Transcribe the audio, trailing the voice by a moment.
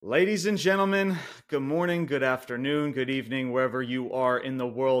Ladies and gentlemen, good morning, good afternoon, good evening, wherever you are in the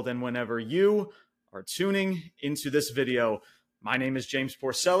world and whenever you are tuning into this video. My name is James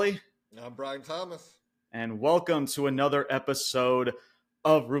Porcelli. I'm Bryan Thomas. And welcome to another episode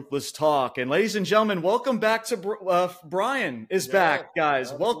of Ruthless Talk. And ladies and gentlemen, welcome back to Bryan is back, guys.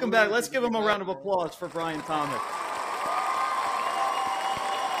 Absolutely. Welcome back. Let's give him a round of applause for Bryan Thomas.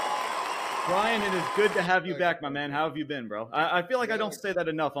 Bryan, it is good to have you back, my man. How have you been, bro? I feel like I don't say that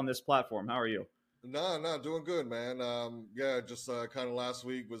enough on this platform. How are you? No, doing good, man. Just kind of last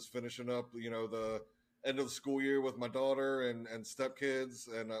week was finishing up, the end of the school year with my daughter and stepkids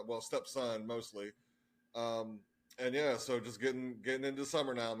and, stepson mostly. So just getting into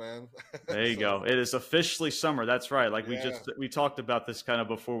summer now, man. There you go. It is officially summer. That's right. Like we talked about this kind of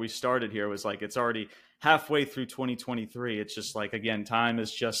before we started here. It was like it's already halfway through 2023. It's just like, again, time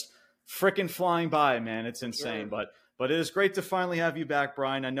is just freaking flying by, man. It's insane. Sure. But it is great to finally have you back,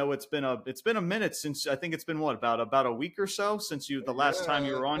 Bryan. I know it's been a minute since, I think it's been about a week or so since the last time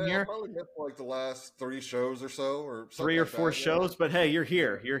you were on here. Probably missed like the last 3 shows or so, or three or four shows. But hey, you're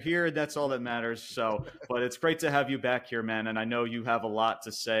here. You're here. That's all that matters. So, but it's great to have you back here, man. And I know you have a lot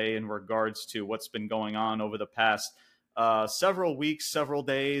to say in regards to what's been going on over the past several weeks, several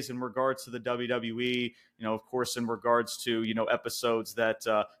days in regards to the WWE, of course, in regards to, episodes that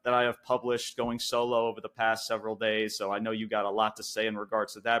I have published going solo over the past several days. So I know you got a lot to say in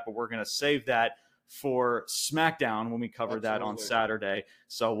regards to that, but we're going to save that for SmackDown when we cover that on Saturday.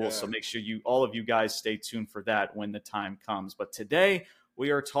 So so make sure all of you guys stay tuned for that when the time comes. But today we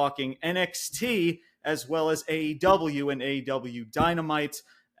are talking NXT as well as AEW and AEW Dynamite,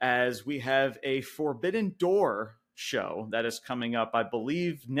 as we have a Forbidden Door show that is coming up, I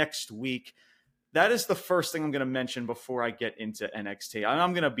believe, next week. That is the first thing I'm going to mention before I get into NXT. And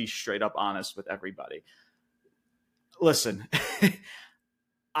I'm going to be straight up honest with everybody. Listen,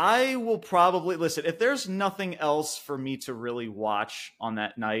 I will probably listen if there's nothing else for me to really watch on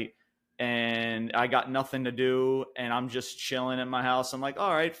that night and I got nothing to do and I'm just chilling at my house. I'm like,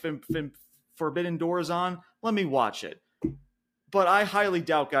 all right, Forbidden Doors on. Let me watch it. But I highly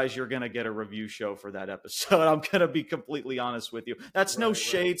doubt, guys, you're going to get a review show for that episode. I'm going to be completely honest with you. That's no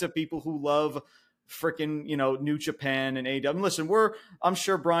shade to people who love freaking, New Japan and AEW. Listen, I'm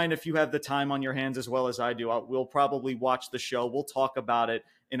sure, Bryan, if you have the time on your hands as well as I do, we'll probably watch the show. We'll talk about it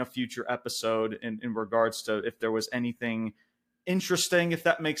in a future episode in regards to if there was anything interesting, if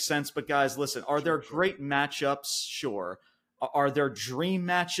that makes sense. But guys, listen, are there great matchups? Sure. Are there dream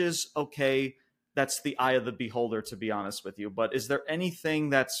matches? Okay. That's the eye of the beholder, to be honest with you. But is there anything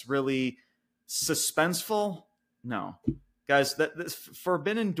that's really suspenseful? No. Guys, this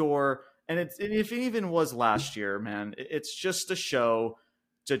Forbidden Door, and if it even was last year, man, it's just a show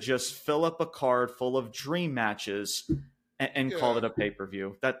to just fill up a card full of dream matches and call it a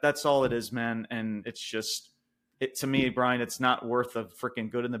pay-per-view. That's all it is, man. And it's just, to me, Bryan, it's not worth the freaking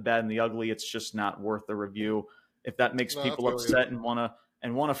good and the bad and the ugly. It's just not worth the review. If that makes people upset and want to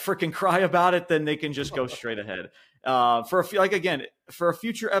freaking cry about it, then they can just go straight ahead. For a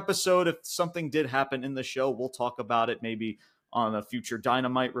future episode, if something did happen in the show, we'll talk about it maybe on a future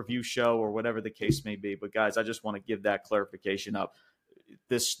Dynamite review show or whatever the case may be. But guys, I just want to give that clarification up.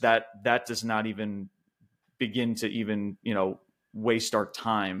 That does not even begin to even, waste our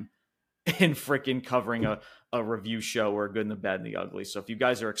time in freaking covering a review show or a good and the bad and the ugly. So if you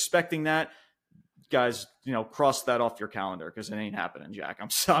guys are expecting that, guys, cross that off your calendar because it ain't happening, Jack. I'm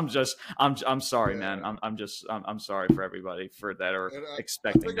sorry, man. I'm sorry for everybody for that or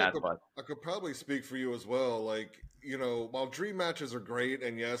expecting that. But I could probably speak for you as well. Like, while dream matches are great,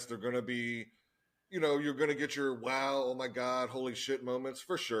 and yes, they're going to be, you're going to get your wow, oh my God, holy shit moments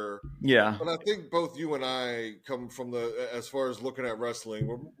for sure. Yeah. But I think both you and I come from as far as looking at wrestling,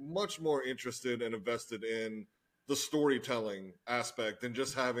 we're much more interested and invested in the storytelling aspect than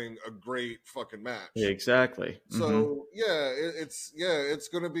just having a great fucking match. Yeah, exactly. So it's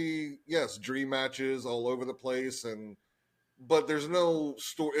going to be, dream matches all over the place, but there's no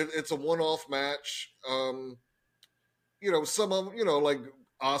story. It's a one-off match. Some of them, like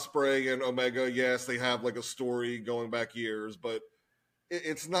Ospreay and Omega, yes, they have like a story going back years, but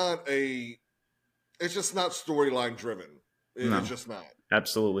it's just not storyline driven. It's just not.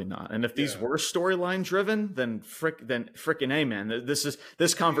 Absolutely not. And if these were storyline driven, then frickin' A, man.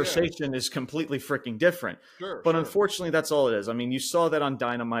 This conversation is completely freaking different. But unfortunately, that's all it is. I mean, you saw that on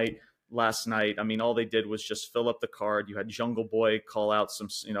Dynamite last night. I mean, all they did was just fill up the card. You had Jungle Boy call out some,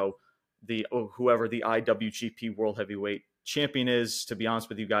 whoever the IWGP World Heavyweight Champion is. To be honest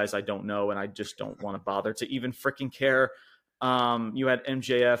with you guys, I don't know, and I just don't want to bother to even freaking care. You had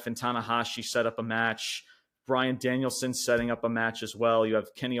MJF and Tanahashi set up a match Bryan Danielson setting up a match as well. You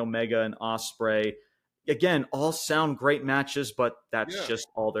have Kenny Omega and Ospreay. Again, all sound great matches, but that's just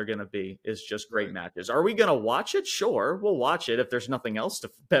all they're going to be, is just great matches. Are we going to watch it? Sure, we'll watch it if there's nothing else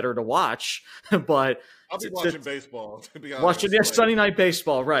better to watch. But I'll be watching baseball, to be honest. Watching Sunday Night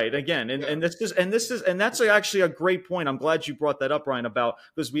Baseball, right? Again, and that's actually a great point. I'm glad you brought that up, Ryan, about,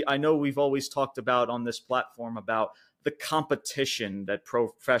 because I know we've always talked about on this platform about the competition that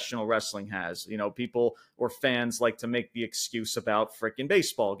professional wrestling has. You know, people or fans like to make the excuse about freaking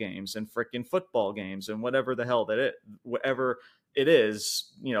baseball games and freaking football games and whatever the hell whatever it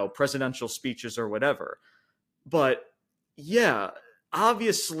is, you know, presidential speeches or whatever. But yeah,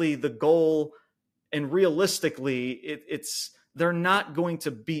 obviously the goal, and realistically, it's they're not going to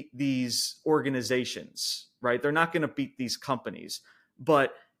beat these organizations, right? They're not going to beat these companies,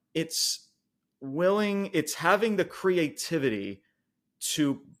 but it's having the creativity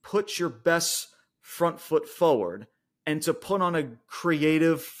to put your best front foot forward and to put on a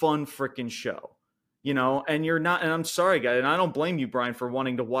creative, fun freaking show, you know. And I'm sorry, guys, and I don't blame you, Brian, for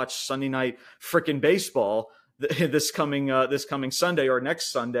wanting to watch Sunday Night freaking Baseball this coming Sunday or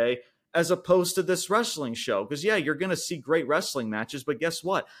next Sunday, as opposed to this wrestling show. Because you're going to see great wrestling matches, but guess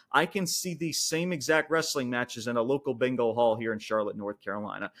what? I can see these same exact wrestling matches in a local bingo hall here in Charlotte, North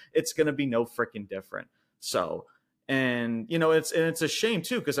Carolina. It's going to be no freaking different. So, and you know, it's a shame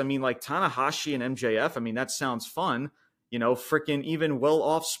too, because I mean, like Tanahashi and MJF, I mean, that sounds fun. You know, freaking even Will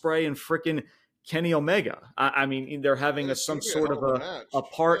Ospreay and freaking Kenny Omega. I mean, they're having some sort of a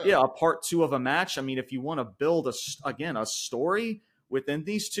part two of a match. I mean, if you want to build a story within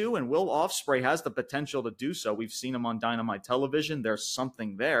these two, and Will Ospreay has the potential to do so. We've seen him on Dynamite television. There's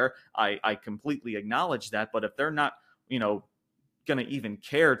something there. I completely acknowledge that. But if they're not, you know, going to even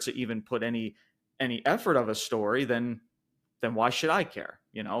care to even put any effort of a story, then why should I care?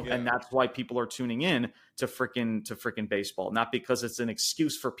 You know, and that's why people are tuning in to freaking baseball. Not because it's an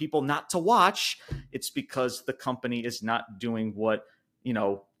excuse for people not to watch. It's because the company is not doing what, you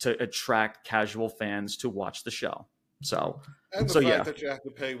know, to attract casual fans to watch the show. So, and the fact that you have to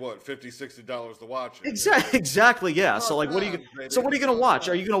pay what, $50-$60 to watch it. Exactly. Yeah. So like, what are you going to watch?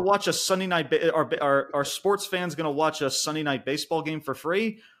 Are you going to watch a Sunday night? Are sports fans going to watch a Sunday night baseball game for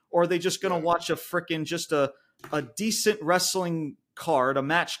free, or are they just going to watch just a decent wrestling card, a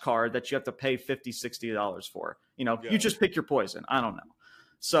match card that you have to pay $50-$60 for? You know, you just pick your poison. I don't know.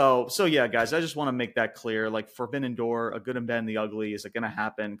 So yeah, guys, I just want to make that clear. Like, Forbidden Door, A Good and Bad and the Ugly, is it going to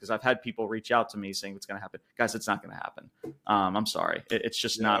happen? Because I've had people reach out to me saying it's going to happen. Guys, it's not going to happen. I'm sorry. It's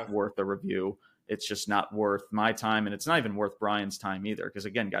just not worth a review. It's just not worth my time, and it's not even worth Brian's time either. Because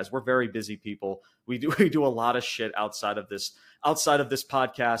again, guys, we're very busy people. We do a lot of shit outside of this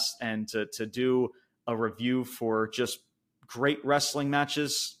podcast, and to do a review for just great wrestling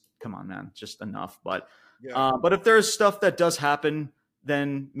matches, come on, man, just enough. But if there's stuff that does happen,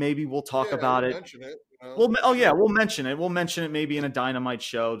 then maybe we'll talk about it. Mention it, you know? We'll mention it. We'll mention it maybe in a Dynamite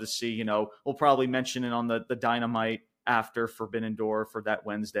show to see, you know, we'll probably mention it on the Dynamite after Forbidden Door for that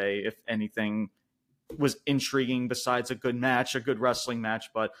Wednesday, if anything was intriguing besides a good match, a good wrestling match.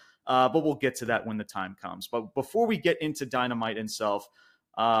 But we'll get to that when the time comes. But before we get into Dynamite itself,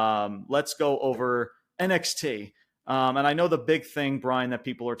 let's go over NXT. And I know the big thing, Brian, that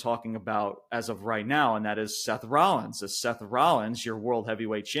people are talking about as of right now, and that is Seth Rollins. As Seth Rollins, your World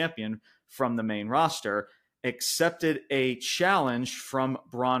Heavyweight Champion from the main roster, accepted a challenge from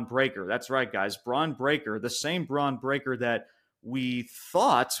Bron Breakker. That's right, guys. Bron Breakker, the same Bron Breakker that we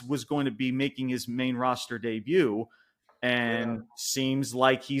thought was going to be making his main roster debut, and seems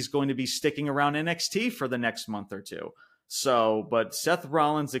like he's going to be sticking around NXT for the next month or two. So, but Seth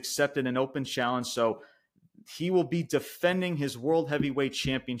Rollins accepted an open challenge, so he will be defending his World Heavyweight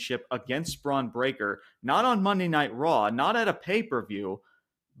Championship against Bron Breakker, not on Monday Night Raw, not at a pay-per-view,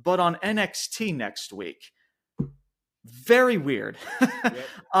 but on NXT next week. Very weird.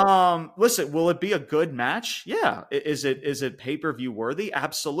 Listen, will it be a good match? Yeah. Is it pay-per-view worthy?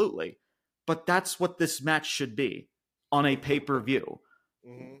 Absolutely. But that's what this match should be, on a pay-per-view.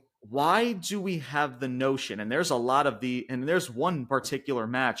 Mm-hmm. Why do we have the notion, and there's one particular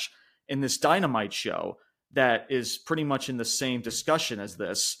match in this Dynamite show that is pretty much in the same discussion as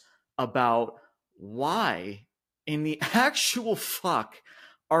this, about why in the actual fuck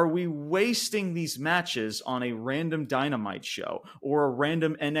are we wasting these matches on a random Dynamite show or a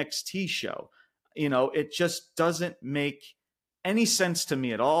random NXT show? You know, it just doesn't make any sense to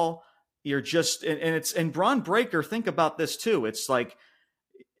me at all. You're just, and Bron Breakker, think about this too. It's like,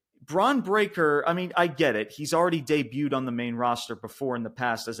 Bron Breakker, I mean, I get it. He's already debuted on the main roster before in the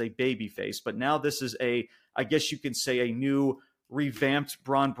past as a babyface, but now this is I guess you can say, a new revamped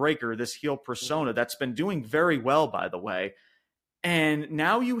Bron Breakker, this heel persona that's been doing very well, by the way. And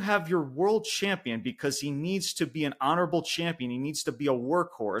now you have your world champion because he needs to be an honorable champion. He needs to be a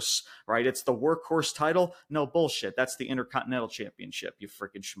workhorse, right? It's the workhorse title. No bullshit. That's the Intercontinental Championship, you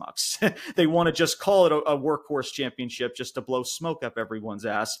freaking schmucks. They want to just call it a workhorse championship just to blow smoke up everyone's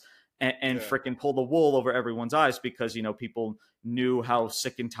ass and freaking pull the wool over everyone's eyes because, people knew how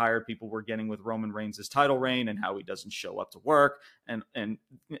sick and tired people were getting with Roman Reigns' title reign and how he doesn't show up to work and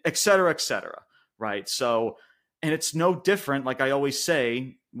et cetera, right? So... And it's no different, like I always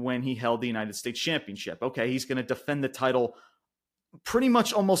say, when he held the United States Championship. Okay, he's going to defend the title pretty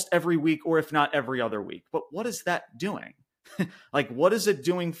much almost every week, or if not every other week. But what is that doing? Like, what is it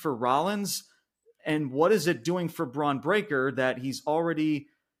doing for Rollins? And what is it doing for Bron Breakker that he's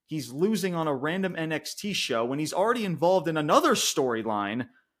losing on a random NXT show when he's already involved in another storyline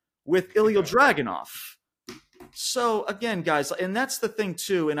with Ilya Dragunov? So, again, guys, and that's the thing,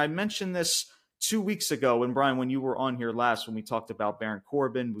 too, and I mentioned this 2 weeks ago when you were on here last, when we talked about Baron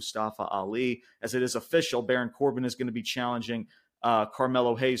Corbin, Mustafa Ali, as it is official, Baron Corbin is going to be challenging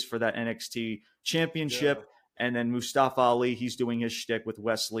Carmelo Hayes for that NXT championship. Yeah. And then Mustafa Ali, he's doing his shtick with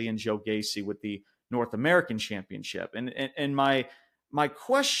Wesley and Joe Gacy with the North American championship. And my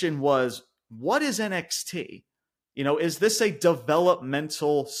question was, what is NXT? Is this a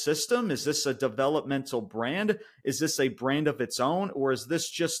developmental system? Is this a developmental brand? Is this a brand of its own? Or is this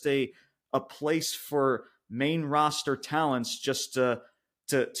just a place for main roster talents just to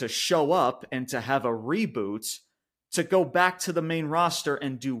show up and to have a reboot, to go back to the main roster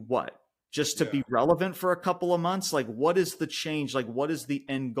and do what? Just to be relevant for a couple of months? Like, what is the change? Like, what is the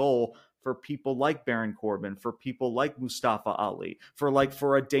end goal for people like Baron Corbin, for people like Mustafa Ali,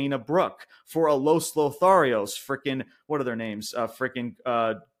 for a Dana Brooke, for a Los Lotharios, freaking, what are their names?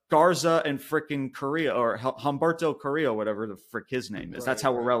 Garza and freaking Correa, or Humberto Carrillo, whatever the frick his name is. That's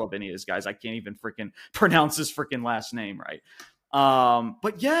how irrelevant he is, guys. I can't even freaking pronounce his freaking last name right.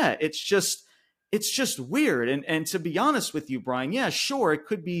 But yeah, it's just weird. And to be honest with you, Brian, yeah, sure, it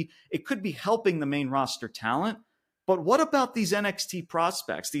could be helping the main roster talent. But what about these NXT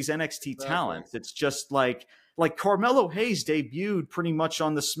prospects, these NXT talents? It's just like Carmelo Hayes debuted pretty much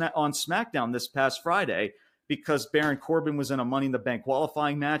on SmackDown this past Friday, because Baron Corbin was in a Money in the Bank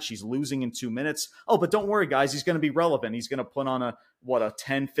qualifying match. He's losing in 2 minutes. Oh, but don't worry, guys. He's going to be relevant. He's going to put on a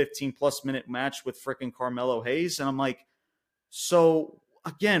 10, 15-plus minute match with freaking Carmelo Hayes. And I'm like, so,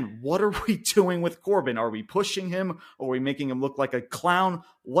 again, what are we doing with Corbin? Are we pushing him? Are we making him look like a clown?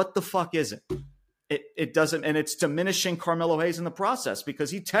 What the fuck is it? It doesn't, and it's diminishing Carmelo Hayes in the process,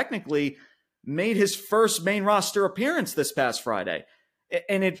 because he technically made his first main roster appearance this past Friday.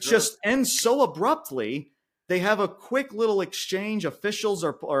 And it just ends so abruptly. They have a quick little exchange. Officials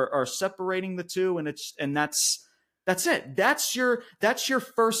are separating the two, and that's it. That's your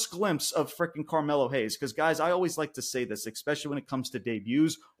first glimpse of freaking Carmelo Hayes. Because, guys, I always like to say this, especially when it comes to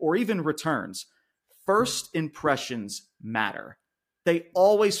debuts or even returns. First impressions matter. They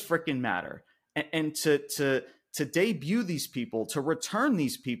always freaking matter. And to debut these people, to return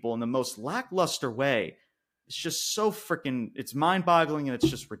these people in the most lackluster way, it's just so freaking, it's mind-boggling, and it's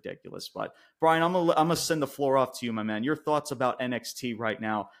just ridiculous. But Brian, I'm gonna send the floor off to you, my man. Your thoughts about NXT right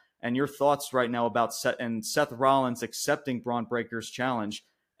now, and your thoughts right now about Seth Rollins accepting Bron Breakker's challenge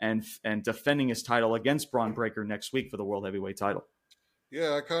and defending his title against Bron Breakker next week for the World Heavyweight title.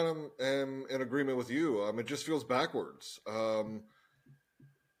 Yeah, I kind of am in agreement with you. It just feels backwards.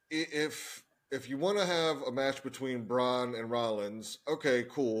 If you want to have a match between Bron and Rollins, okay,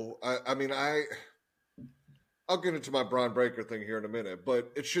 cool. I'll get into my Bron Breakker thing here in a minute,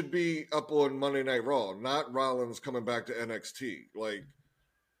 but it should be up on Monday Night Raw, not Rollins coming back to NXT. Like,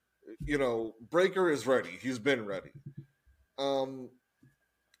 Breakker is ready. He's been ready. And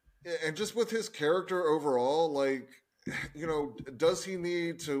just with his character overall, like, does he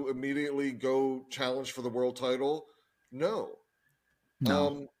need to immediately go challenge for the world title? No.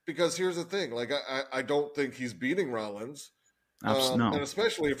 Because here's the thing, like, I don't think he's beating Rollins. No. And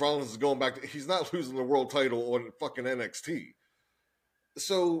especially if Rollins is going back he's not losing the world title on fucking NXT.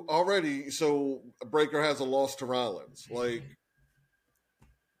 So Breakker has a loss to Rollins. Like,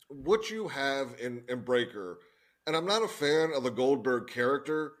 what you have in Breakker, and I'm not a fan of the Goldberg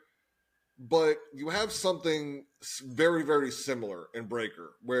character, but you have something very, very similar in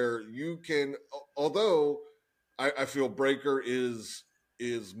Breakker, where you can, although I feel Breakker is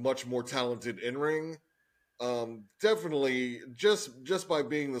much more talented in ring. Definitely just by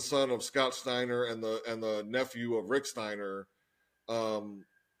being the son of Scott Steiner and the nephew of Rick Steiner, the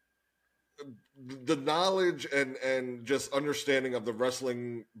knowledge and just understanding of the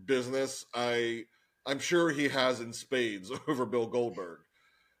wrestling business, I I'm sure he has in spades over Bill Goldberg.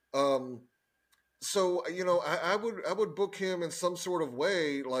 So I would book him in some sort of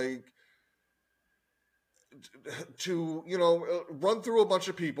way, like to run through a bunch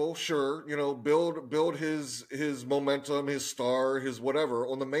of people, sure, build his momentum, his star, his whatever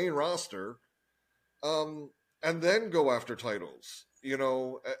on the main roster, and then go after titles.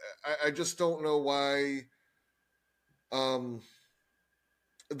 I just don't know why.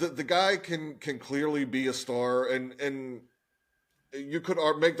 The guy can clearly be a star, and you could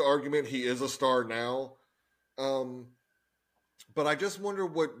make the argument he is a star now. But I just wonder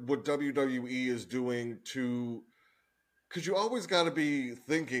what WWE is doing because you always got to be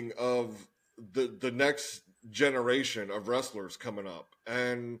thinking of the next generation of wrestlers coming up.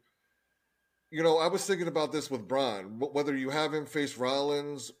 And, I was thinking about this with Bron, whether you have him face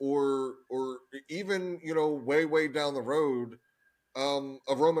Rollins or even, way down the road,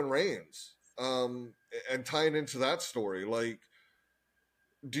 of Roman Reigns, and tying into that story. Like,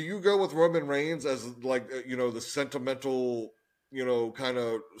 do you go with Roman Reigns as like, the sentimental, kind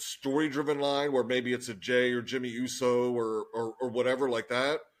of story driven line where maybe it's a Jay or Jimmy Uso or whatever like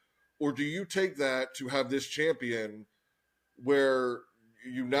that? Or do you take that to have this champion where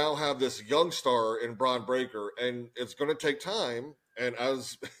you now have this young star in Bron Breakker, and it's going to take time. And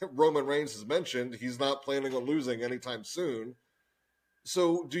as Roman Reigns has mentioned, he's not planning on losing anytime soon.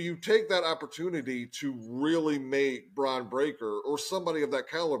 So do you take that opportunity to really make Bron Breakker or somebody of that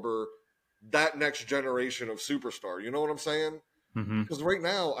caliber that next generation of superstar? You know what I'm saying? Because right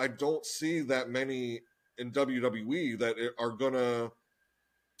now, I don't see that many in WWE that are going to...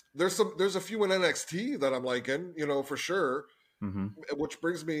 There's a few in NXT that I'm liking, for sure. Which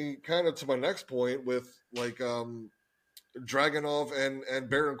brings me kind of to my next point with like Dragunov and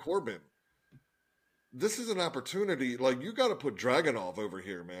Baron Corbin. This is an opportunity. Like, you got to put Dragunov over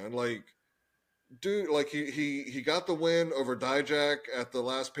here, man. Like, dude, like he got the win over Dijak at the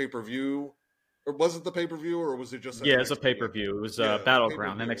last pay-per-view. Or was it the pay-per-view, or was it just... it's a pay-per-view. It was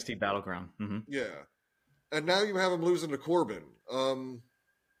Battleground, NXT Battleground. Yeah. And now you have him losing to Corbin. To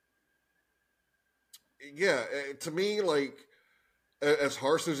me, like, as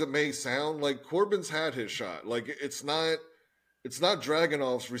harsh as it may sound, like, Corbin's had his shot. Like, it's not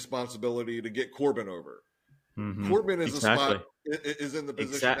Dragunov's responsibility to get Corbin over. Corbin is exactly. a spot is in the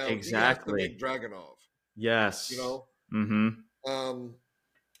position now. Exactly. He has to make Dragunov. Yes.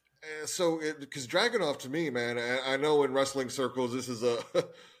 So because Dragunov, to me, man, I know in wrestling circles this is a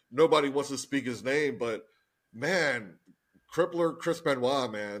nobody wants to speak his name, but man, Crippler Chris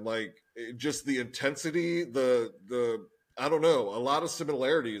Benoit, man, like, just the intensity, the I don't know, a lot of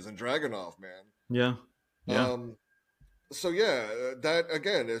similarities in Dragunov, man. Yeah. So yeah, that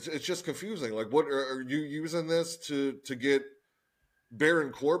again, it's just confusing. Like, what are you using this to get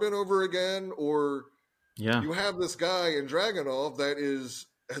Baron Corbin over again, or you have this guy in Dragunov that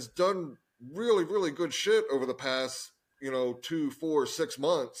has done really, really good shit over the past 2, 4, 6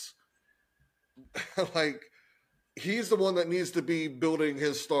 months. Like, he's the one that needs to be building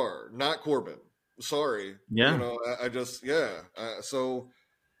his star, not Corbin. Sorry. Yeah. I just, so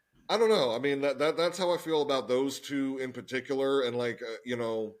I don't know. I mean, that's how I feel about those two in particular. And like,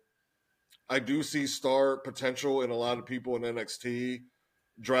 I do see star potential in a lot of people in NXT.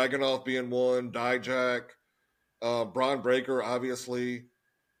 Dragunov being one, Dijak, Bron Breakker, obviously.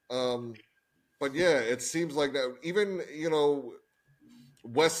 But yeah, it seems like that even,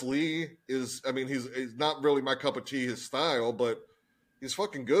 Wes Lee is, I mean, he's not really my cup of tea, his style, but he's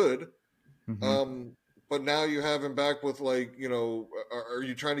fucking good. But now you have him back with, like, are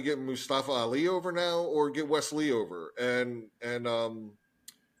you trying to get Mustafa Ali over now or get Wes Lee over? And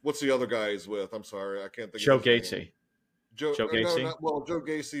what's the other guy he's with? I'm sorry, I can't think Joe of his Gacy. name. Joe Gacy? No, Joe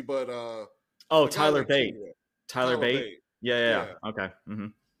Gacy, but Tyler Bate. Tyler Bate? Yeah. Okay.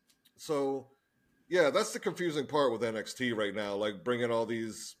 So, yeah, that's the confusing part with NXT right now, like bringing all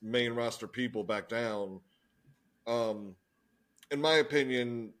these main roster people back down. In my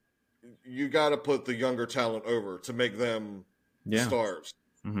opinion, you got to put the younger talent over to make them stars.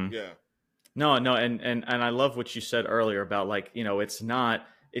 Yeah. No, and I love what you said earlier about, like,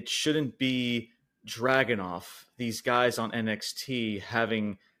 it shouldn't be Dragunov, these guys on NXT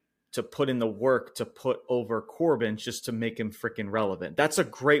having to put in the work to put over Corbin just to make him freaking relevant. That's a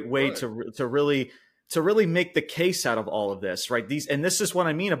great way to really make the case out of all of this, right? And this is what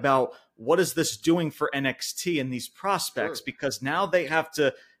I mean about what is this doing for NXT and these prospects, because now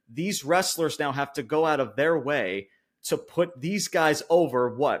these wrestlers now have to go out of their way to put these guys over.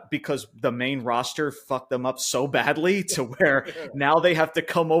 What? Because the main roster fucked them up so badly to where now they have to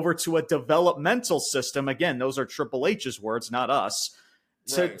come over to a developmental system. Again, those are Triple H's words, not us.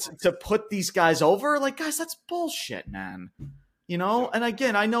 to put these guys over. Like, guys, that's bullshit, man. You know, and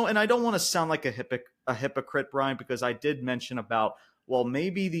again, I know, and I don't want to sound like a hypocrite, Brian, because I did mention about, well,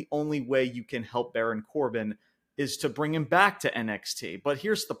 maybe the only way you can help Baron Corbin is to bring him back to NXT. But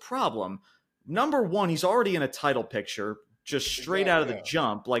here's the problem. Number one, he's already in a title picture, just straight out of the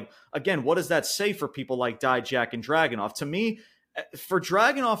jump. Like, again, what does that say for people like Dijak and Dragunov? To me, for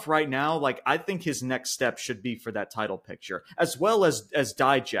Dragunov right now, like, I think his next step should be for that title picture, as well as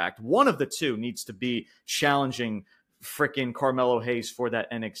Dijak. One of the two needs to be challenging freaking Carmelo Hayes for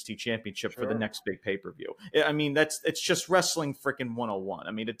that NXT championship for the next big pay-per-view. I mean, it's just wrestling freaking 101.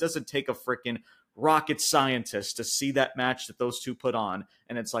 I mean, it doesn't take a freaking rocket scientist to see that match that those two put on.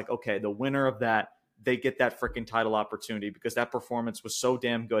 And it's like, okay, the winner of that, they get that freaking title opportunity because that performance was so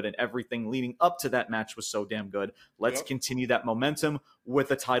damn good and everything leading up to that match was so damn good. Let's continue that momentum with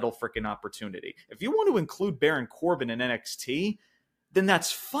a title freaking opportunity. If you want to include Baron Corbin in NXT, then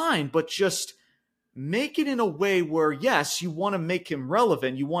that's fine, but just make it in a way where, yes, you want to make him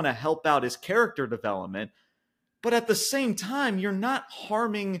relevant, you want to help out his character development, but at the same time, you're not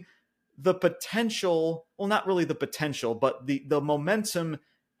harming the potential, well, not really the potential, but the momentum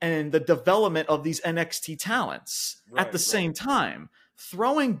and the development of these NXT talents at the same time.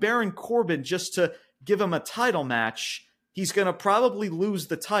 Throwing Baron Corbin just to give him a title match, he's going to probably lose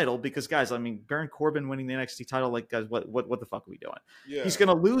the title because, guys, I mean, Baron Corbin winning the NXT title, like, guys, what the fuck are we doing? Yeah. He's going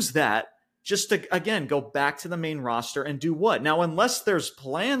to lose that just to, again, go back to the main roster and do what? Now, unless there's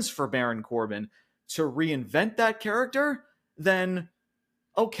plans for Baron Corbin to reinvent that character, then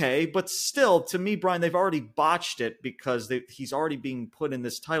okay, but still, to me, Brian, they've already botched it because he's already being put in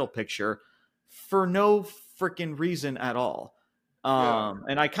this title picture for no freaking reason at all.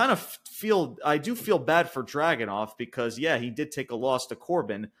 And I kind of I do feel bad for Dragunov because, yeah, he did take a loss to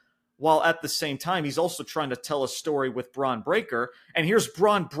Corbin, while at the same time, he's also trying to tell a story with Bron Breakker. And here's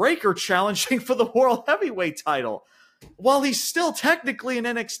Bron Breakker challenging for the World Heavyweight title while he's still technically in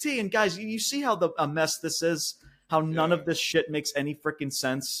NXT. And guys, you see how a mess this is? How none of this shit makes any freaking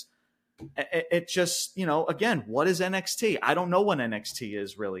sense. It just, you know, again, what is NXT? I don't know what NXT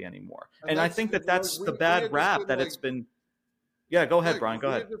is really anymore. And I think that's the bad rap that it's been. Yeah, go ahead, Brian. Go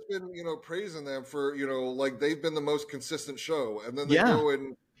ahead. We've just been, you know, praising them for, you know, like they've been the most consistent show. And then they go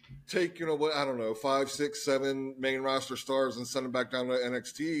and take, you know, what, I don't know, 5, 6, 7 main roster stars and send them back down to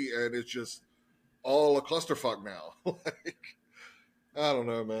NXT. And it's just all a clusterfuck now. Like, I don't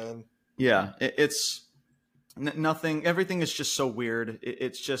know, man. Yeah, it's nothing. Everything is just so weird.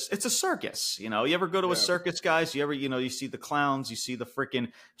 It's a circus. You know, you ever go to a circus, guys? You ever, you know, you see the clowns, you see the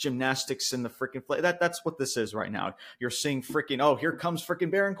freaking gymnastics and the freaking that's what this is right now. You're seeing freaking, oh, here comes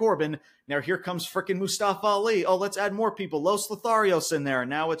freaking Baron Corbin. Now here comes freaking Mustafa Ali. Oh, let's add more people. Los Lotharios in there.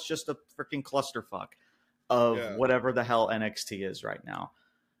 Now it's just a freaking clusterfuck of whatever the hell NXT is right now.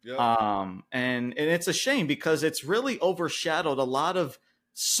 And it's a shame because it's really overshadowed a lot of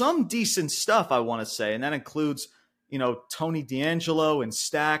some decent stuff, I want to say. And that includes, you know, Tony D'Angelo and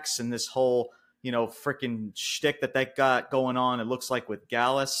Stax and this whole, you know, freaking shtick that got going on. It looks like with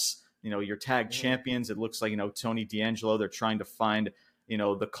Gallus, you know, your tag champions. It looks like, you know, Tony D'Angelo, they're trying to find, you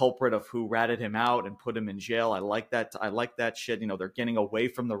know, the culprit of who ratted him out and put him in jail. I like that shit. You know, they're getting away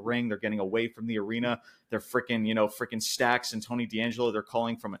from the ring. They're getting away from the arena. They're freaking, you know, freaking Stax and Tony D'Angelo. They're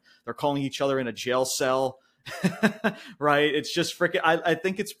calling each other in a jail cell. Right? It's just freaking, I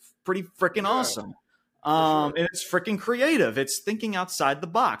think it's pretty freaking awesome. And it's freaking creative. It's thinking outside the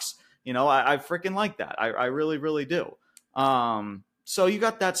box. You know, I freaking like that. I really, really do. So you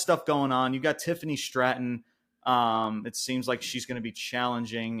got that stuff going on. You got Tiffany Stratton. It seems like she's going to be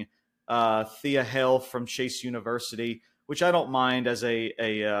challenging Thea Hale from Chase University, which I don't mind as a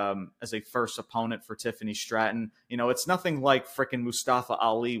first opponent for Tiffany Stratton. You know, it's nothing like freaking Mustafa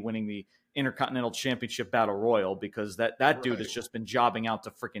Ali winning the Intercontinental Championship Battle Royal because that dude has just been jobbing out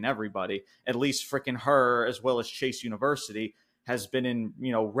to freaking everybody. At least freaking her, as well as Chase University, has been in,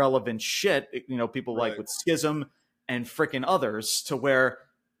 you know, relevant shit, you know, people like with Schism and freaking others, to where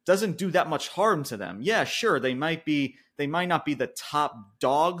doesn't do that much harm to them. Yeah, sure, they might not be the top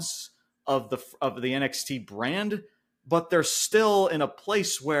dogs of the NXT brand, but they're still in a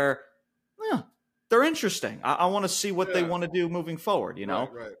place where they're interesting. I want to see what they want to do moving forward, you know?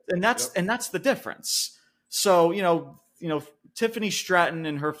 Right. And that's the difference. So, you know, Tiffany Stratton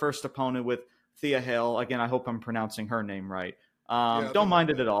and her first opponent with Thea Hale, again, I hope I'm pronouncing her name right. Don't mind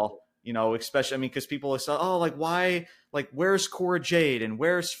it at all, you know, especially, I mean, because people are saying, oh, like, why, like, where's Cora Jade and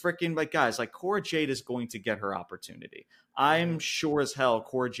where's freaking, like, guys, like, Cora Jade is going to get her opportunity. I'm sure as hell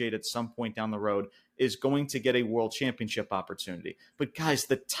Cora Jade at some point down the road is going to get a world championship opportunity. But guys,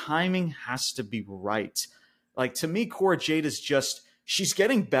 the timing has to be right. Like, to me, Cora Jade is just, she's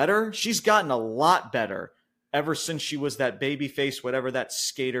getting better. She's gotten a lot better ever since she was that baby face, whatever that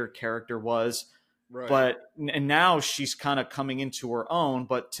skater character was. Right. And now she's kind of coming into her own.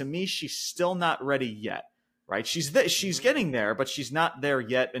 But to me, she's still not ready yet. Right? She's getting there, but she's not there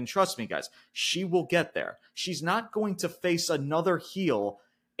yet. And trust me, guys, she will get there. She's not going to face another heel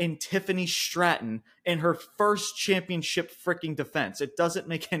in Tiffany Stratton in her first championship freaking defense. It doesn't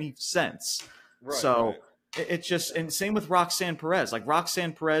make any sense. Right, so right. It just, and same with Roxanne Perez. Like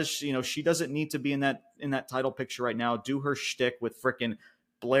Roxanne Perez, she doesn't need to be in that title picture right now. Do her shtick with freaking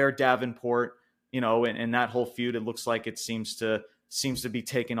Blair Davenport, and that whole feud. It looks like it seems to be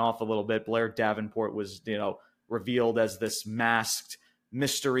taken off a little bit. Blair Davenport was, revealed as this masked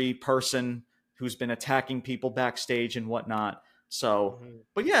mystery person who's been attacking people backstage and whatnot. So,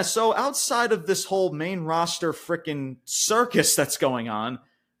 but yeah, so outside of this whole main roster freaking circus that's going on,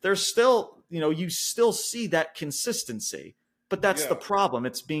 there's still, you still see that consistency. But that's the problem.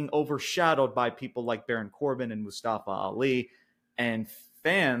 It's being overshadowed by people like Baron Corbin and Mustafa Ali. And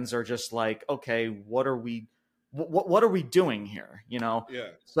fans are just like, okay, what are we doing here? Yeah.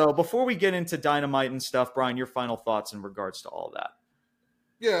 So before we get into Dynamite and stuff, Brian, your final thoughts in regards to all that.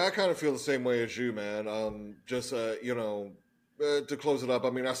 Yeah, I kind of feel the same way as you, man. To close it up, I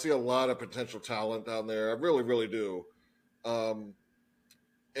mean, I see a lot of potential talent down there. I really, really do. And,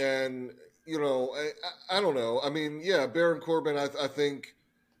 I don't know. I mean, yeah, Baron Corbin, I think,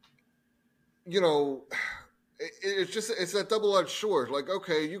 it's that double-edged sword. Like,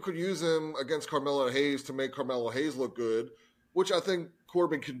 okay, you could use him against Carmelo Hayes to make Carmelo Hayes look good, which I think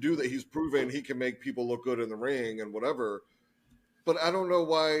Corbin can do. That he's proven he can make people look good in the ring and whatever. But I don't know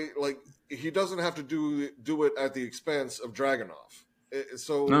why, like, he doesn't have to do it at the expense of Dragunov.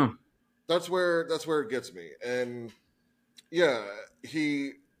 So no. That's where it gets me. And yeah,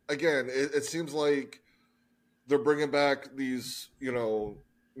 it seems like they're bringing back these,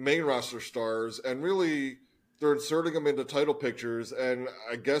 main roster stars, and really they're inserting them into title pictures. And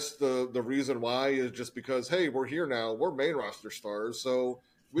I guess the reason why is just because, hey, we're here now, we're main roster stars, so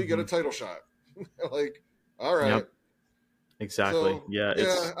we get a title shot. Like, all right. Yep. Exactly. So, yeah.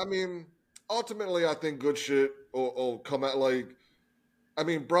 I mean, ultimately, I think good shit will come out. Like, I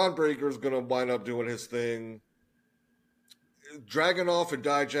mean, Bron Breakker is going to wind up doing his thing. Dragunov and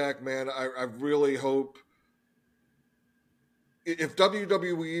Dijak, man, I really hope if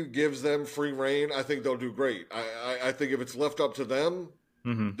WWE gives them free reign, I think they'll do great. I think if it's left up to them,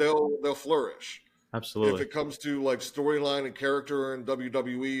 they'll flourish. Absolutely. If it comes to like storyline and character, and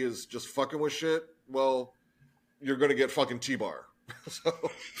WWE is just fucking with shit, well, you're going to get fucking T-Bar. So,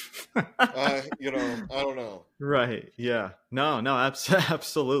 I don't know. Right. Yeah. No,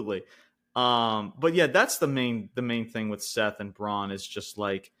 absolutely. But yeah, that's the main thing with Seth and Braun is just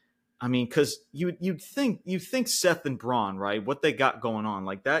like, I mean, because you think Seth and Braun, right? What they got going on,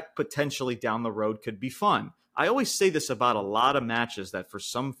 like that potentially down the road could be fun. I always say this about a lot of matches that for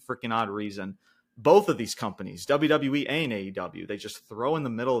some freaking odd reason, both of these companies, WWE and AEW, they just throw in the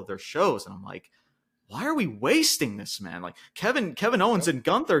middle of their shows, and I'm like, why are we wasting this, man? Like Kevin Owens and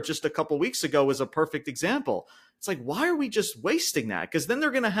Gunther just a couple weeks ago was a perfect example. It's like, why are we just wasting that? Because then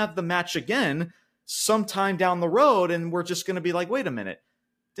they're going to have the match again sometime down the road, and we're just going to be like, wait a minute,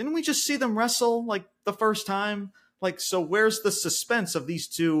 didn't we just see them wrestle like the first time? Like, so where's the suspense of these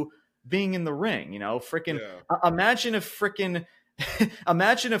two being in the ring? Imagine if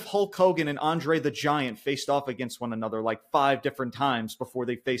Hulk Hogan and Andre the Giant faced off against one another like 5 different times before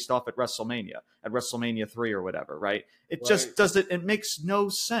they faced off at WrestleMania 3 or whatever, right? It just doesn't, it makes no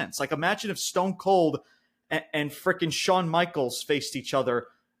sense. Like, imagine if Stone Cold and freaking Shawn Michaels faced each other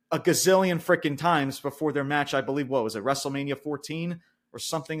a gazillion freaking times before their match. I believe, what was it, WrestleMania 14 or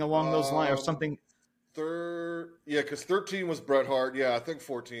something along those lines, or something. Because 13 was Bret Hart. Yeah, I think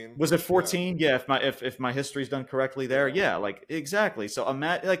 14. Was it 14? Yeah, if my history's done correctly there. Yeah, like exactly. So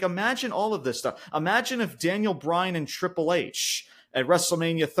imagine all of this stuff. Imagine if Daniel Bryan and Triple H at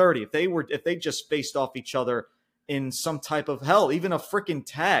WrestleMania 30, if they just faced off each other in some type of, hell, even a freaking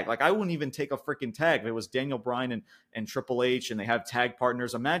tag. Like, I wouldn't even take a freaking tag if it was Daniel Bryan and Triple H and they have tag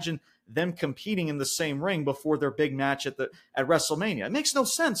partners. Imagine them competing in the same ring before their big match at WrestleMania. It makes no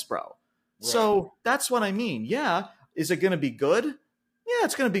sense, bro. Right. So that's what I mean. Yeah. Is it going to be good? Yeah,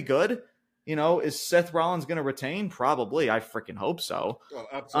 it's going to be good. Is Seth Rollins going to retain? Probably. I freaking hope so. Oh,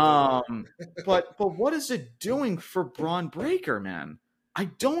 absolutely. But what is it doing for Bron Breakker, man? I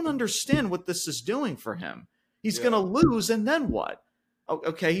don't understand what this is doing for him. He's going to lose, and then what?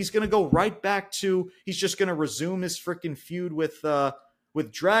 Okay, he's going to go right back to, he's just going to resume his freaking feud with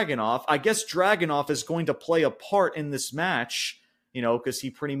Dragunov. I guess Dragunov is going to play a part in this match, because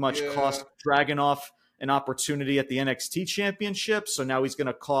he pretty much cost Dragunov an opportunity at the NXT championship. So now he's going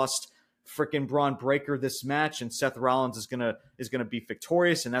to cost freaking Bron Breakker this match, and Seth Rollins is gonna be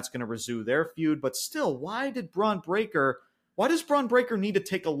victorious, and that's going to resume their feud. But still, why does Bron Breakker need to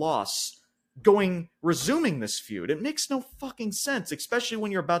take a loss resuming this feud? It makes no fucking sense, especially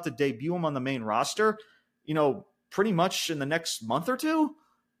when you're about to debut him on the main roster, pretty much in the next month or two.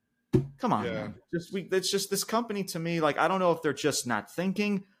 Come on, man. It's just this company to me. Like, I don't know if they're just not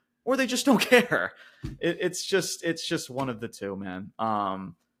thinking or they just don't care. It's just one of the two, man.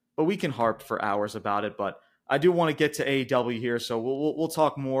 But we can harp for hours about it. But I do want to get to AEW here, so we'll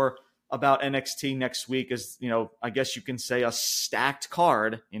talk more about NXT next week. As I guess you can say a stacked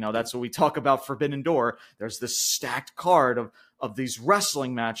card. That's what we talk about Forbidden Door. There's this stacked card of these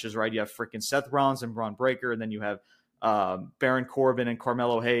wrestling matches, right? You have freaking Seth Rollins and Bron Breakker, and then you have Baron Corbin and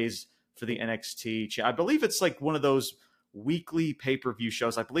Carmelo Hayes for the NXT. I believe it's like one of those weekly pay-per-view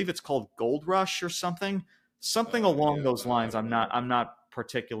shows. I believe it's called Gold Rush or something along those lines. I'm not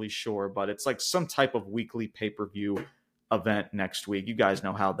particularly sure, but it's like some type of weekly pay-per-view event next week. You guys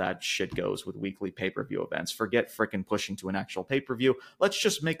know how that shit goes with weekly pay-per-view events. Forget freaking pushing to an actual pay-per-view. Let's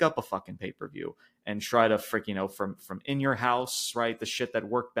just make up a fucking pay-per-view and try to from in your house, right? The shit that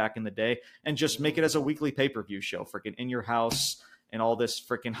worked back in the day, and just make it as a weekly pay-per-view show, freaking in your house, and all this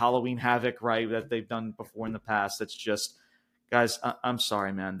freaking Halloween Havoc, right? That they've done before in the past. It's just, guys, I'm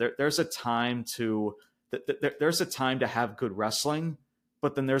sorry, man. There's a time to have good wrestling,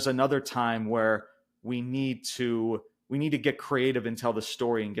 but then there's another time where we need to get creative and tell the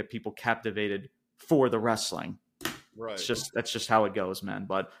story and get people captivated for the wrestling. Right. That's just how it goes, man.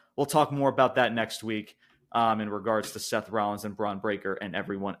 But we'll talk more about that next week in regards to Seth Rollins and Bron Breakker and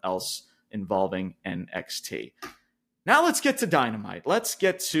everyone else involving NXT. Now let's get to Dynamite. Let's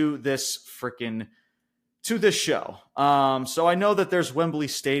get to this show. So I know that there's Wembley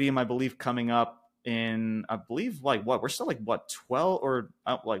Stadium, I believe, coming up in, I believe, we're still 12 or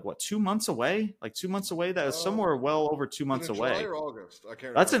 2 months away? Like 2 months away? That is somewhere well over 2 months away. July or August? I can't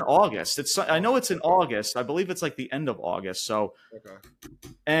remember. That's in August. I know it's in August. I believe it's like the end of August. So, okay.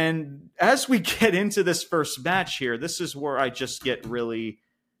 And as we get into this first match here, this is where I just get really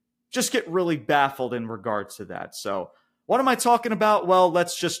baffled in regards to that. So what am I talking about? Well,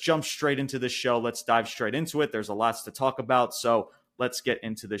 let's just jump straight into this show. Let's dive straight into it. There's a lot to talk about. So let's get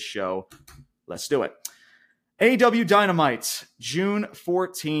into this show. Let's do it. AEW Dynamite, June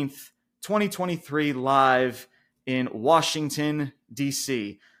 14th, 2023, live in Washington,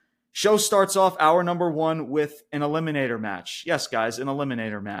 D.C. Show starts off hour number 1 with an Eliminator match. Yes, guys, an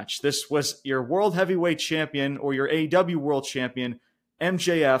Eliminator match. This was your World Heavyweight Champion or your AEW World Champion,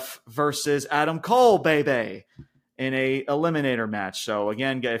 MJF versus Adam Cole, baby, in a Eliminator match. So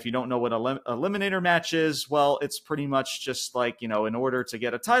again, if you don't know what Eliminator match is, well, it's pretty much just like, in order to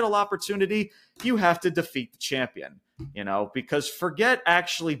get a title opportunity, you have to defeat the champion, because forget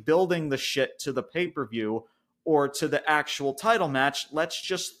actually building the shit to the pay-per-view or to the actual title match. Let's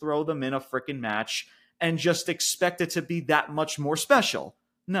just throw them in a freaking match and just expect it to be that much more special.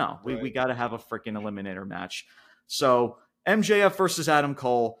 No, we got to have a freaking Eliminator match. So MJF versus Adam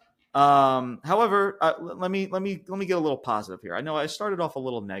Cole. However, let me get a little positive here. I know I started off a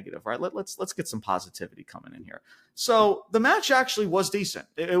little negative, right? Let's get some positivity coming in here. So the match actually was decent.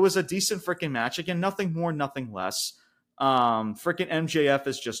 It was a decent freaking match. Again, nothing more, nothing less. Freaking MJF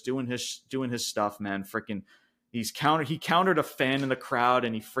is just doing his stuff, man. Freaking he countered a fan in the crowd,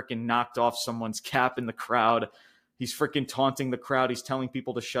 and he freaking knocked off someone's cap in the crowd. He's freaking taunting the crowd. He's telling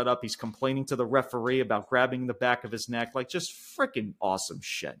people to shut up. He's complaining to the referee about grabbing the back of his neck. Like, just freaking awesome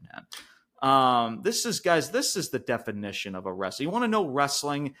shit, man. This is the definition of a wrestler. You want to know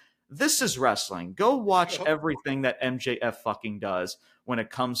wrestling? This is wrestling. Go watch everything that MJF fucking does when it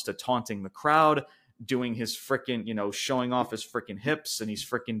comes to taunting the crowd, doing his freaking, showing off his freaking hips, and he's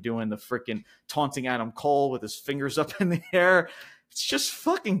freaking doing the freaking taunting Adam Cole with his fingers up in the air. It's just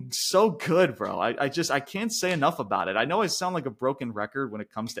fucking so good, bro. I can't say enough about it. I know I sound like a broken record when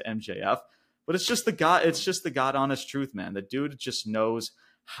it comes to MJF, but it's just the God honest truth, man. The dude just knows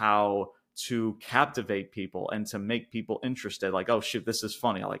how to captivate people and to make people interested. Like, oh shit, this is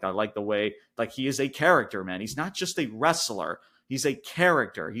funny. I like the way, like, he is a character, man. He's not just a wrestler. He's a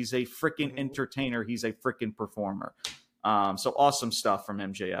character. He's a freaking entertainer. He's a freaking performer. So awesome stuff from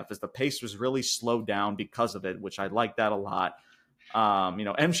MJF, as the pace was really slowed down because of it, which I like that a lot.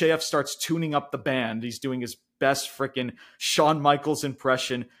 MJF starts tuning up the band. He's doing his best freaking Shawn Michaels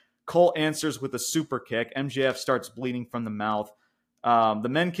impression. Cole answers with a super kick. MJF starts bleeding from the mouth. The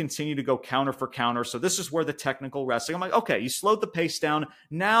men continue to go counter for counter. So this is where the technical wrestling, I'm like, okay, you slowed the pace down.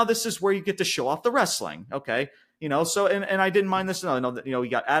 Now this is where you get to show off the wrestling. Okay. So and I didn't mind this. No, that we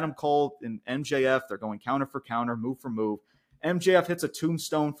got Adam Cole and MJF. They're going counter for counter, move for move. MJF hits a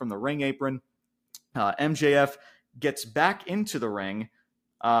tombstone from the ring apron. MJF gets back into the ring,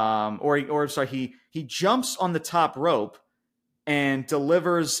 he jumps on the top rope and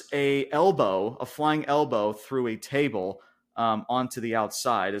delivers a flying elbow through a table onto the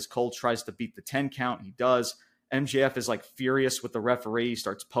outside as Cole tries to beat the 10 count. He does. MJF is like furious with the referee. He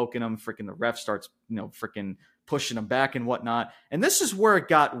starts poking him. Freaking the ref starts, freaking pushing him back and whatnot. And this is where it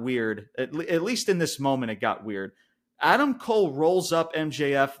got weird. At least in this moment, it got weird. Adam Cole rolls up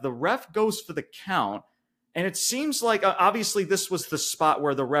MJF. The ref goes for the count. And it seems like, obviously, this was the spot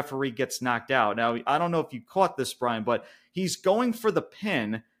where the referee gets knocked out. Now, I don't know if you caught this, Brian, but he's going for the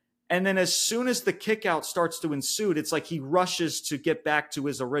pin. And then as soon as the kick out starts to ensue, it's like he rushes to get back to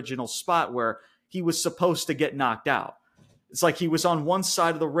his original spot where he was supposed to get knocked out. It's like he was on one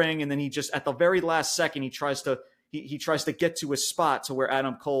side of the ring, and then he just, at the very last second, he tries to get to his spot to where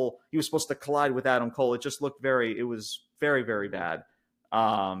Adam Cole, he was supposed to collide with Adam Cole. It just looked it was very, very bad.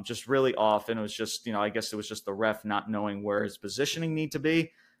 Just really off. And it was just, I guess it was just the ref not knowing where his positioning need to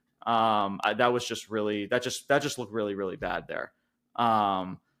be. That just looked really, really bad there.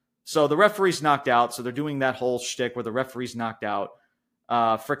 So the referee's knocked out. So they're doing that whole shtick where the referee's knocked out.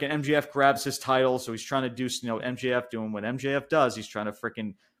 Frickin' MJF grabs his title, so he's trying to do, MJF doing what MJF does. He's trying to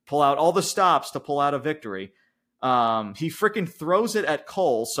frickin' pull out all the stops to pull out a victory. He frickin' throws it at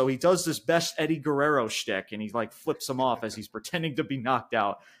Cole, so he does this best Eddie Guerrero shtick, and he like flips him off as he's pretending to be knocked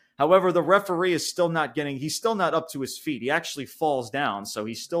out. However, the referee is still not up to his feet. He actually falls down, so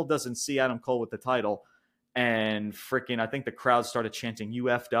he still doesn't see Adam Cole with the title. And frickin', I think the crowd started chanting, "You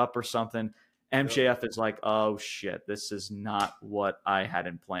effed up" or something. MJF is like, oh shit, this is not what I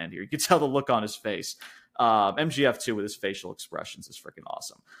hadn't planned here. You could tell the look on his face. MJF too, with his facial expressions, is freaking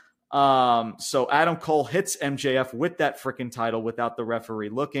awesome. So Adam Cole hits MJF with that freaking title without the referee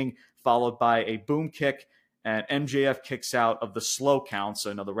looking, followed by a boom kick, and MJF kicks out of the slow count.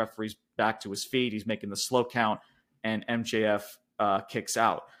 So the referee's back to his feet. He's making the slow count, and MJF kicks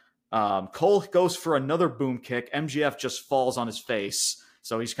out. Cole goes for another boom kick. MJF just falls on his face.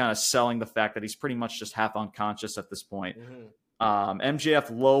 So he's kind of selling the fact that he's pretty much just half unconscious at this point.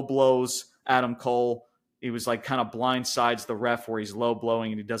 MJF low blows Adam Cole. He was like kind of blindsides the ref where he's low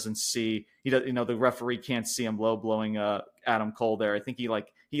blowing and he doesn't see. The referee can't see him low blowing Adam Cole there. I think he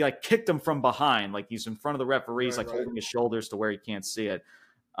kicked him from behind, like he's in front of the referee. He's holding his shoulders to where he can't see it.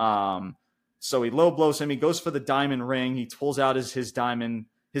 So he low blows him. He goes for the diamond ring. He pulls out his diamond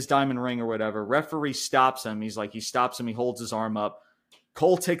ring or whatever. Referee stops him. He stops him. He holds his arm up.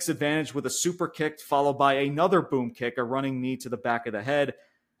 Cole takes advantage with a super kick, followed by another boom kick, a running knee to the back of the head.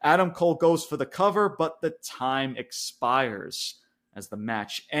 Adam Cole goes for the cover, but the time expires as the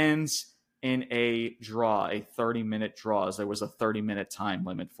match ends in a draw, a 30-minute draw, as there was a 30-minute time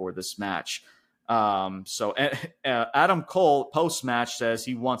limit for this match. So Adam Cole, post-match, says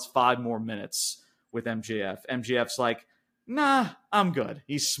he wants 5 more minutes with MJF. MJF's like, nah, I'm good.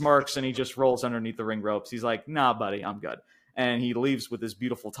 He smirks and he just rolls underneath the ring ropes. He's like, nah, buddy, I'm good. And he leaves with his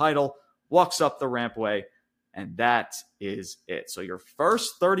beautiful title, walks up the rampway, and that is it. So your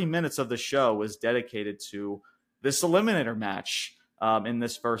first 30 minutes of the show was dedicated to this Eliminator match in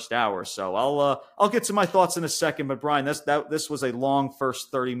this first hour. So I'll get to my thoughts in a second. But Brian, this was a long first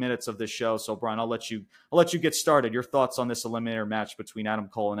 30 minutes of the show. So Brian, I'll let you get started. Your thoughts on this Eliminator match between Adam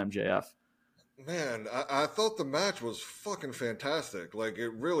Cole and MJF? Man, I thought the match was fucking fantastic. Like,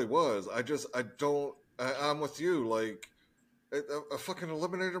 it really was. I'm with you. Like, a fucking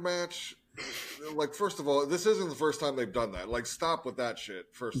Eliminator match. Like, first of all, this isn't the first time they've done that. Like, stop with that shit.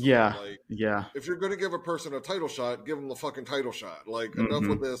 First of all, like, if you're going to give a person a title shot, give them the fucking title shot. Like, enough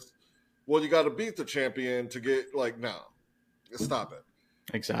with this. Well, you got to beat the champion to get, like, no, stop it.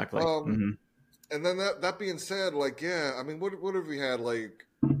 Exactly. And then that being said, like, yeah, I mean, what have we had? Like,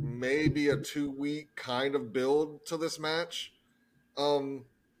 maybe a 2-week kind of build to this match.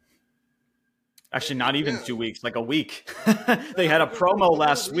 Actually, not even 2 weeks, like a week. They had a promo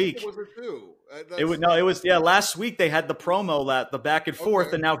last week. Was it 2? It was last week they had the promo, the back and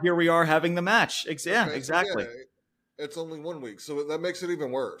forth, and now here we are having the match. Exactly. So it's only 1 week, so that makes it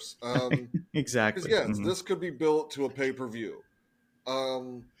even worse. Exactly. Because this could be built to a pay-per-view.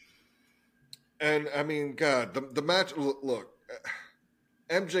 And I mean, God, the match. Look,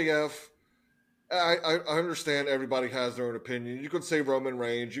 MJF. I understand everybody has their own opinion. You could say Roman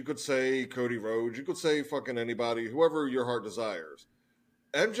Reigns. You could say Cody Rhodes. You could say fucking anybody, whoever your heart desires.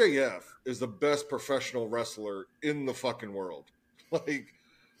 MJF is the best professional wrestler in the fucking world. Like,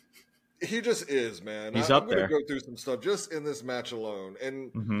 he just is, man. I'm going to go through some stuff just in this match alone.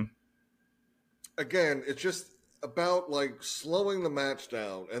 And again, it's just, about like slowing the match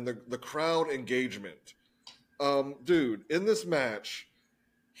down and the crowd engagement. Dude, in this match,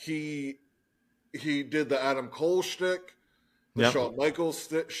 he did the Adam Cole shtick, the Shawn Michaels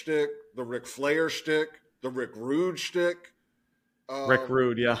shtick, the Ric Flair shtick, the Rick Rude shtick. Rick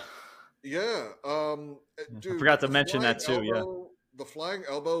Rude, yeah. Yeah. Dude, I forgot to mention that too, the flying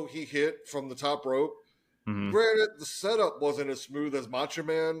elbow he hit from the top rope. Mm-hmm. Granted, the setup wasn't as smooth as Macho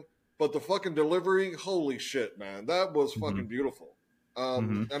Man, but the fucking delivery, holy shit, man. That was fucking beautiful. I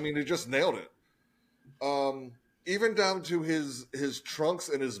mean, he just nailed it. Even down to his trunks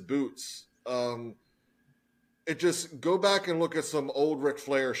and his boots. It just, go back and look at some old Ric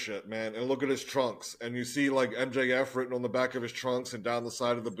Flair shit, man, and look at his trunks. And you see, like, MJF written on the back of his trunks and down the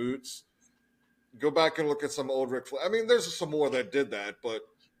side of the boots. Go back and look at some old Ric Flair. I mean, there's some more that did that, but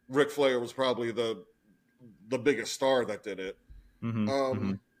Ric Flair was probably the biggest star that did it.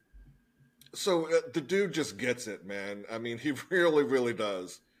 So the dude just gets it, man. I mean, he really, really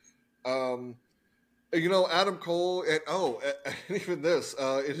does. You know, Adam Cole, and even this,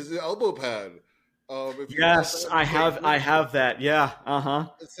 it is the elbow pad. Yes, I have that. Yeah,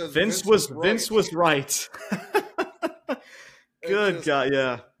 Vince was right. Good God,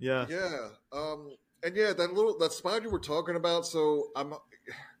 yeah. And yeah, that spot you were talking about. So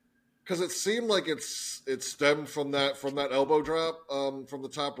because it seemed like it stemmed from that elbow drop from the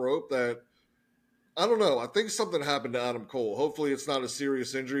top rope. That, I don't know. I think something happened to Adam Cole. Hopefully, it's not a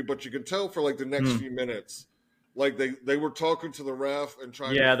serious injury, but you can tell for like the next few minutes, like they were talking to the ref and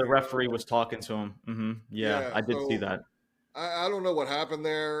trying. Yeah, the referee was talking to him. Yeah, I did see that. I don't know what happened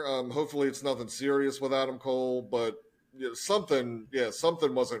there. Hopefully, it's nothing serious with Adam Cole, but something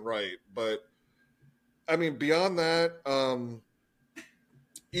wasn't right. But I mean, beyond that,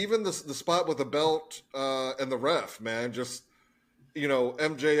 even the spot with the belt and the ref, man, just, you know,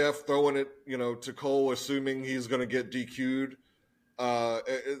 MJF throwing it, you know, to Cole, assuming he's going to get DQ'd.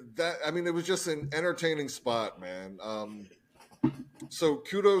 It was just an entertaining spot, man. So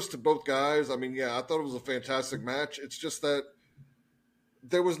kudos to both guys. I mean, yeah, I thought it was a fantastic match. It's just that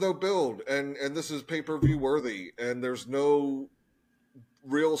there was no build, and this is pay-per-view worthy, and there's no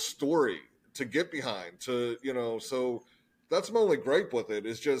real story to get behind, to, you know, so that's my only gripe with it.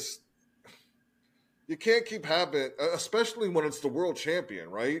 Is just, you can't keep having, especially when it's the world champion,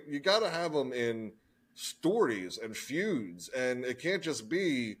 right? You got to have them in stories and feuds, and it can't just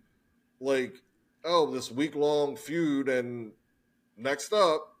be like, oh, this week-long feud and next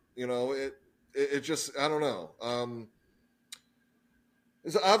up, you know, it just, I don't know.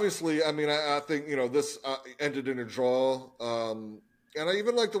 So obviously, I mean, I think, you know, this ended in a draw, and I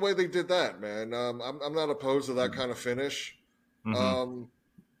even like the way they did that, man. I'm not opposed to that kind of finish.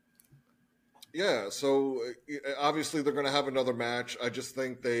 Yeah, so obviously they're going to have another match. I just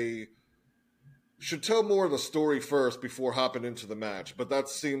think they should tell more of the story first before hopping into the match. But that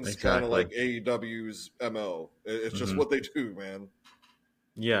seems kind of like AEW's MO. It's just what they do, man.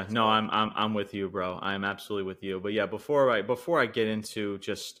 Yeah, no, I'm with you, bro. I'm absolutely with you. But yeah, before I get into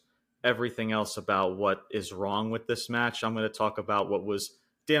just everything else about what is wrong with this match, I'm going to talk about what was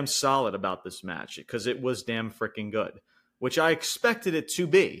damn solid about this match, because it was damn freaking good, which I expected it to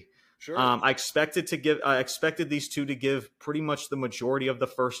be. Sure. I expected these two to give pretty much the majority of the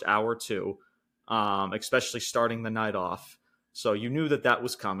first hour too, especially starting the night off. So you knew that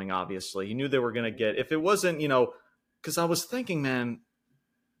was coming. Obviously, you knew they were going to get. If it wasn't, you know, because I was thinking, man,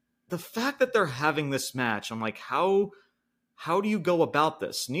 the fact that they're having this match, I'm like, how do you go about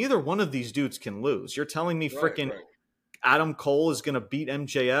this? Neither one of these dudes can lose. You're telling me freaking Adam Cole is going to beat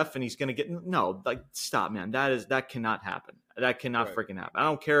MJF and he's going to get, no, like, stop, man. That cannot happen. That cannot freaking happen. I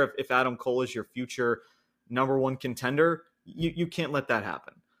don't care if Adam Cole is your future number one contender. You can't let that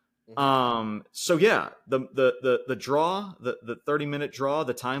happen. So yeah, the draw, the 30-minute draw,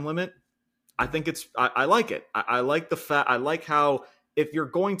 the time limit, I think I like it. I like the fact, I like how, if you're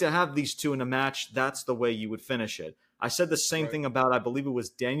going to have these two in a match, that's the way you would finish it. I said the same thing about, I believe it was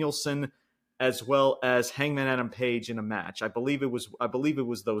Danielson as well as Hangman Adam Page in a match. I believe it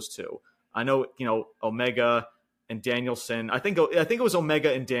was those two. I know, you know, Omega and Danielson. I think it was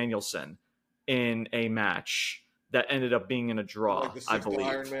Omega and Danielson in a match that ended up being in a draw. Like the 60, I believe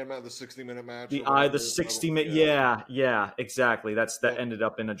Iron Man match, the 60-minute match. The 60-minute, yeah, exactly. That ended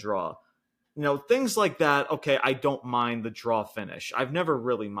up in a draw. You know, things like that. Okay, I don't mind the draw finish. I've never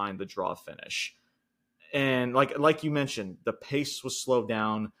really minded the draw finish. And like you mentioned, the pace was slowed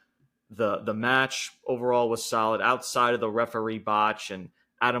down. The match overall was solid outside of the referee botch and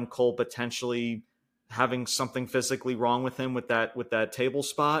Adam Cole potentially having something physically wrong with him with that table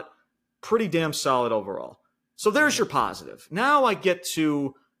spot. Pretty damn solid overall. So there's your positive. Now I get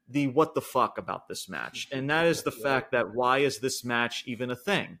to the what the fuck about this match. And that is the fact that why is this match even a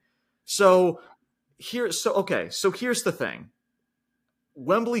thing? So here's the thing.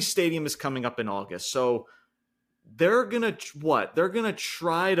 Wembley Stadium is coming up in August. So they're going to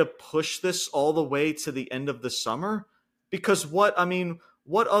try to push this all the way to the end of the summer? Because what other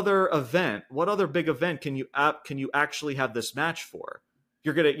big event can you actually have this match for?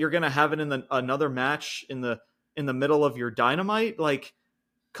 You're going to have it in another match in the middle of your Dynamite? Like,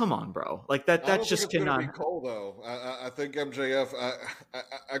 come on, bro. Like that just cannot be Cole though. I think MJF,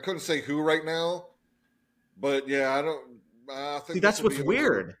 I couldn't say who right now, but yeah, I think see, that's what's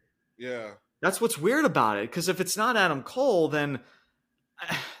weird. Yeah. That's what's weird about it, because if it's not Adam Cole, then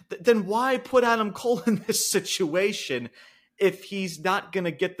why put Adam Cole in this situation if he's not going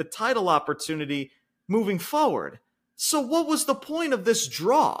to get the title opportunity moving forward? So what was the point of this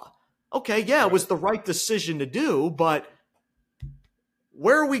draw? Okay, yeah, it was the right decision to do, but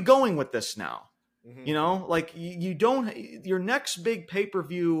where are we going with this now? Mm-hmm. You know, like your next big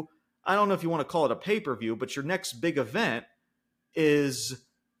pay-per-view, I don't know if you want to call it a pay-per-view, but your next big event is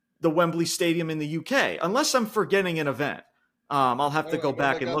the Wembley Stadium in the UK, unless I'm forgetting an event. I'll have to go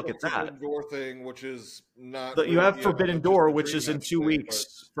back and look at that. Forbidden Door thing, which is not. You have Forbidden Door, which is in 2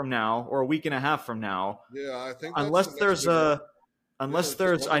 weeks from now, or a week and a half from now. Yeah, I think. I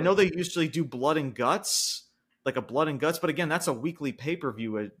know they usually do Blood and Guts, like a Blood and Guts, but again, that's a weekly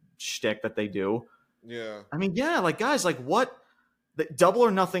pay-per-view shtick that they do. Yeah. I mean, yeah, like guys, like what? The Double or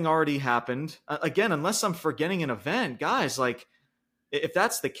Nothing already happened. Again, unless I'm forgetting an event, guys, like. If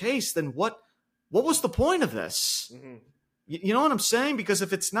that's the case, then what was the point of this? Mm-hmm. You know what I'm saying? Because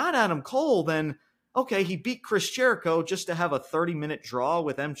if it's not Adam Cole, then, okay, he beat Chris Jericho just to have a 30-minute draw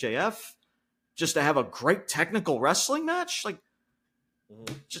with MJF, just to have a great technical wrestling match? Like,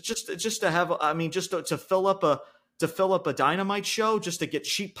 just to have, I mean, just to fill up a Dynamite show, just to get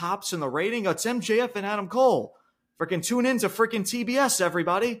cheap pops in the rating? It's MJF and Adam Cole. Freaking tune in to freaking TBS,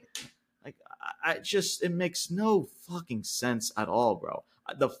 everybody. It makes no fucking sense at all, bro.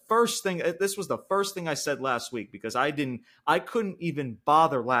 This was the first thing I said last week, because I couldn't even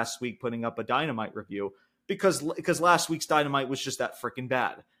bother last week putting up a Dynamite review because last week's Dynamite was just that freaking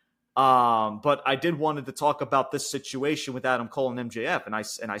bad. But I did wanted to talk about this situation with Adam Cole and MJF,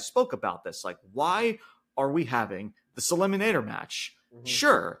 and I spoke about this. Like, why are we having this Eliminator match? Mm-hmm.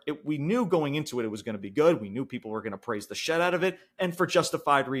 Sure, we knew going into it was going to be good. We knew people were going to praise the shit out of it, and for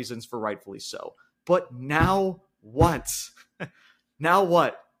justified reasons, for rightfully so. But now what? Now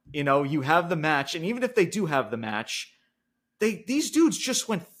what? You know, you have the match, and even if they do have the match, these dudes just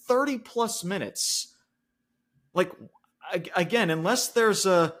went 30-plus minutes. Like, again, unless there's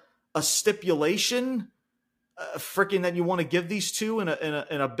a stipulation, freaking that you want to give these two in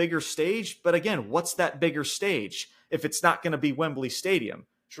a bigger stage. But again, what's that bigger stage if it's not going to be Wembley Stadium?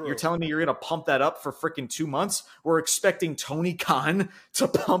 True. You're telling me you're going to pump that up for freaking 2 months? We're expecting Tony Khan to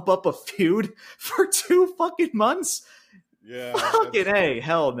pump up a feud for 2 fucking months? Yeah. Fucking A,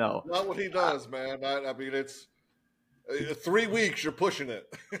 hell no. Not what he does, man. I mean, it's 3 weeks, you're pushing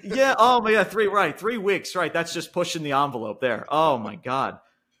it. Yeah, oh, yeah, 3 weeks, right. That's just pushing the envelope there. Oh, my God.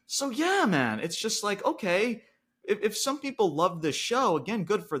 So, yeah, man, it's just like, okay, if some people love this show, again,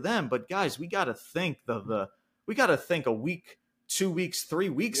 good for them. But, guys, we got to think we got to think a week, 2 weeks, 3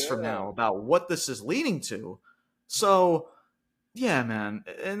 weeks from now about what this is leading to. So, yeah, man,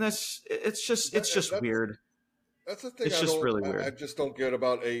 and it's just weird. That's the thing. It's just really weird. I just don't get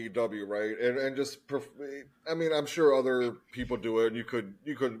about AEW, right? And just, I mean, I'm sure other people do it. And you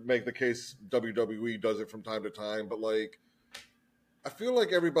could make the case WWE does it from time to time, but like, I feel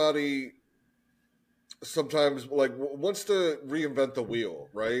like everybody sometimes like wants to reinvent the wheel,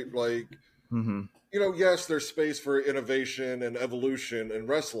 right? Like, mm-hmm. You know, yes, there's space for innovation and evolution in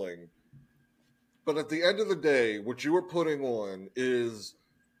wrestling, but at the end of the day, what you are putting on is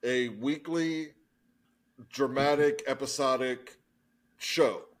a weekly, dramatic, episodic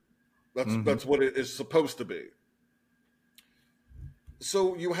show. That's what it is supposed to be.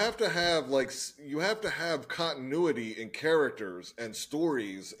 So you have to have continuity in characters and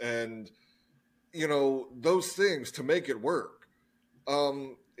stories and, you know, those things to make it work.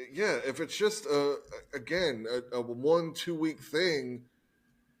 Yeah, if it's just a 1-2 week thing,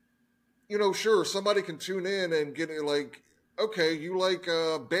 you know, sure, somebody can tune in and get it like, okay, you like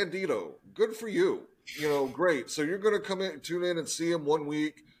Bandito, good for you, you know, great. So you're gonna tune in and see him 1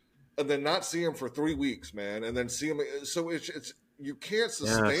 week, and then not see him for 3 weeks, man, and then see him. So it's you can't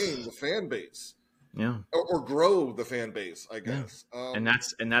sustain the fan base, or grow the fan base, I guess. Yeah.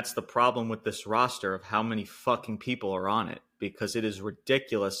 And that's the problem with this roster of how many fucking people are on it, because it is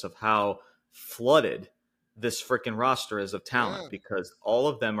ridiculous of how flooded this freaking roster is of talent, Yeah. because all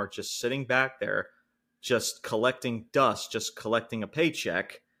of them are just sitting back there, just collecting dust, just collecting a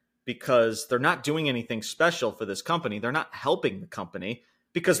paycheck, because they're not doing anything special for this company. They're not helping the company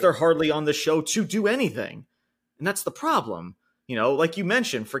because they're hardly on the show to do anything. And that's the problem. You know, like you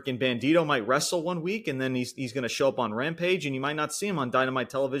mentioned, freaking Bandito might wrestle one week and then he's going to show up on Rampage and you might not see him on Dynamite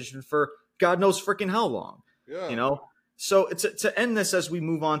television for God knows freaking how long. Yeah. You know? So to end this as we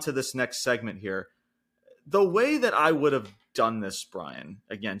move on to this next segment here, the way that I would have done this, Brian,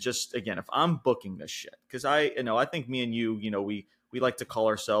 again, if I'm booking this shit, because I think me and you, we like to call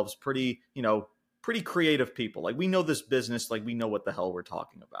ourselves pretty creative people. Like, we know this business, like we know what the hell we're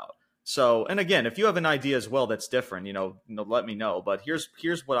talking about. So, and again, if you have an idea as well that's different, let me know. But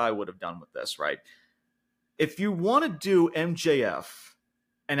here's what I would have done with this, right? If you want to do MJF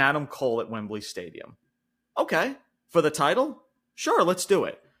and Adam Cole at Wembley Stadium, okay, for the title, sure, let's do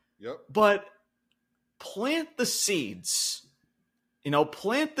it. Yep. But plant the seeds.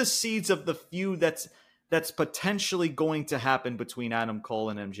 Plant the seeds of the feud that's potentially going to happen between Adam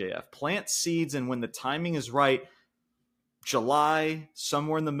Cole and MJF. Plant seeds, and when the timing is right, July,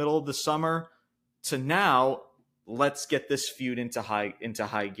 somewhere in the middle of the summer, to now, let's get this feud into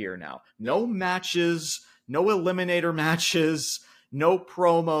high gear now. No matches, no eliminator matches, no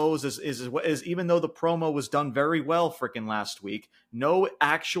promos, is even though the promo was done very well freaking last week, no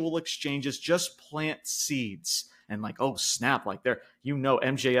actual exchanges, just plant seeds. And like, oh snap, like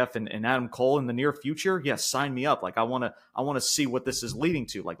MJF and Adam Cole in the near future, yes, sign me up. Like, I want to see what this is leading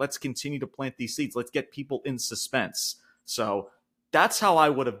to. Like, let's continue to plant these seeds. Let's get people in suspense. So that's how I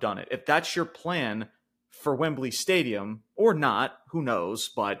would have done it. If that's your plan for Wembley Stadium, or not, who knows?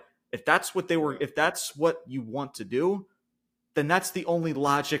 But if that's what you want to do, then that's the only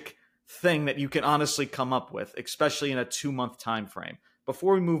logic thing that you can honestly come up with, especially in a 2-month time frame.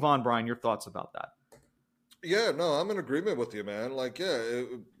 Before we move on, Brian, your thoughts about that? Yeah, no, I'm in agreement with you, man. Like,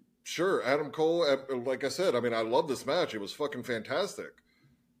 sure, Adam Cole, like I said, I mean, I love this match. It was fucking fantastic.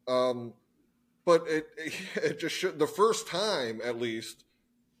 But it just should, the first time at least,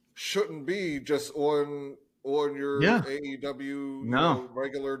 shouldn't be just on your AEW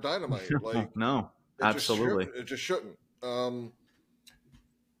regular Dynamite. Like, no, absolutely, it just shouldn't. So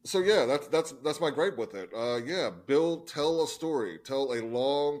yeah, that's my gripe with it. Tell a story, tell a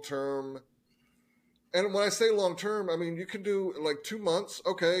long term. And when I say long term, I mean you can do like 2 months.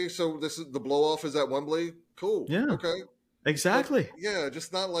 Okay, so this is the blow off is at Wembley. Cool. Yeah. Okay. Exactly. But,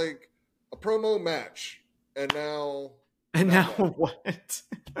 just not like a promo match, and now what?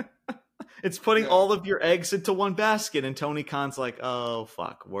 It's putting all of your eggs into one basket, and Tony Khan's like, oh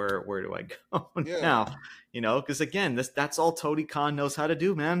fuck, where do I go now? Because again, that's all Tony Khan knows how to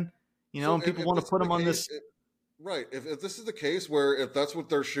do, man. And people want to put him on this. Right. If this is the case, where if that's what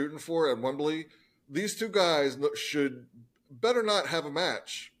they're shooting for at Wembley, these two guys should better not have a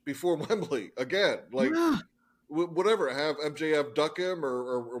match before Wembley again. Like. Yeah. Whatever, have MJF duck him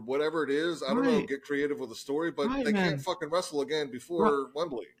or whatever it is. I don't know, get creative with a story, but they can't fucking wrestle again before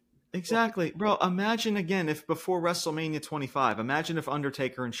Wembley. Exactly. Bro, imagine again if before WrestleMania 25, imagine if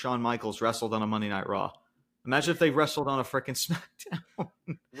Undertaker and Shawn Michaels wrestled on a Monday Night Raw. Imagine if they wrestled on a freaking SmackDown.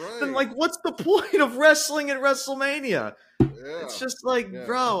 Right. Then, like, what's the point of wrestling at WrestleMania? Yeah. It's just like,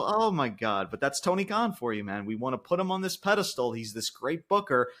 bro, oh my God. But that's Tony Khan for you, man. We want to put him on this pedestal. He's this great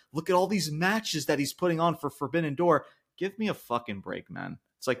booker. Look at all these matches that he's putting on for Forbidden Door. Give me a fucking break, man.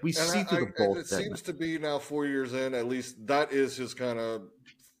 It's like we see through the bullshit. It seems to be now 4 years in, at least that is his kind of...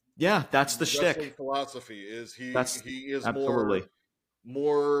 Yeah, that's the shtick. Philosophy is he is absolutely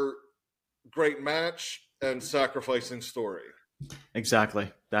more great match and sacrificing story.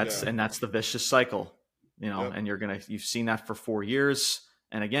 Exactly. That's the vicious cycle, and you've seen that for 4 years.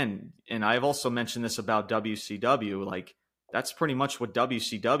 And again, and I've also mentioned this about WCW, like that's pretty much what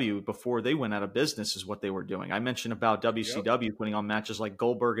WCW before they went out of business is what they were doing. I mentioned about WCW putting on matches like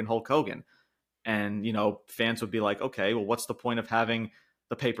Goldberg and Hulk Hogan. And, fans would be like, okay, well, what's the point of having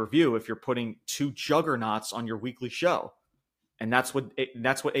the pay-per-view if you're putting two juggernauts on your weekly show? And that's what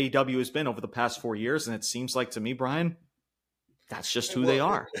AEW has been over the past 4 years. And it seems like to me, Brian, that's just who they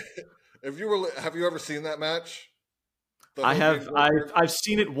are. Have you ever seen that match? I have. I've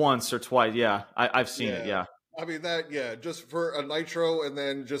seen it once or twice. Yeah, I've seen it. Yeah. I mean just for a Nitro, and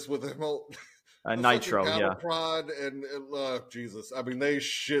then just with him. A Nitro, prod and Jesus. I mean, they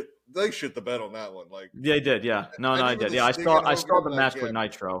shit the bed on that one. Like they did, yeah. No, I did. Yeah, I saw the match with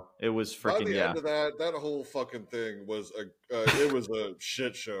Nitro. It was freaking By the end of that whole fucking thing was it was a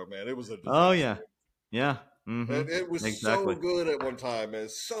shit show, man. It was a disaster. Oh yeah, yeah. Mm-hmm. And it was so good at one time.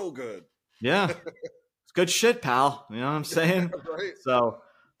 It's so good. Yeah, it's good shit, pal. You know what I'm saying? Right. So,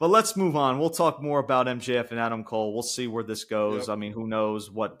 But let's move on. We'll talk more about MJF and Adam Cole. We'll see where this goes. Yep. I mean, who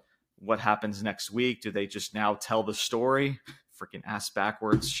knows what happens next week? Do they just now tell the story? Freaking ass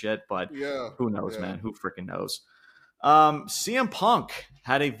backwards shit. But who knows, man? Who freaking knows? CM Punk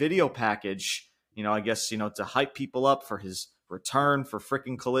had a video package, I guess, to hype people up for his return for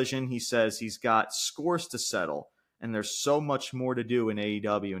freaking Collision. He says he's got scores to settle and there's so much more to do in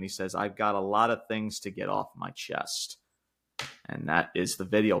AEW. And he says, I've got a lot of things to get off my chest. And that is the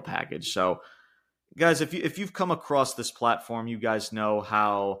video package. So guys, if you've come across this platform, you guys know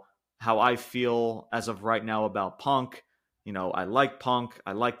how I feel as of right now about Punk. I like Punk.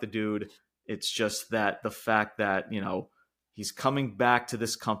 I like the dude. It's just that the fact that, he's coming back to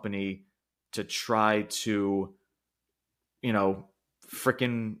this company to try to,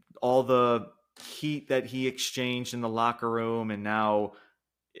 freaking all the heat that he exchanged in the locker room, and now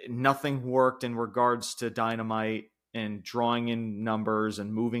nothing worked in regards to Dynamite and drawing in numbers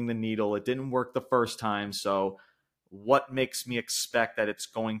and moving the needle. It didn't work the first time. So what makes me expect that it's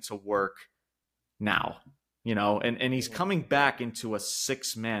going to work now? And he's coming back into a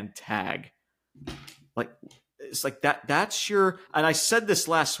 6-man tag. Like, it's like that's your, and I said this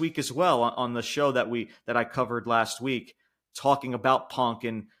last week as well on the show that I covered last week, talking about Punk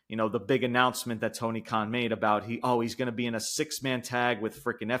and, the big announcement that Tony Khan made about he's going to be in a 6-man tag with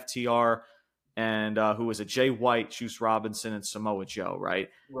freaking FTR and who was it? Jay White, Juice Robinson, and Samoa Joe, right?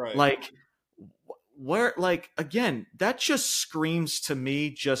 Right. Like, where, like, again, that just screams to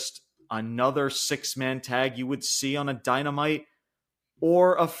me just another 6-man tag you would see on a Dynamite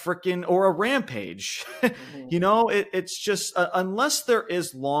or a Rampage. Mm-hmm. It's just, unless there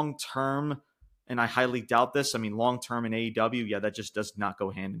is long-term, and I highly doubt this. I mean, long-term in AEW, that just does not go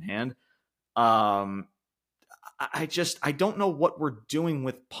hand in hand. I don't know what we're doing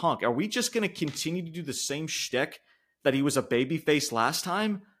with Punk. Are we just going to continue to do the same shtick that he was a babyface last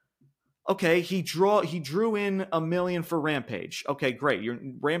time? Okay, he drew in $1 million for Rampage. Okay, great. Your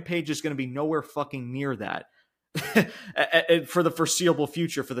Rampage is going to be nowhere fucking near that for the foreseeable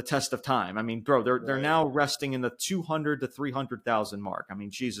future, for the test of time. I mean, bro, they're now resting in the 200 to 300,000 mark. I mean,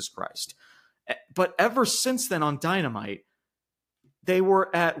 Jesus Christ. But ever since then on Dynamite, they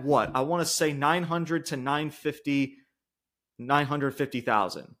were at what? I want to say 900 to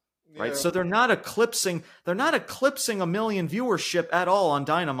 950,000. Right. So they're not eclipsing 1 million viewership at all on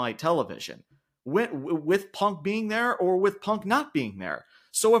Dynamite television with Punk being there or with Punk not being there.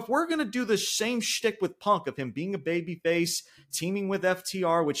 So if we're going to do the same shtick with Punk of him being a babyface, teaming with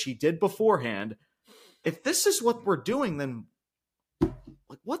FTR, which he did beforehand, if this is what we're doing, then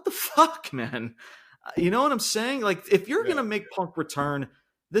like, what the fuck, man? You know what I'm saying? Like, if you're going to make Punk return,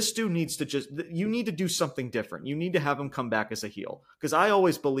 this dude needs to you need to do something different. You need to have him come back as a heel. Because I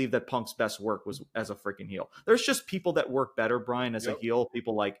always believe that Punk's best work was as a freaking heel. There's just people that work better, Brian, as a heel.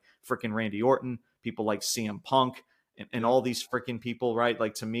 People like freaking Randy Orton, people like CM Punk, and all these freaking people, right?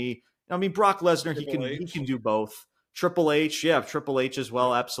 Like, to me, I mean, Brock Lesnar, he can do both. Triple H, Triple H as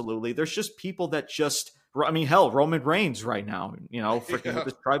well, absolutely. There's just people that just, I mean, hell, Roman Reigns right now, freaking with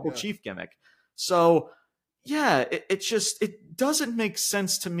this tribal chief gimmick. So, it doesn't make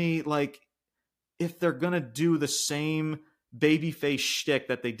sense to me, like, if they're going to do the same babyface shtick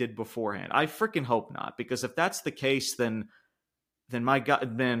that they did beforehand. I freaking hope not, because if that's the case, then my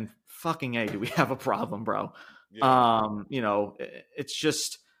God, then fucking A, do we have a problem, bro? Yeah. It's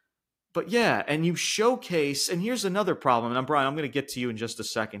just, but yeah, and you showcase, and here's another problem, and Brian, I'm going to get to you in just a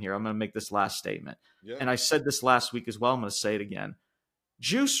second here. I'm going to make this last statement. Yeah. And I said this last week as well. I'm going to say it again.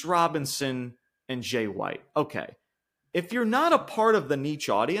 Juice Robinson and Jay White. Okay. If you're not a part of the niche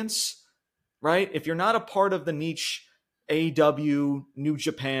audience, right? If you're not a part of the niche AEW, New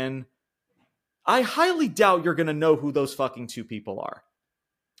Japan, I highly doubt you're going to know who those fucking two people are,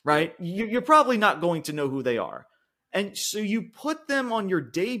 right? You're probably not going to know who they are. And so you put them on your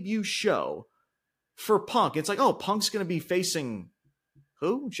debut show for Punk. It's like, oh, Punk's going to be facing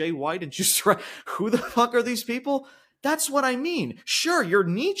who? Jay White and Juice. Who the fuck are these people? That's what I mean. Sure, your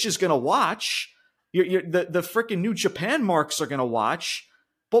niche is going to watch. The freaking New Japan marks are going to watch.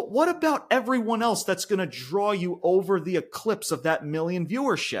 But what about everyone else that's going to draw you over the eclipse of that million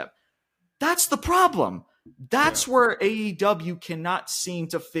viewership? That's the problem. That's where AEW cannot seem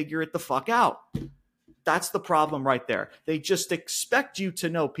to figure it the fuck out. That's the problem right there. They just expect you to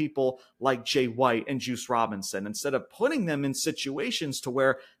know people like Jay White and Juice Robinson instead of putting them in situations to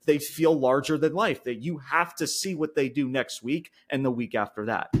where they feel larger than life, that you have to see what they do next week and the week after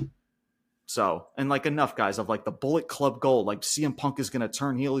that. So, and like, enough, guys, of like the Bullet Club Gold, like CM Punk is going to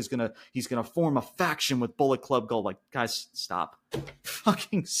turn heel. He's going to form a faction with Bullet Club Gold. Like, guys, stop.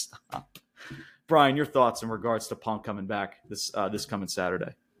 Fucking stop. Brian, your thoughts in regards to Punk coming back this coming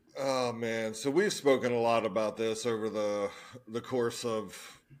Saturday? Oh man, so we've spoken a lot about this over the course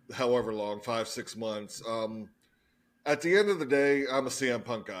of however long, 5-6 months. At the end of the day, I'm a CM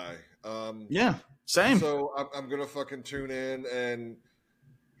Punk guy. Yeah, same. So I'm gonna fucking tune in. And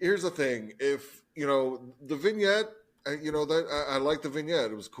here's the thing: if the vignette, that I like the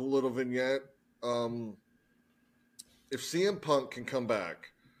vignette. It was a cool little vignette. If CM Punk can come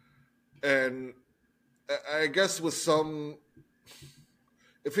back, and I guess with some,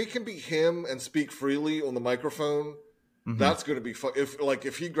 if he can be him and speak freely on the microphone, that's going to be fun.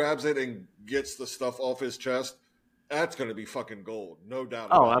 If he grabs it and gets the stuff off his chest, that's going to be fucking gold, no doubt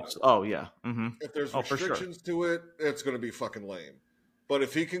about it. Oh yeah. If there's Oh, for sure. restrictions to it, it's going to be fucking lame. But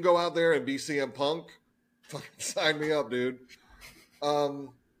if he can go out there and be CM Punk, fucking sign me up, dude.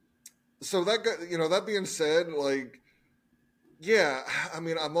 So that being said, yeah, I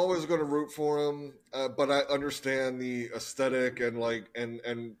mean, I'm always going to root for him, but I understand the aesthetic and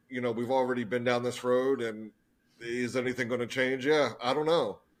we've already been down this road, and is anything going to change? Yeah, I don't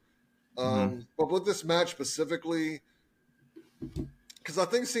know. But with this match specifically, because I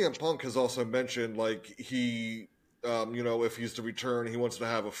think CM Punk has also mentioned he, if he's to return, he wants to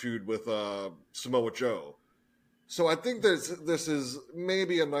have a feud with Samoa Joe. So I think this is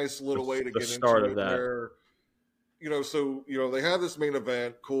maybe a nice little way to get into it where. They have this main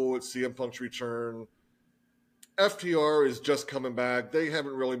event. Cool, it's CM Punk's return. FTR is just coming back. They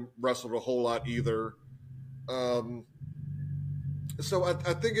haven't really wrestled a whole lot either. So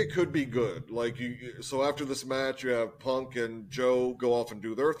I think it could be good. So after this match, you have Punk and Joe go off and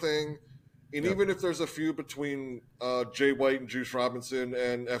do their thing. And even if there's a feud between Jay White and Juice Robinson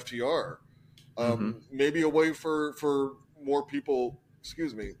and FTR, maybe a way for more people,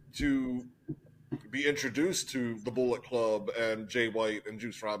 to be introduced to the Bullet Club and Jay White and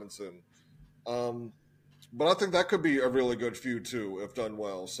Juice Robinson. But I think that could be a really good feud too, if done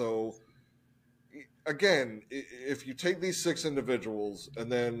well. So again, if you take these 6 individuals and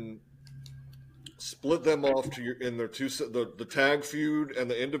then split them off in their the tag feud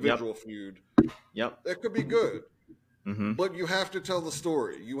and the individual feud, that could be good. But you have to tell the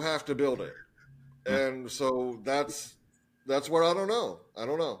story. You have to build it. And so that's where I don't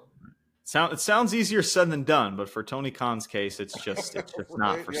know. It sounds easier said than done, but for Tony Khan's case, it's just right?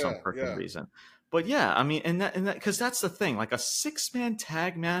 Not for some freaking reason. But yeah, I mean, and that because that's the thing, like a 6-man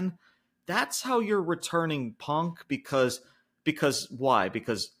tag, man, that's how you're returning Punk because why?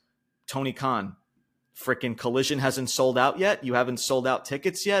 Because Tony Khan, freaking Collision hasn't sold out yet. You haven't sold out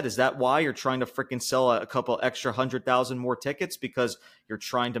tickets yet. Is that why you're trying to freaking sell a couple extra 100,000 more tickets because you're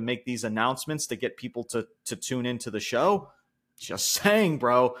trying to make these announcements to get people to tune into the show? Just saying,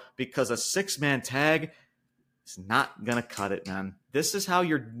 bro, because a 6-man tag is not going to cut it, man. This is how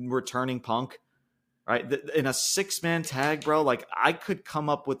you're returning Punk, right? In a 6-man tag, bro, I could come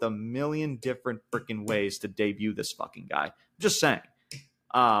up with a million different freaking ways to debut this fucking guy. Just saying.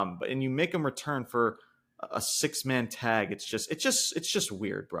 And you make him return for a 6-man tag. It's just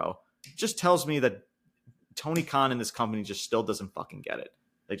weird, bro. It just tells me that Tony Khan and this company just still doesn't fucking get it.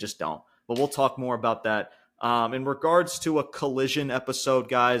 They just don't. But we'll talk more about that. In regards to a Collision episode,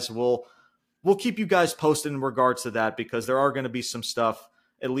 guys, we'll keep you guys posted in regards to that because there are going to be some stuff,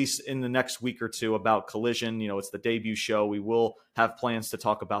 at least in the next week or two, about Collision. It's the debut show. We will have plans to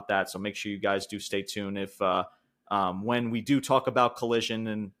talk about that, so make sure you guys do stay tuned when we do talk about Collision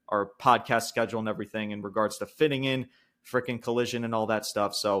and our podcast schedule and everything in regards to fitting in freaking Collision and all that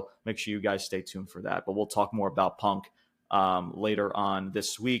stuff. So make sure you guys stay tuned for that. But we'll talk more about Punk later on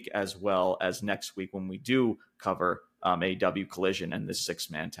this week, as well as next week when we do cover AEW Collision and this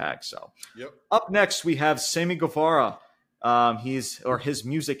 6-man tag. So Up next, we have Sammy Guevara. His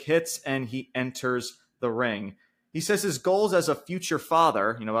music hits and he enters the ring. He says his goals as a future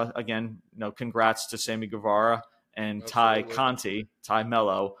father, congrats to Sammy Guevara and Ty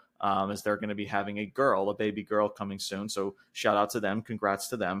Mello, as they're going to be having a baby girl coming soon. So shout out to them. Congrats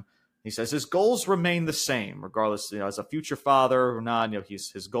to them. He says his goals remain the same, regardless, as a future father or not.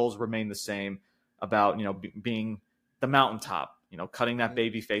 His goals remain the same about being the mountaintop. Cutting that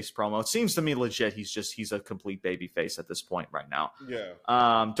baby face promo. It seems to me legit. He's a complete baby face at this point right now.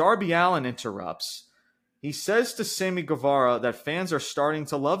 Yeah. Darby Allin interrupts. He says to Sammy Guevara that fans are starting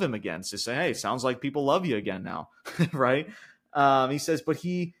to love him again. So say, hey, sounds like people love you again now, right? He says, but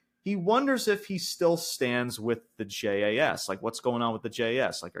he wonders if he still stands with the JAS. Like, what's going on with the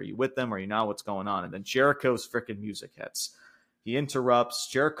JAS? Like, are you with them? Are you not? What's going on? And then Jericho's freaking music hits. He interrupts.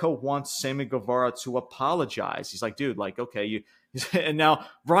 Jericho wants Sammy Guevara to apologize. He's like, dude, okay, And now,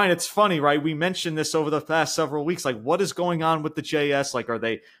 Brian, it's funny, right? We mentioned this over the past several weeks. Like, what is going on with the JS? Like, are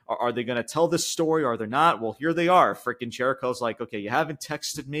they going to tell this story or are they not? Well, here they are. Freaking Jericho's like, okay, you haven't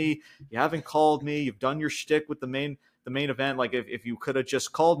texted me, you haven't called me, you've done your shtick with the main event. Like, if you could have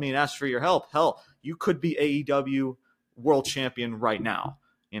just called me and asked for your help, hell, you could be AEW world champion right now,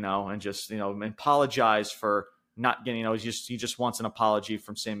 and just and apologize for not getting. He just wants an apology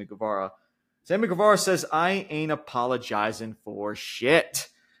from Sammy Guevara. Sammy Guevara says, I ain't apologizing for shit.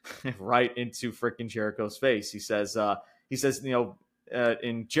 Right into freaking Jericho's face. He says,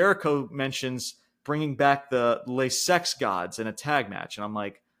 and Jericho mentions bringing back the Les Sex Gods in a tag match. And I'm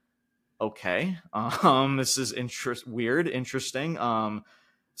like, okay, this is interesting.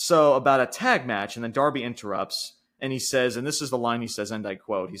 So about a tag match, and then Darby interrupts, and he says, and this is the line he says, and I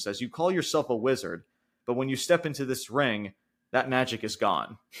quote, he says, you call yourself a wizard, but when you step into this ring, that magic is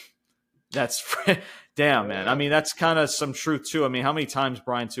gone. That's damn, man. I mean, that's kind of some truth too. I mean, how many times,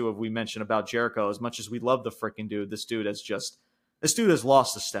 Brian, too, have we mentioned about Jericho? As much as we love the freaking dude, this dude has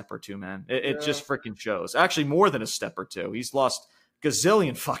lost a step or two, man. It just freaking shows. Actually, more than a step or two. He's lost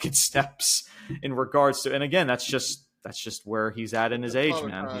gazillion fucking steps in regards to. And again, that's just where he's at in his age,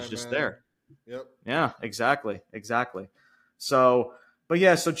 man. He's just there. Yep. Yeah. Exactly. So, but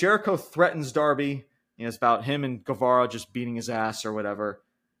yeah. So Jericho threatens Darby. It's about him and Guevara just beating his ass or whatever.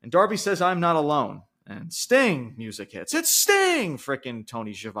 And Darby says, I'm not alone. And Sting music hits. It's Sting! Freaking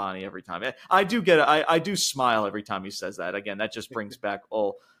Tony Schiavone every time. I do smile every time he says that. Again, that just brings back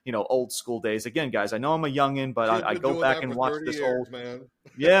old school days. Again, guys, I know I'm a youngin', but I go back and watch this old. Man.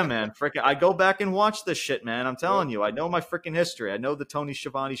 Yeah, man. Freaking, I go back and watch this shit, man. I'm telling you. I know my freaking history. I know the Tony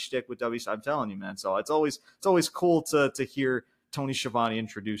Schiavone shtick with WC. I'm telling you, man. So it's always cool to hear Tony Schiavone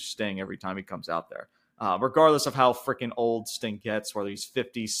introduce Sting every time he comes out there. Regardless of how freaking old Sting gets, whether he's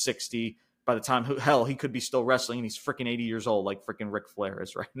 50, 60, by the time, hell, he could be still wrestling and he's freaking 80 years old like freaking Ric Flair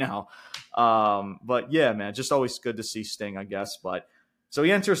is right now. But yeah, man, just always good to see Sting, I guess. But so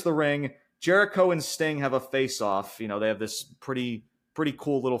he enters the ring. Jericho and Sting have a face-off. They have this pretty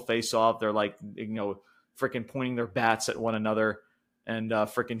cool little face-off. They're like, freaking pointing their bats at one another. And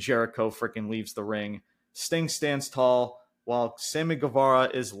freaking Jericho freaking leaves the ring. Sting stands tall while Sammy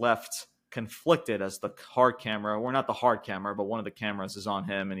Guevara is left conflicted as the hard camera, or not the hard camera, but one of the cameras is on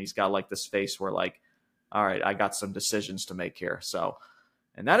him, and he's got like this face where like, all right, I got some decisions to make here. So,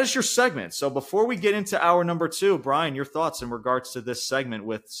 and that is your segment. So before we get into hour number 2, Brian, your thoughts in regards to this segment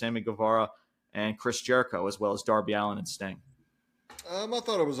with Sammy Guevara and Chris Jericho, as well as Darby Allin and Sting. I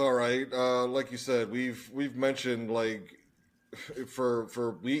thought it was all right. Like you said, we've mentioned like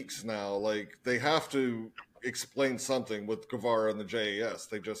for weeks now, like they have to explain something with Guevara and the JAS.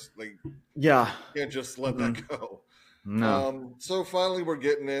 They can't just let that go. No. So finally we're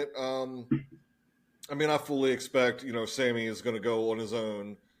getting it. I mean, I fully expect, Sammy is going to go on his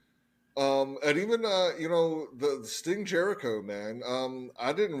own. And even, the Sting Jericho, man,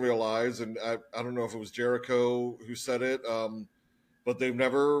 I didn't realize, and I don't know if it was Jericho who said it, but they've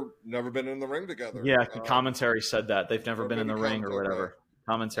never been in the ring together. Yeah, commentary said that. They've never been in the ring or whatever. Okay.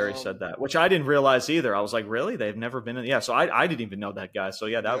 Commentary said that, which I didn't realize either. I was like, really? They've never been in? Yeah, so I didn't even know that guy. So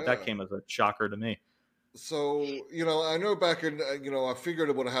yeah, that came as a shocker to me. So, I know back in, I figured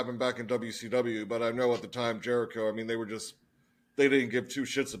it would have happened back in WCW, but I know at the time Jericho, I mean, they didn't give two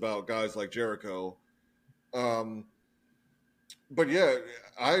shits about guys like Jericho. But yeah,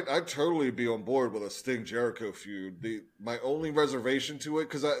 I'd totally be on board with a Sting Jericho feud. My only reservation to it,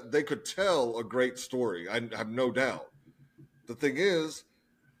 because they could tell a great story. I have no doubt. The thing is,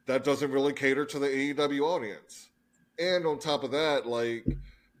 that doesn't really cater to the AEW audience. And on top of that, like,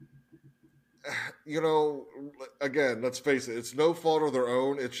 again, let's face it, it's no fault of their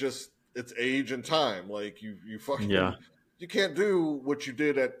own. It's just, it's age and time. Like, you fucking, you can't do what you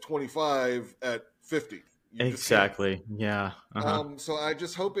did at 25 at 50. Exactly. Yeah. Uh-huh. So I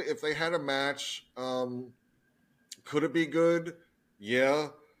just hope if they had a match, could it be good? Yeah.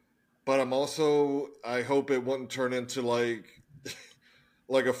 But I hope it wouldn't turn into like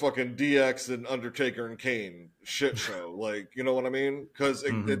a fucking DX and Undertaker and Kane shit show. Like, you know what I mean? Because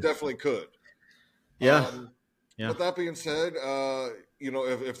it definitely could. Yeah. With that being said,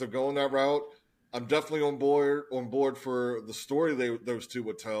 if they're going that route, I'm definitely on board for the story those two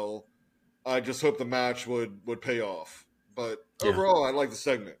would tell. I just hope the match would pay off. But overall, I like the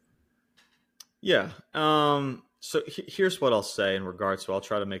segment. Yeah. So here's what I'll say in regards to. I'll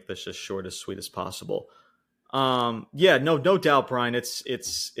try to make this as short, as sweet as possible. No doubt, Brian. It's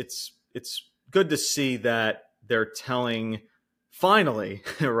good to see that they're telling finally,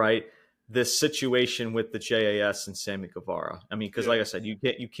 right, this situation with the JAS and Sammy Guevara. I mean, because like I said,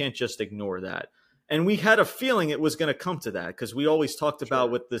 you can't just ignore that. And we had a feeling it was going to come to that because we always talked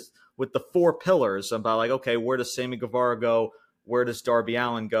about with the 4 pillars about like, okay, where does Sammy Guevara go? Where does Darby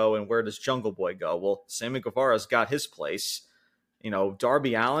Allin go? And where does Jungle Boy go? Well, Sammy Guevara's got his place.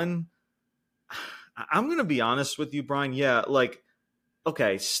 Darby Allin, I'm going to be honest with you, Brian. Yeah, like,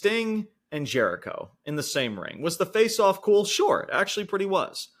 okay, Sting and Jericho in the same ring. Was the face-off cool? Sure, it actually pretty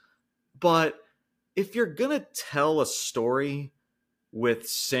was. But if you're going to tell a story with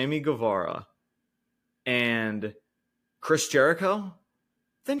Sammy Guevara and Chris Jericho,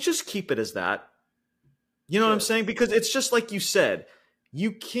 then just keep it as that. You know what I'm saying? Because it's just like you said,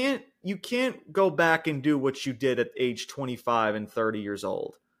 you can't go back and do what you did at age 25 and 30 years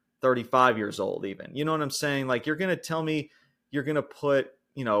old, 35 years old even. You know what I'm saying? Like, you're going to tell me you're going to put,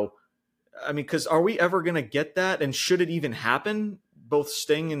 because are we ever going to get that? And should it even happen? Both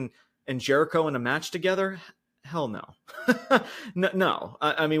Sting and Jericho in a match together? Hell no. No.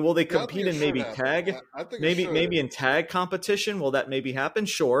 I mean, will they compete in maybe tag? I think maybe in tag competition. Will that maybe happen?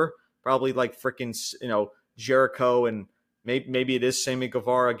 Sure. Probably like freaking, Jericho and maybe it is Sammy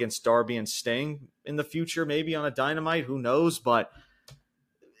Guevara against Darby and Sting in the future, maybe on a Dynamite. Who knows? But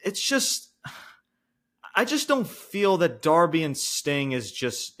it's just, I just don't feel that Darby and Sting it's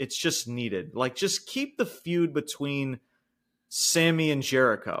just needed. Like, just keep the feud between Sammy and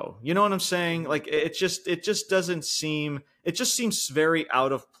Jericho. You know what I'm saying? Like, it just seems very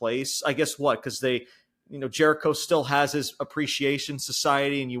out of place. I guess what? Because Jericho still has his appreciation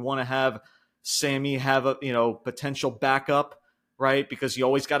society, and you want to have Sammy have a, potential backup, right? Because you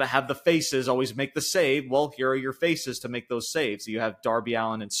always got to have the faces always make the save. Well, here are your faces to make those saves. You have Darby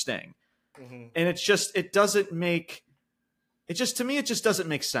Allin and Sting. Mm-hmm. And to me, it just doesn't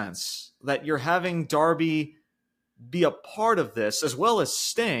make sense that you're having Darby be a part of this as well as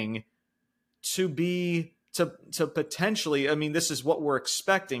Sting to potentially, I mean, this is what we're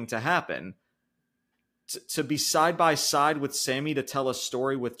expecting to happen, to be side by side with Sammy to tell a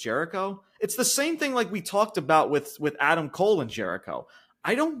story with Jericho. It's the same thing like we talked about with Adam Cole and Jericho.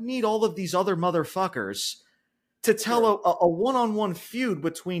 I don't need all of these other motherfuckers to tell a one-on-one feud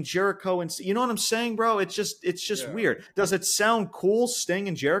between Jericho and, you know what I'm saying, bro? It's just weird. Does it sound cool, Sting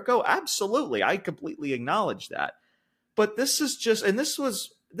and Jericho? Absolutely. I completely acknowledge that. But this is just, and this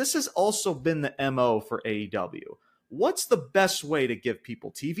has also been the MO for AEW. What's the best way to give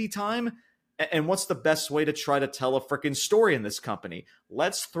people TV time? And what's the best way to try to tell a freaking story in this company?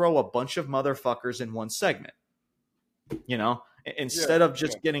 Let's throw a bunch of motherfuckers in one segment. Instead of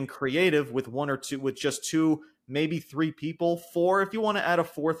just getting creative with one or two, with just 2, maybe 3 people, 4, if you want to add a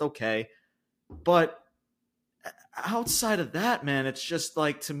 4th, okay. But outside of that, man, it's just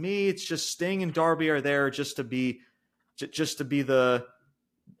like, to me, it's just Sting and Darby are there just to be the,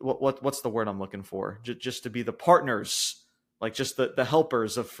 what's the word I'm looking for? Just to be the partners. Like, just the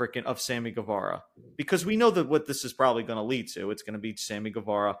helpers of Sammy Guevara. Because we know that what this is probably going to lead to. It's going to be Sammy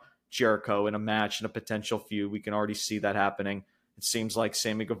Guevara, Jericho in a match and a potential feud. We can already see that happening. It seems like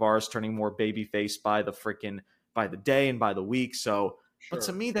Sammy Guevara is turning more babyface by the day and by the week. So, sure. But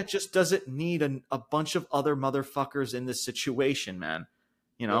to me, that just doesn't need a bunch of other motherfuckers in this situation, man.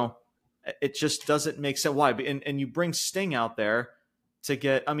 It just doesn't make sense. Why? And you bring Sting out there to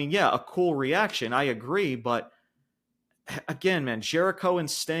get, a cool reaction. I agree, but again, man, Jericho and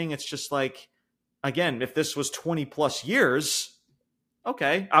Sting, it's just like, again, if this was 20 plus years,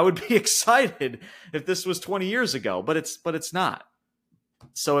 okay, I would be excited if this was 20 years ago, but it's not.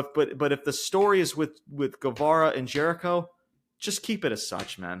 So if the story is with Guevara and Jericho, just keep it as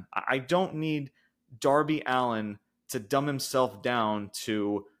such, man. I don't need Darby Allin to dumb himself down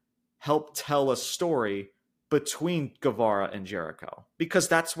to help tell a story between Guevara and Jericho, because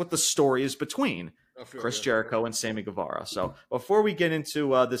that's what the story is between Chris Jericho and Sammy Guevara. So before we get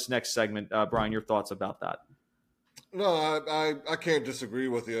into this next segment, Brian, your thoughts about that? No, I can't disagree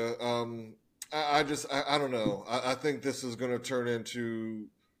with you. I don't know. I think this is going to turn into,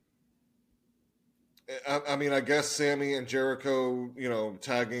 I guess Sammy and Jericho,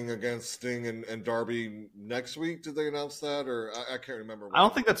 tagging against Sting and Darby next week. Did they announce that? Or I can't remember. I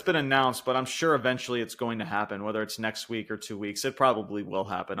don't think that's been announced, but I'm sure eventually it's going to happen, whether it's next week or 2 weeks. It probably will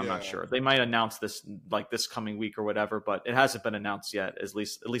happen. I'm not sure. They might announce this like this coming week or whatever, but it hasn't been announced yet. At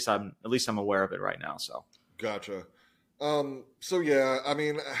least I'm aware of it right now. So gotcha. So yeah,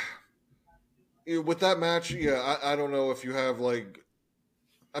 with that match, I don't know if you have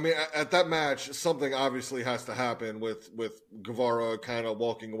at that match, something obviously has to happen with Guevara kind of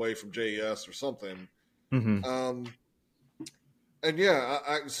walking away from JES or something. Mm-hmm.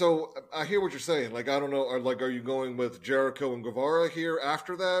 So I hear what you're saying. Like, I don't know, are you going with Jericho and Guevara here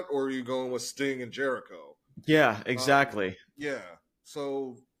after that, or are you going with Sting and Jericho? Yeah, exactly.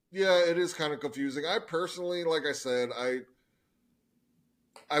 So Yeah, it is kind of confusing. I personally, like I said,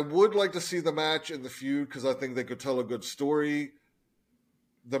 I would like to see the match in the feud because I think they could tell a good story.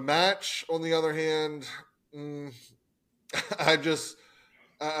 The match, on the other hand, I just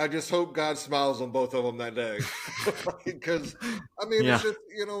hope God smiles on both of them that day, because I mean, Yeah. it's just,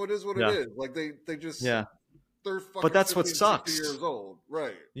 it is what it Yeah. is. Like they just Yeah. they're But fucking that's 50 what and 60 sucks. years old,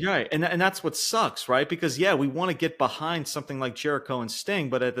 right? Right. And that's what sucks, right? Because we want to get behind something like Jericho and Sting,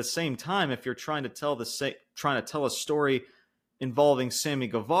 but at the same time, if you're trying to tell a story involving Sammy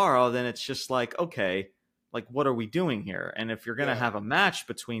Guevara, then it's just like, okay, like what are we doing here? And if you're going to have a match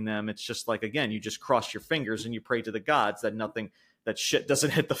between them, it's just like, again, you just cross your fingers and you pray to the gods that shit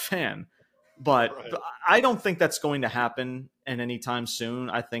doesn't hit the fan. But Right. I don't think that's going to happen anytime soon.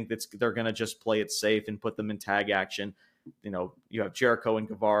 I think they're going to just play it safe and put them in tag action. You have Jericho and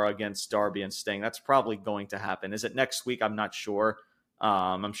Guevara against Darby and Sting. That's probably going to happen. Is it next week? I'm not sure.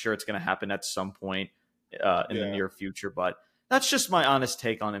 I'm sure it's going to happen at some point in the near future, but that's just my honest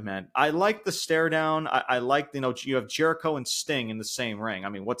take on it, man. I like the stare down. I like, you have Jericho and Sting in the same ring. I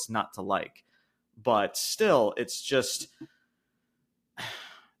mean, what's not to like? But still, it's just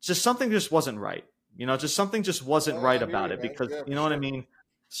something just wasn't right. Just something just wasn't right about it, because you know what I mean?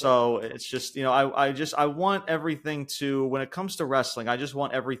 So it's just, I want everything to, when it comes to wrestling, I just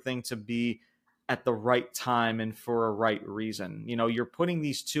want everything to be at the right time and for a right reason. You're putting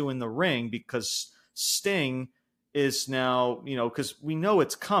these two in the ring because Sting is now, because we know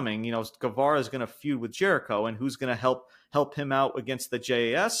it's coming. Guevara is going to feud with Jericho, and who's going to help him out against the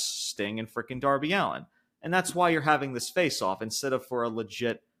JAS? Sting and freaking Darby Allin. And that's why you're having this face off instead of for a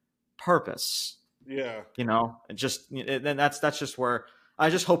legit purpose. Yeah. And that's just where I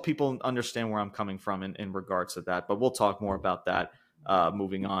just hope people understand where I'm coming from in regards to that. But we'll talk more about that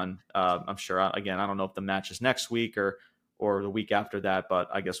moving on. I'm sure. Again, I don't know if the match is next week or the week after that, but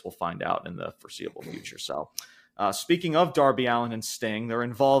I guess we'll find out in the foreseeable future. So, speaking of Darby Allin and Sting, they're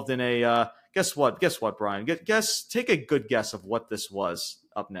involved in a guess what, Brian? Take a good guess of what this was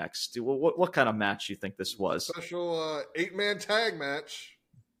up next. What kind of match you think this was? Special 8-man tag match.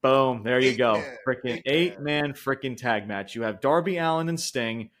 Boom. There you go. Freaking 8-man freaking tag match. You have Darby Allin and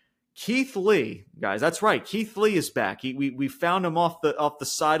Sting. Keith Lee, guys. That's right. Keith Lee is back. We found him off the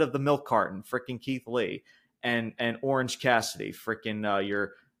side of the milk carton. Freaking Keith Lee and Orange Cassidy. Freaking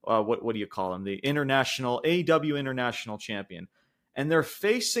your what do you call him? The AEW International Champion. And they're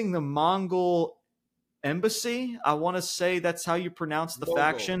facing the Mongol Embassy. I want to say that's how you pronounce the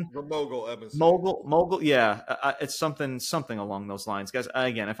faction. The Mogul Embassy. Mogul. Yeah, it's something along those lines, guys.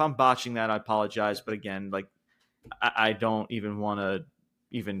 Again, if I'm botching that, I apologize. But again, like I don't even want to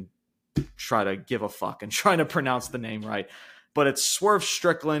even try to give a fuck and trying to pronounce the name right. But it's Swerve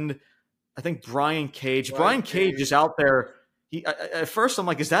Strickland. I think Brian Cage. Brian Cage is out there. At first I'm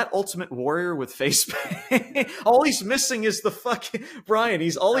like, is that Ultimate Warrior with face paint? All he's missing is the fucking Brian.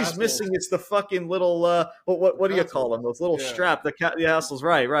 He's missing is the fucking little what do you call them? Those little strap. The hassles.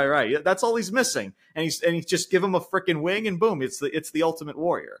 Right. That's all he's missing. And he's just give him a freaking wing and boom, it's the Ultimate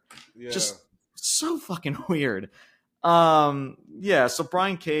Warrior. Yeah. Just so fucking weird. So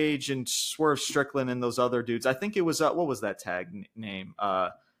Brian Cage and Swerve Strickland and those other dudes. I think it was what was that tag name?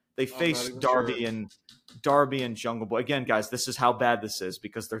 They faced Darby and Jungle Boy. Again, guys, this is how bad this is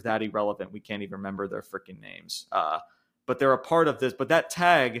because they're that irrelevant. We can't even remember their freaking names. But they're a part of this. But that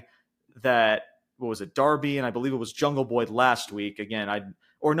tag that, what was it, Darby and I believe it was Jungle Boy last week. Again,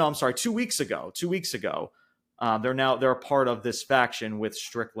 2 weeks ago. 2 weeks ago. They're a part of this faction with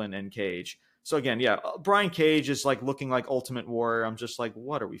Strickland and Cage. So again, Brian Cage is like looking like Ultimate Warrior. I'm just like,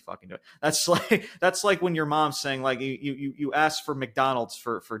 what are we fucking doing? That's like when your mom's saying like you ask for McDonald's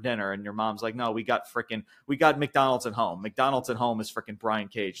for dinner and your mom's like, no, we got McDonald's at home. McDonald's at home is freaking Brian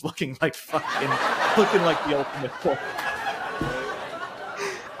Cage looking like the Ultimate Warrior.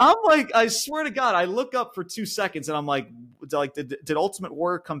 I'm like, I swear to God, I look up for 2 seconds and I'm like, did Ultimate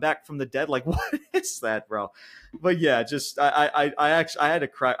Warrior come back from the dead? Like, what is that, bro? But yeah, just I actually had to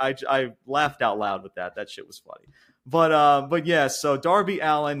cry. I laughed out loud with that. That shit was funny. But yeah, so Darby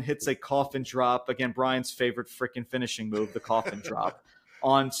Allin hits a coffin drop again. Brian's favorite freaking finishing move, the coffin drop,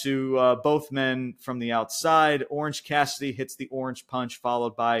 onto both men from the outside. Orange Cassidy hits the orange punch,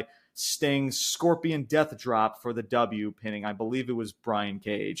 followed by Sting's Scorpion Death Drop for the W, pinning, I believe it was Brian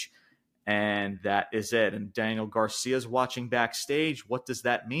Cage. And that is it. And Daniel Garcia's watching backstage. What does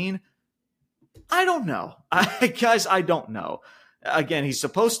that mean? I don't know. Guys, I don't know. Again, he's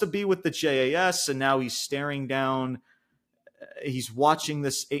supposed to be with the JAS, and now he's staring down. He's watching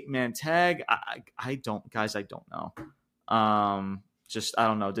this 8-man tag. I don't know. just, I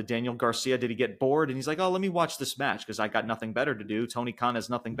don't know, did Daniel Garcia, did he get bored? And he's like, oh, let me watch this match because I got nothing better to do. Tony Khan has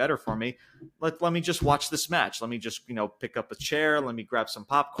nothing better for me. Let me just watch this match. Let me just, pick up a chair. Let me grab some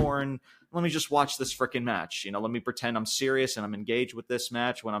popcorn. Let me just watch this freaking match. Let me pretend I'm serious and I'm engaged with this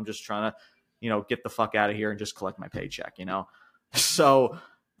match when I'm just trying to, get the fuck out of here and just collect my paycheck, So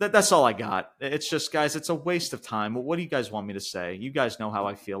that's all I got. It's just, guys, it's a waste of time. What do you guys want me to say? You guys know how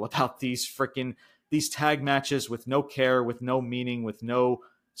I feel about these tag matches with no care, with no meaning, with no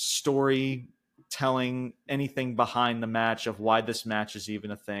story telling anything behind the match of why this match is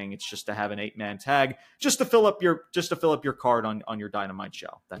even a thing. It's just to have an 8-man tag, just to fill up your card on your Dynamite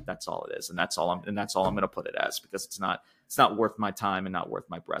show. That's all it is, and that's all I'm going to put it as, because it's not worth my time and not worth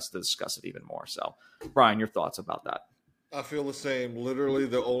my breath to discuss it even more. So, Brian, your thoughts about that? I feel the same. Literally,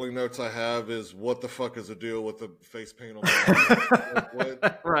 the only notes I have is, what the fuck is the deal with the face paint on the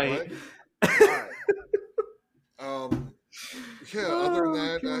what? Right. What? Other than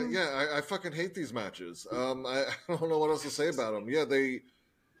that, I fucking hate these matches. I don't know what else to say about them. Yeah,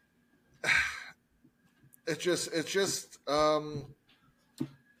 it's just I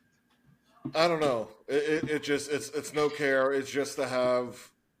don't know. It's no care. It's just to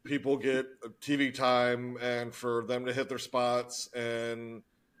have people get TV time and for them to hit their spots, and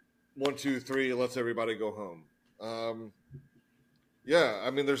 1, 2, 3, lets everybody go home.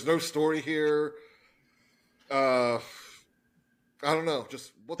 There's no story here. I don't know.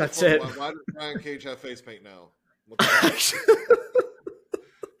 Just what the That's fuck? it. Why does Brian Cage have face paint now?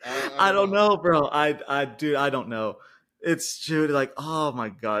 I don't know, bro. Dude, I don't know. It's like, oh my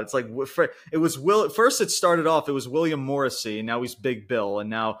god. It's like, it was first it started off, it was William Morrissey, and now he's Big Bill, and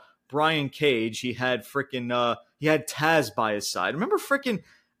now Brian Cage, he had Taz by his side. Remember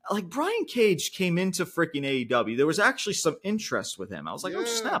like Brian Cage came into freaking AEW. There was actually some interest with him. I was like, oh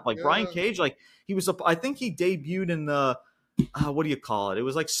snap. Like Brian Cage, like he was I think he debuted in the what do you call it? It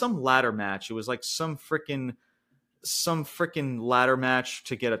was like some ladder match. It was like some freaking ladder match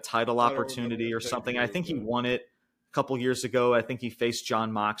to get a title opportunity or something. I think he won it a couple years ago. I think he faced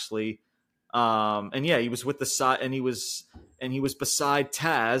John Moxley. And yeah, he was with the side, and he was beside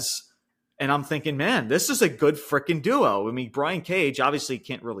Taz. And I'm thinking, man, this is a good freaking duo. I mean, Brian Cage obviously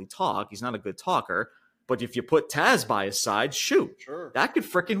can't really talk. He's not a good talker. But if you put Taz by his side, shoot, sure, that could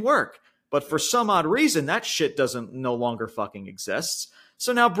freaking work. But for some odd reason, that shit no longer fucking exists.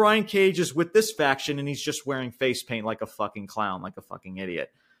 So now Brian Cage is with this faction, and he's just wearing face paint like a fucking clown, like a fucking idiot.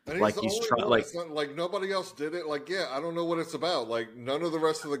 And he's trying, like nobody else did it. Like, I don't know what it's about. Like, none of the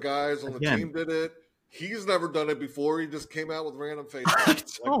rest of the guys on the team did it. He's never done it before. He just came out with random face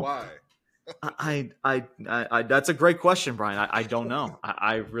paint. Like, why? I that's a great question, Brian. I don't know.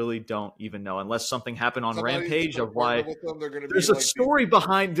 I really don't even know, unless something happened on Rampage of why. There's a story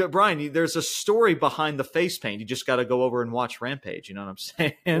behind Brian. There's a story behind the face paint. You just got to go over and watch Rampage. You know what I'm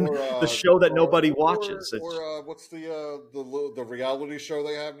saying? The show that nobody watches. What's the reality show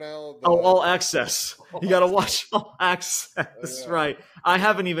they have now? All Access. You got to watch All Access, right? I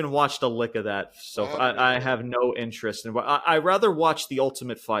haven't even watched a lick of that, so I have no interest in. I rather watch The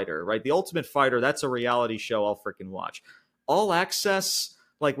Ultimate Fighter, right? The Ultimate Fighter, that's a reality show I'll freaking watch. All Access,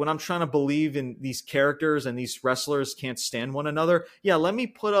 like when I'm trying to believe in these characters and these wrestlers can't stand one another, let me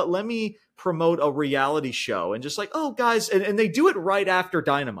promote a reality show and just like, oh guys, and they do it right after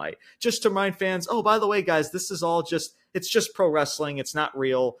Dynamite, just to remind fans, oh, by the way, guys, this is all it's just pro wrestling, it's not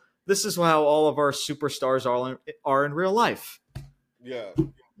real. This is how all of our superstars are in real life. Yeah.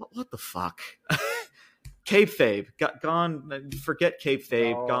 What the fuck? Kayfabe gone. Forget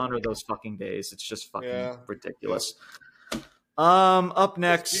kayfabe. Gone are those fucking days. It's just fucking ridiculous. Yeah. Up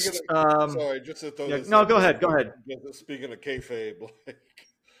next. Sorry, just to throw this. No, go ahead. Speaking of kayfabe,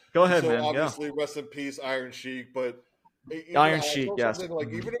 go ahead, man. Obviously, rest in peace, Iron Sheik. But Iron Sheik, yes. Like,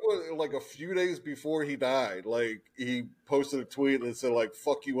 even if it was like a few days before he died, like he posted a tweet that said like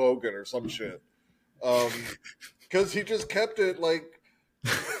 "fuck you, Hogan" or some shit. Because he just kept it like,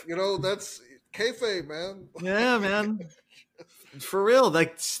 that's kayfabe, man. Yeah, man. For real,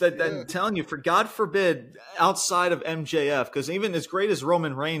 I'm telling you, for God forbid, outside of MJF, because even as great as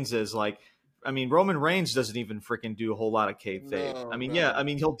Roman Reigns is, Roman Reigns doesn't even freaking do a whole lot of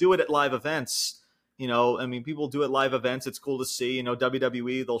kayfabe. He'll do it at live events. People do it at live events. It's cool to see.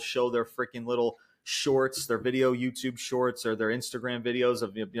 WWE, they'll show their freaking little shorts, their video YouTube shorts, or their Instagram videos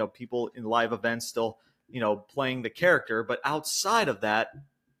of people in live events still playing the character. But outside of that,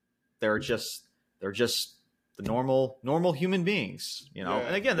 they're just the normal human beings,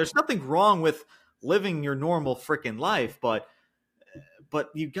 And again, there's nothing wrong with living your normal freaking life, but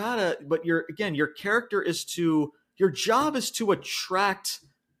your character your job is to attract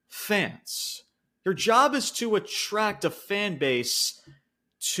fans. Your job is to attract a fan base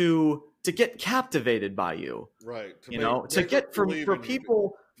to get captivated by you. Right. To get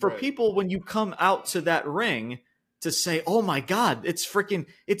for people when you come out to that ring to say, oh my God,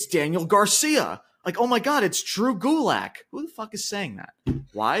 it's Daniel Garcia. Like, oh my God, it's Drew Gulak. Who the fuck is saying that?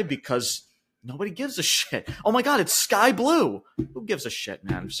 Why? Because nobody gives a shit. Oh my God, it's Sky Blue. Who gives a shit,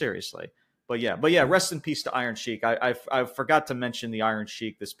 man? Seriously. But yeah, rest in peace to Iron Sheik. I forgot to mention the Iron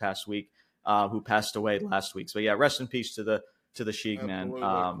Sheik this past week, who passed away last week. So yeah, rest in peace to the Sheik, man.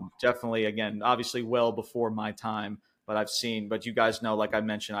 Definitely, again, obviously well before my time, but you guys know, like I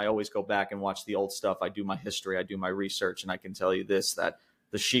mentioned, I always go back and watch the old stuff. I do my history, I do my research, and I can tell you this, that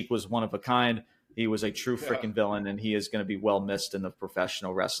the Sheik was one of a kind. He was a true freaking villain, and he is going to be well missed in the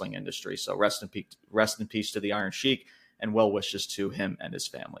professional wrestling industry. So rest in peace to the Iron Sheik, and well wishes to him and his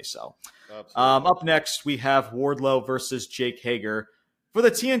family. So up next, we have Wardlow versus Jake Hager for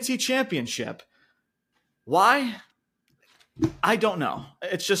the TNT Championship. Why? I don't know.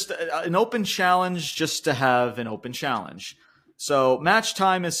 It's just an open challenge just to have an open challenge. So match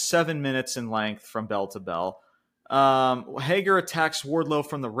time is 7 minutes in length from bell to bell. Hager attacks Wardlow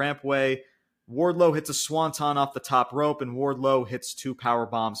from the rampway. Wardlow hits a swanton off the top rope, and Wardlow hits 2 power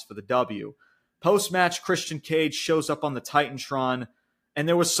bombs for the W. Post-match, Christian Cage shows up on the Titantron, and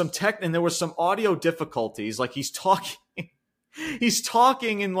there was some audio difficulties. Like, he's talking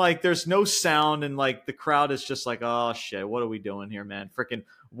and like there's no sound, and like the crowd is just like, oh shit, what are we doing here, man? Freaking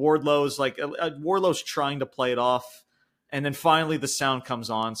Wardlow's trying to play it off, and then finally the sound comes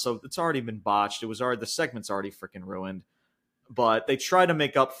on, so it's already been botched. The segment's already freaking ruined. But they try to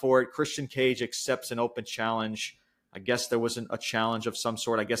make up for it. Christian Cage accepts an open challenge. I guess there wasn't a challenge of some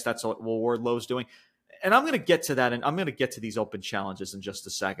sort. I guess that's what Wardlow's doing. And I'm going to get to that, and I'm going to get to these open challenges in just a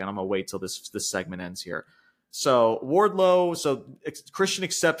second. I'm going to wait till this segment ends here. So Christian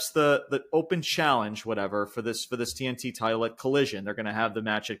accepts the open challenge, whatever, for this TNT title at Collision. They're going to have the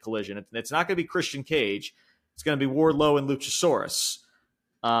match at Collision. It's not going to be Christian Cage. It's going to be Wardlow and Luchasaurus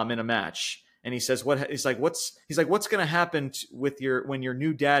in a match. And he says, what's going to happen when your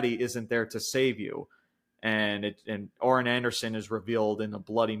new daddy isn't there to save you? And Arn Anderson is revealed in a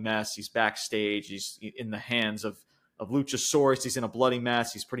bloody mess. He's backstage. He's in the hands of Luchasaurus. He's in a bloody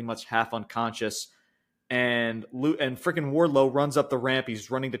mess. He's pretty much half unconscious. And freaking Wardlow runs up the ramp.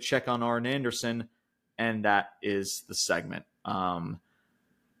 He's running to check on Arn Anderson. And that is the segment.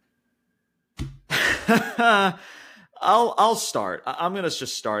 I'll start. I'm going to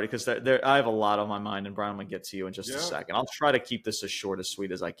just start because I have a lot on my mind, and Brian, I'm going to get to you in just a second. I'll try to keep this as short, as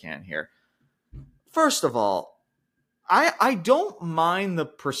sweet as I can here. First of all, I don't mind the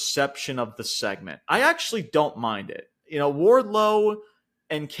perception of the segment. I actually don't mind it. Wardlow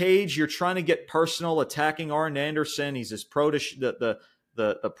and Cage, you're trying to get personal, attacking Arn Anderson. He's his protege,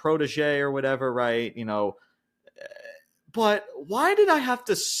 the protege or whatever, right? But why did I have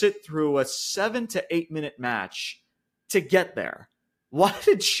to sit through a 7 to 8 minute match to get there? Why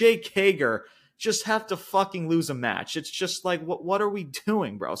did Jake Hager just have to fucking lose a match? It's just like, what are we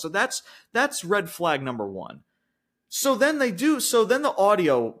doing, bro? So that's red flag number one. So then the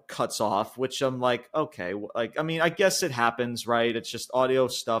audio cuts off, which I'm like, okay, I guess it happens, right? It's just audio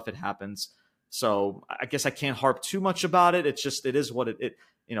stuff. It happens. So I guess I can't harp too much about it. It's just, it is what it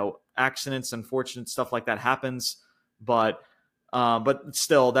accidents, unfortunate stuff like that happens. But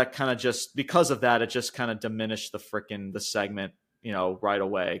still, that kind of just, because of that, it just kind of diminished the segment, right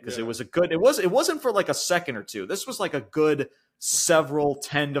away. Because it wasn't for like a second or two. This was like a good several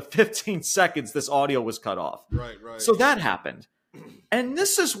 10 to 15 seconds. This audio was cut off. Right. So that happened. And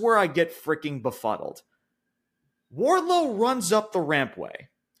this is where I get freaking befuddled. Wardlow runs up the rampway.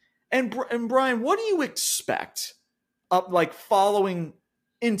 And Brian, what do you expect following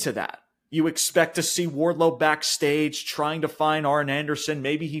into that? You expect to see Wardlow backstage trying to find Arn Anderson.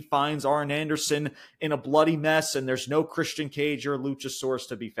 Maybe he finds Arn Anderson in a bloody mess and there's no Christian Cage or Luchasaurus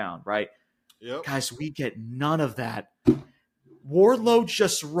to be found, right? Yep. Guys, we get none of that. Wardlow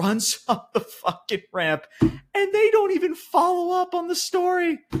just runs up the fucking ramp and they don't even follow up on the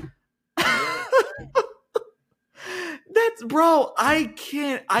story. Bro, I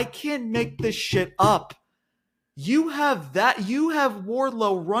can't make this shit up. You have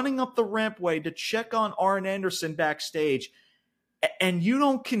Wardlow running up the rampway to check on Arn Anderson backstage, and you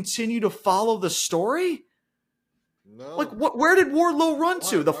don't continue to follow the story? No. Like, where did Wardlow run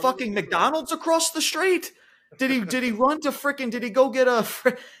to? The fucking McDonald's across the street? Did he run to frickin'? Did he go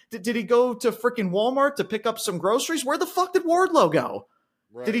to frickin' Walmart to pick up some groceries? Where the fuck did Wardlow go?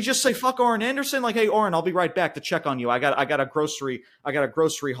 Right. Did he just say fuck Arn Anderson? Like, hey, Arn, I'll be right back to check on you. I got a grocery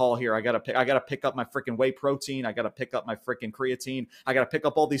haul here. I gotta pick up my freaking whey protein. I gotta pick up my freaking creatine. I gotta pick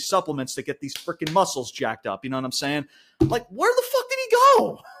up all these supplements to get these freaking muscles jacked up. You know what I'm saying? Like, where the fuck did he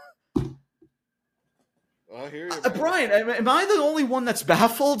go? I hear you, man. Brian, am I the only one that's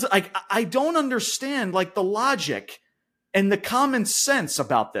baffled? I don't understand like the logic and the common sense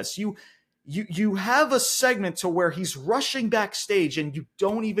about this. You have a segment to where he's rushing backstage and you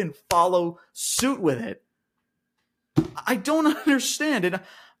don't even follow suit with it. I don't understand it.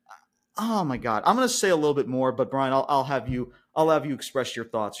 Oh my God. I'm going to say a little bit more, but Brian, I'll have you express your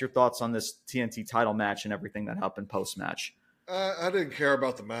thoughts on this TNT title match and everything that happened post-match. I didn't care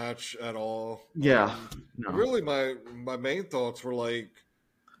about the match at all. Yeah. No. Really, my main thoughts were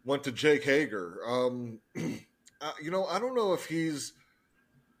went to Jake Hager. I don't know if he's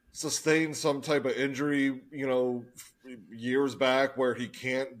sustained some type of injury, years back where he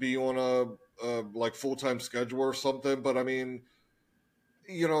can't be on a full-time schedule or something. But I mean,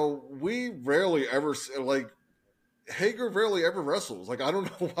 we rarely ever Hager rarely ever wrestles. I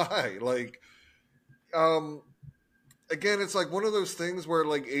don't know why. Again, it's one of those things where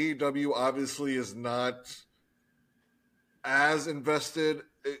AEW obviously is not as invested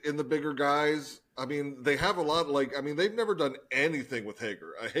in the bigger guys. I mean, they have a lot. They've never done anything with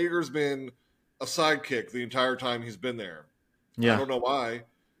Hager. Hager's been a sidekick the entire time he's been there. Yeah, I don't know why.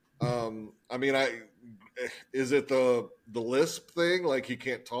 Is it the lisp thing? He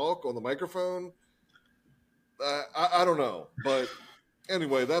can't talk on the microphone? I don't know. But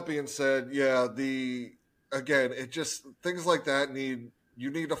anyway, that being said, yeah, it just things like that you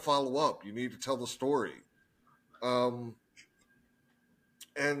need to follow up. You need to tell the story.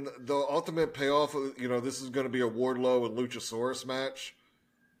 And the ultimate payoff, this is going to be a Wardlow and Luchasaurus match.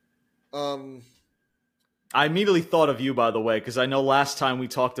 I immediately thought of you, by the way, because I know last time we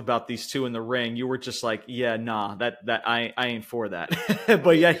talked about these two in the ring, you were just like, yeah, nah, that I ain't for that.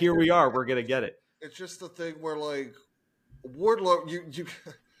 But yeah, here we are. We're going to get it. It's just the thing where Wardlow, you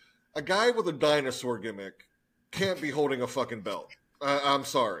a guy with a dinosaur gimmick can't be holding a fucking belt. I'm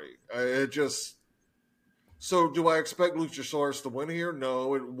sorry. So do I expect Luchasaurus to win here? No.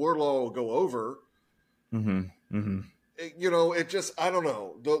 Wardlow will go over. Mm-hmm. Mm-hmm. I don't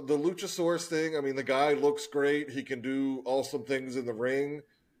know. The Luchasaurus thing, the guy looks great. He can do awesome things in the ring.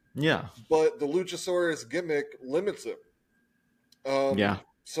 Yeah. But the Luchasaurus gimmick limits him. Yeah.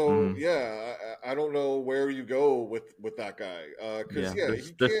 So, yeah, I don't know where you go with that guy. Because, he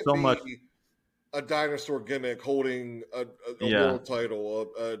can't so be much... a dinosaur gimmick holding a world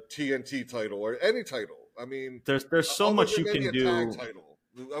title, a TNT title, or any title. There's so much you can do. Tag title.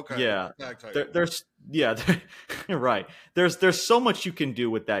 Okay. Yeah. Tag title. Right. There's so much you can do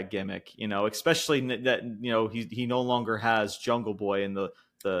with that gimmick, especially that he no longer has Jungle Boy and the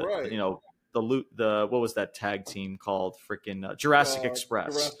right. the what was that tag team called? Freaking Jurassic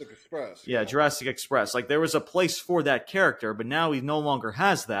Express. Jurassic Express. Yeah, Jurassic Express. There was a place for that character, but now he no longer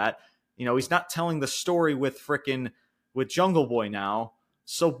has that. He's not telling the story with Jungle Boy now.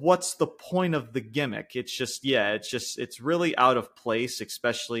 So what's the point of the gimmick? It's really out of place,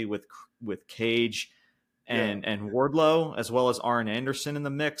 especially with Cage and Wardlow, as well as Arn Anderson in the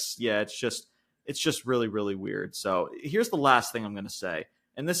mix. Yeah, it's just really, really weird. So here's the last thing I'm going to say.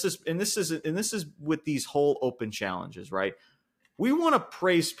 And this is with these whole open challenges, right? We want to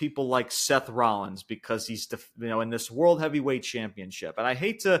praise people like Seth Rollins because he's, in this World Heavyweight Championship. And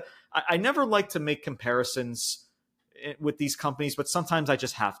I never like to make comparisons with these companies, but sometimes I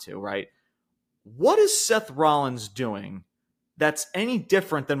just have to, right? What is Seth Rollins doing that's any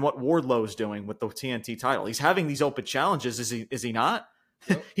different than what Wardlow's doing with the TNT title? He's having these open challenges. Is he not?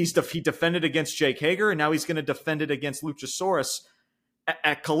 Yep. He defended against Jake Hager, and now he's going to defend it against Luchasaurus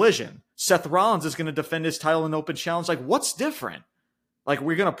at Collision. Seth Rollins is going to defend his title in open challenge. What's different?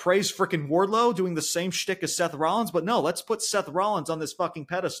 We're going to praise freaking Wardlow doing the same shtick as Seth Rollins, but no, let's put Seth Rollins on this fucking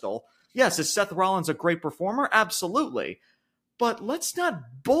pedestal. Yes, is Seth Rollins a great performer? Absolutely. But let's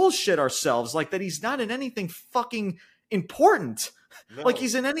not bullshit ourselves that he's not in anything fucking important. No,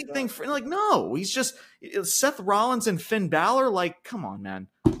 he's in anything. No, he's just Seth Rollins and Finn Balor. Come on, man.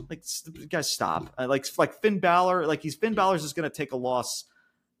 Guys, stop. Finn Balor, Finn Balor's is going to take a loss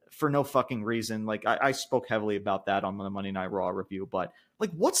for no fucking reason. I spoke heavily about that on the Monday Night Raw review, but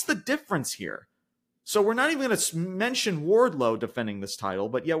what's the difference here? So we're not even going to mention Wardlow defending this title,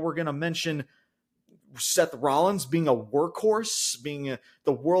 but yet we're going to mention Seth Rollins being a workhorse, being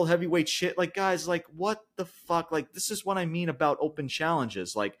the world heavyweight shit. Guys, what the fuck? This is what I mean about open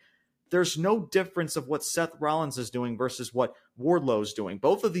challenges. There's no difference of what Seth Rollins is doing versus what Wardlow's doing.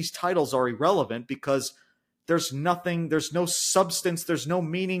 Both of these titles are irrelevant because there's nothing, there's no substance, there's no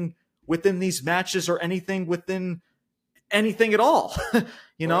meaning within these matches or anything within anything at all.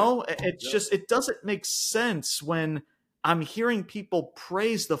 You know, it's just, it doesn't make sense when I'm hearing people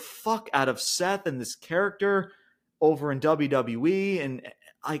praise the fuck out of Seth and this character over in WWE, and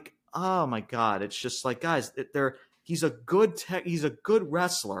like, oh my God, it's just like, guys, he's a good he's a good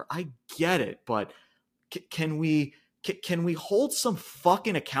wrestler. I get it, but can we hold some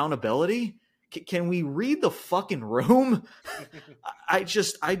fucking accountability? Can we read the fucking room? I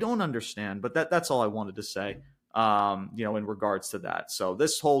don't understand, but that's all I wanted to say. You know, in regards to that. So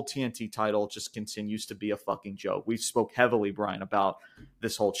this whole TNT title just continues to be a fucking joke. We spoke heavily, Brian, about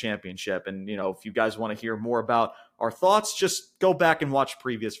this whole championship. And, you know, if you guys want to hear more about our thoughts, just go back and watch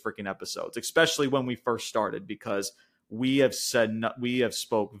previous freaking episodes, especially when we first started, because we have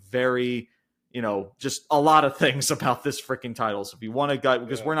spoke very, you know, just a lot of things about this freaking title. So if you want to go,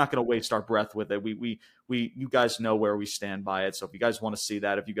 because we're not going to waste our breath with it. You guys know where we stand by it. So if you guys want to see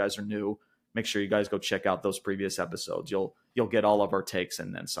that, if you guys are new, make sure you guys go check out those previous episodes. You'll get all of our takes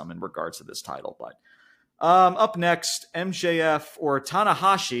and then some in regards to this title. But up next, MJF or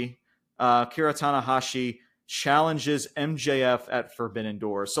Tanahashi, Kira Tanahashi challenges MJF at Forbidden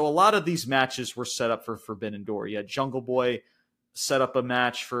Door. So a lot of these matches were set up for Forbidden Door. You had Jungle Boy set up a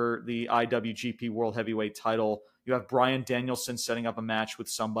match for the IWGP World Heavyweight title. You have Bryan Danielson setting up a match with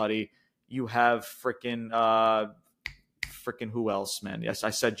somebody. You have freaking who else, man? Yes, I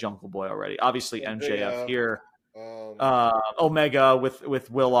said Jungle Boy already. Obviously, MJF here. Omega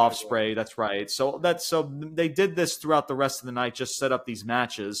with Will Ospreay. That's right. So they did this throughout the rest of the night. Just set up these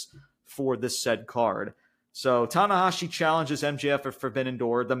matches for this said card. So Tanahashi challenges MJF at Forbidden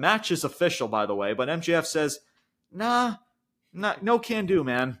Door. The match is official, by the way, but MJF says, "Nah, no can do,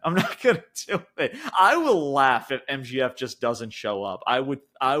 man. I'm not gonna do it." I will laugh if MJF just doesn't show up. I would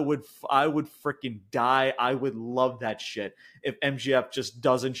freaking die. I would love that shit if MJF just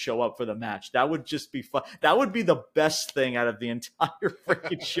doesn't show up for the match. That would just be fun. That would be the best thing out of the entire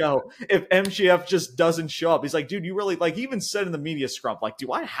freaking show if MJF just doesn't show up. He's like, dude, you really, like, he even said in the media scrum, like,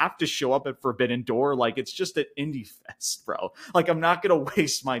 do I have to show up at Forbidden Door? Like, it's just an indie fest, bro. Like, I'm not gonna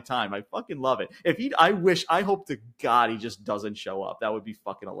waste my time. I fucking love it. I hope to God he just doesn't show up. That would be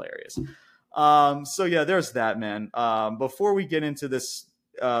fucking hilarious. So yeah, there's that, man. Before we get into this,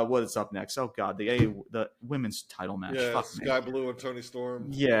 what is up next? Oh God, the women's title match. Yeah, fuck Sky me. Blue and Tony Storm.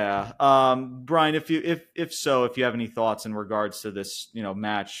 Yeah. Brian, if you have any thoughts in regards to this, you know,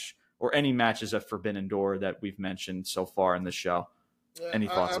 match or any matches at Forbidden Door that we've mentioned so far in the show, any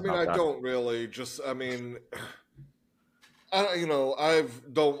thoughts about that? I don't really. I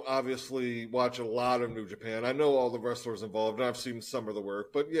don't obviously watch a lot of New Japan. I know all the wrestlers involved, and I've seen some of the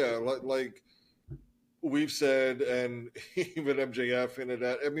work. But yeah, like we've said, and even MJF in it.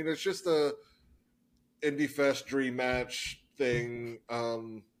 I mean, it's just a indie fest dream match thing.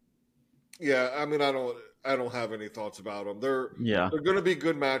 Yeah, I mean, I don't have any thoughts about them. They're going to be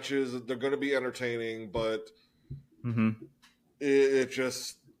good matches. They're going to be entertaining, but it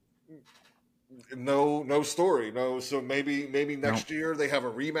just. No story. No. So maybe next year they have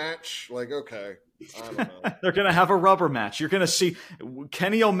a rematch. Like, okay, I don't know. They're gonna have a rubber match. You're gonna see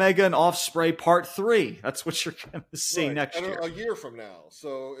Kenny Omega and Ospreay Part 3. That's what you're gonna see next year. A year from now.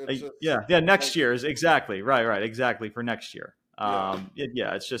 So it's next year is exactly right. Exactly for next year.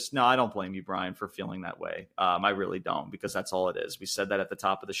 It's just no. I don't blame you, Brian, for feeling that way. I really don't, because that's all it is. We said that at the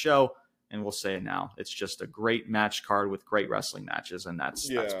top of the show, and we'll say it now. It's just a great match card with great wrestling matches, and that's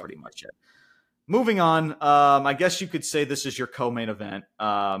pretty much it. Moving on, I guess you could say this is your co-main event.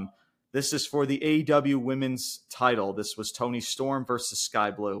 This is for the AEW Women's title. This was Toni Storm versus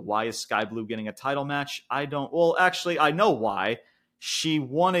Sky Blue. Why is Sky Blue getting a title match? I know why. She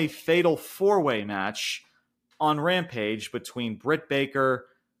won a fatal 4-way match on Rampage between Britt Baker,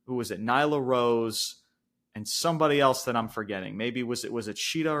 who was it, Nyla Rose, and somebody else that I'm forgetting. Maybe was it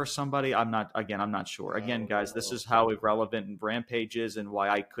Sheeta or somebody? I'm not sure. Again, guys, this is how irrelevant Rampage is and why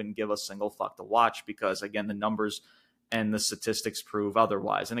I couldn't give a single fuck to watch, because again, the numbers and the statistics prove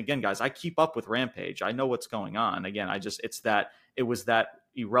otherwise. And again, guys, I keep up with Rampage. I know what's going on. Again, it was that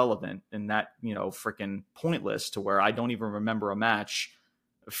irrelevant and that, you know, freaking pointless to where I don't even remember a match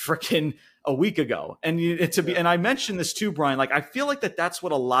freaking a week ago. And and I mentioned this too, Brian, like, I feel like that's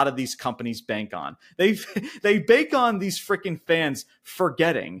what a lot of these companies bank on. They bank on these freaking fans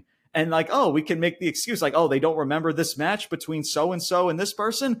forgetting, and like, oh, we can make the excuse like, oh, they don't remember this match between so-and-so and this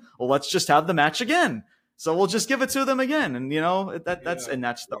person. Well, let's just have the match again. So we'll just give it to them again. And you know, that's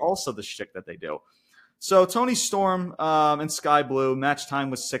also the shtick that they do. So Toni Storm and Sky Blue, match time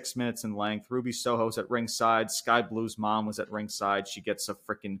was 6 minutes in length. Ruby Soho's at ringside. Sky Blue's mom was at ringside. She gets a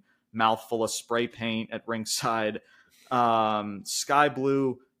freaking mouthful of spray paint at ringside. Sky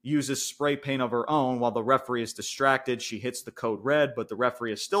Blue uses spray paint of her own while the referee is distracted. She hits the code red, but the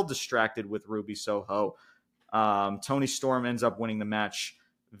referee is still distracted with Ruby Soho. Toni Storm ends up winning the match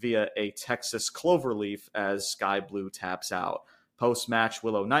via a Texas cloverleaf as Sky Blue taps out. Post-match,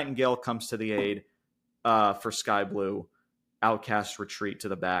 Willow Nightingale comes to the aid for Sky Blue. Outcasts retreat to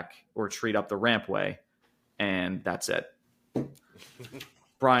the back, or retreat up the rampway, and that's it.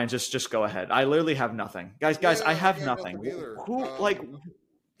 Brian, just go ahead. I literally have nothing. Guys, I have nothing. Who,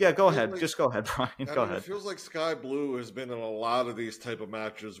 yeah, go ahead. Just go ahead, Brian. Go ahead. It feels like Sky Blue has been in a lot of these type of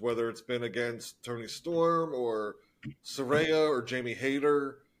matches, whether it's been against Toni Storm or Saraya or Jamie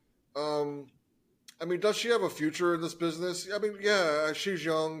Hayter. I mean, does she have a future in this business? I mean, yeah, she's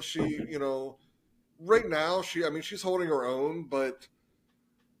young. She, right now, she's holding her own, but,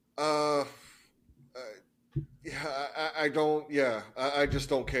 I just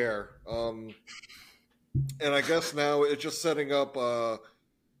don't care. And I guess now it's just setting up,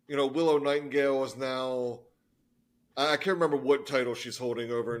 Willow Nightingale is now, I can't remember what title she's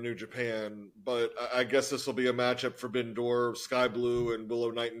holding over in New Japan, but I guess this will be a matchup for Forbidden Door, Sky Blue and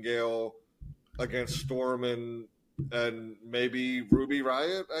Willow Nightingale against Storm and maybe Ruby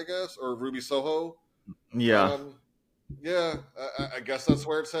Riott, I guess, or Ruby Soho. Yeah. I guess that's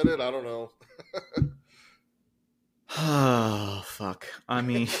where it's headed. I don't know. Oh, fuck. I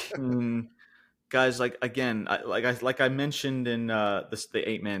mean, guys, like I mentioned in the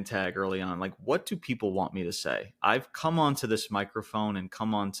 8-man tag early on, like, what do people want me to say? I've come onto this microphone and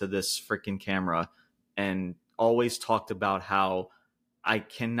come onto this freaking camera and always talked about how I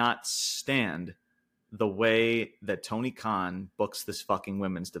cannot stand the way that Tony Khan books this fucking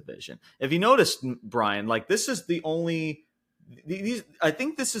women's division. If you noticed, Brian, like, this is the only... I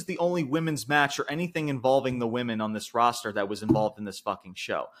think this is the only women's match or anything involving the women on this roster that was involved in this fucking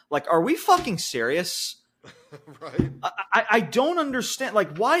show. Like, are we fucking serious? Right. I don't understand.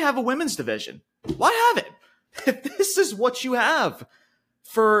 Like, why have a women's division? Why have it? If this is what you have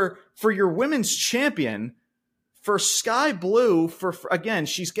for your women's champion, for Sky Blue, for again,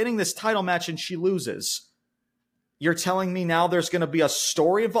 she's getting this title match and she loses. You're telling me now there's going to be a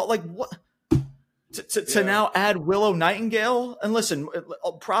story involved? Like, what? To now add Willow Nightingale? And listen,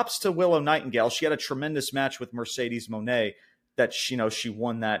 props to Willow Nightingale. She had a tremendous match with Mercedes Moné that she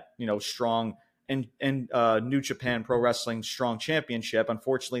won that, strong and New Japan Pro Wrestling Strong Championship.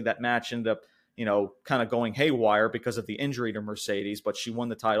 Unfortunately, that match ended up, kind of going haywire because of the injury to Mercedes, but she won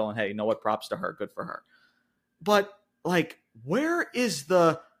the title, and hey, you know what? Props to her. Good for her. But, like, where's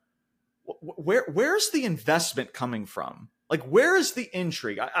the investment coming from? Like, where is the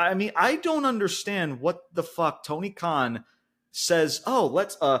intrigue? I mean, I don't understand what the fuck Tony Khan says. Oh,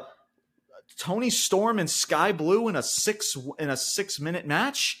 let's Toni Storm and Sky Blue in a 6-minute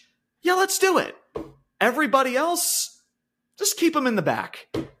match. Yeah, let's do it. Everybody else, just keep them in the back.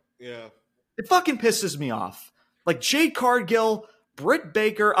 Yeah, it fucking pisses me off. Like, Jade Cargill, Britt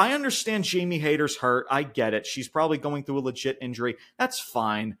Baker. I understand Jamie Hayter's hurt. I get it. She's probably going through a legit injury. That's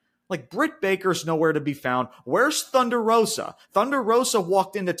fine. Like, Britt Baker's nowhere to be found. Where's Thunder Rosa? Thunder Rosa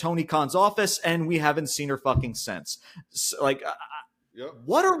walked into Tony Khan's office, and we haven't seen her fucking since. So, like,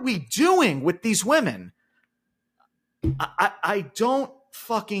 What are we doing with these women? I don't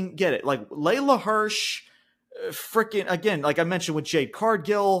fucking get it. Like, Layla Hirsch, freaking, again, like I mentioned with Jade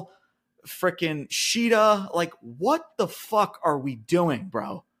Cargill, freaking Sheeta. Like, what the fuck are we doing,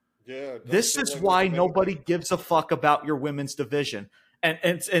 bro? Yeah. This is why nobody gives a fuck about your women's division. And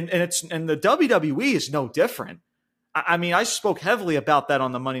the WWE is no different. I mean, I spoke heavily about that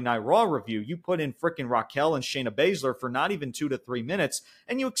on the Monday Night Raw review. You put in freaking Raquel and Shayna Baszler for not even 2 to 3 minutes,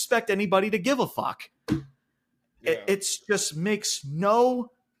 and you expect anybody to give a fuck. Yeah. It just makes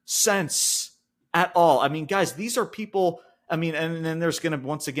no sense at all. I mean, guys, these are people. I mean, and then there's going to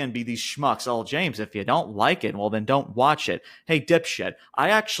once again be these schmucks. Oh, James, if you don't like it, well, then don't watch it. Hey, dipshit, I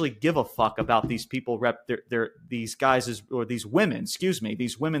actually give a fuck about these people, these guys' or these women,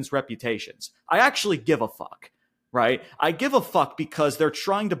 these women's reputations. I actually give a fuck, right? I give a fuck because they're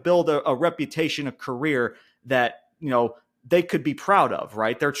trying to build a reputation, a career that, they could be proud of,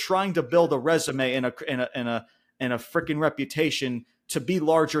 right? They're trying to build a resume and a freaking reputation to be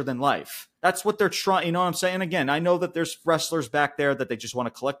larger than life. That's what they're trying. You know what I'm saying? Again, I know that there's wrestlers back there that they just want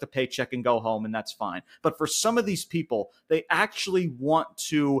to collect a paycheck and go home, and that's fine. But for some of these people, they actually want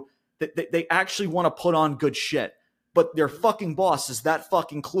to put on good shit. But their fucking boss is that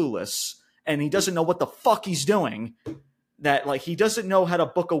fucking clueless, and he doesn't know what the fuck he's doing. That, like, he doesn't know how to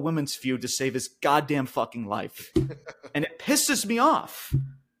book a women's feud to save his goddamn fucking life. And it pisses me off.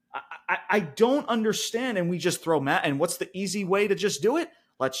 I don't understand, and we just throw Matt. And what's the easy way to just do it?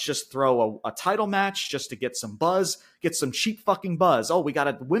 Let's just throw a title match just to get some buzz, get some cheap fucking buzz. Oh, we got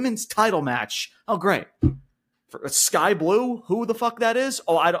a women's title match. Oh, great. For Sky Blue, who the fuck that is?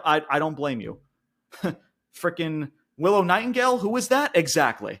 Oh, I don't blame you. Freaking Willow Nightingale, who is that?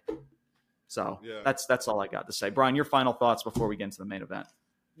 Exactly. So that's all I got to say. Brian, your final thoughts before we get into the main event.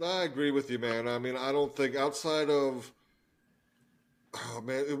 I agree with you, man. I mean, I don't think outside of, oh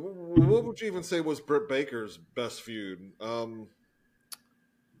man, what would you even say was Britt Baker's best feud?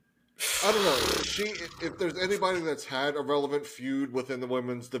 I don't know. If there's anybody that's had a relevant feud within the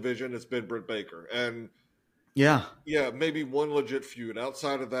women's division, it's been Britt Baker. And yeah, maybe one legit feud.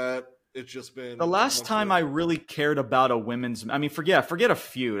 Outside of that, it's just been the last time I really cared about a women's. I mean, forget a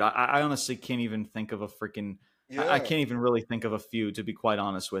feud. I honestly can't even think of a freaking. I can't even really think of a feud, to be quite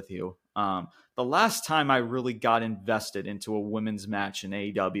honest with you. The last time I really got invested into a women's match in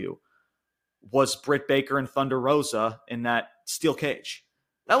AEW was Britt Baker and Thunder Rosa in that steel cage.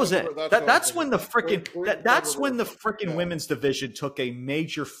 That was it. That's when the freaking women's division took a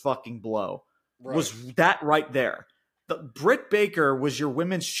major fucking blow. Right. Was that right there? Britt Baker was your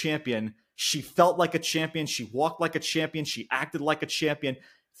women's champion. She felt like a champion. She walked like a champion. She acted like a champion.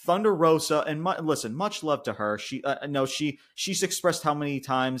 Thunder Rosa, and listen, much love to her. She's expressed how many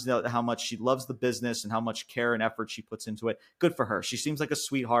times how much she loves the business and how much care and effort she puts into it. Good for her. She seems like a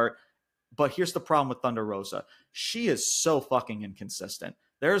sweetheart. But here's the problem with Thunder Rosa. She is so fucking inconsistent.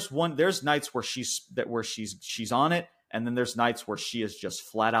 There's nights where she's on it, and then there's nights where she is just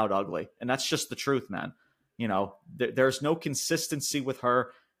flat out ugly. And that's just the truth, man. You know, there's no consistency with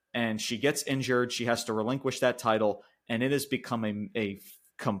her, and she gets injured. She has to relinquish that title, and it has become a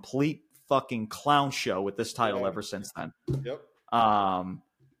complete fucking clown show with this title ever since then. Yep.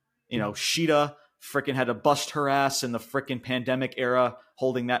 Shida freaking had to bust her ass in the freaking pandemic era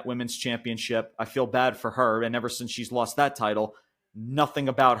holding that women's championship. I feel bad for her, and ever since she's lost that title, nothing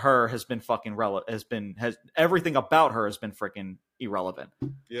about her has been fucking everything about her has been freaking irrelevant.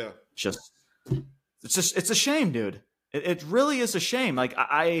 Yeah. It's a shame, dude. It really is a shame. Like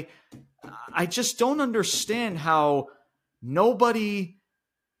I just don't understand how nobody's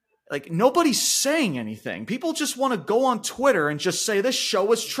saying anything. People just want to go on Twitter and just say this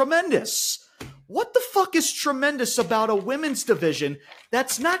show is tremendous. What the fuck is tremendous about a women's division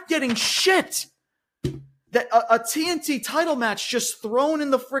that's not getting shit? That a TNT title match just thrown in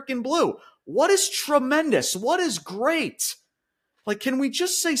the freaking blue. What is tremendous? What is great? Like, can we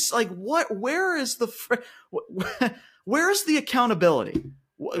just say, like, what? Where is the accountability?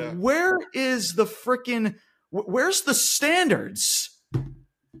 Yeah. Where's the standards?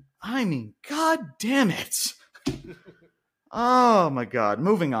 I mean, God damn it. Oh my God.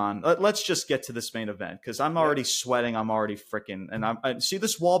 Moving on. Let's just get to this main event because I'm already sweating. I'm already freaking, and I see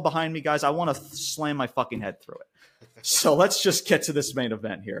this wall behind me, guys. I want to slam my fucking head through it. So let's just get to this main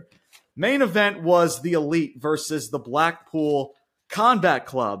event here. Main event was the Elite versus the Blackpool Combat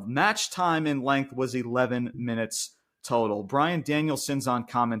Club. Match time in length was 11 minutes total. Bryan Danielson's on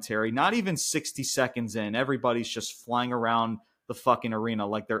commentary. Not even 60 seconds in. Everybody's just flying around the fucking arena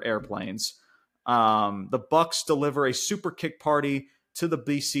like they're airplanes. The Bucks deliver a super kick party to the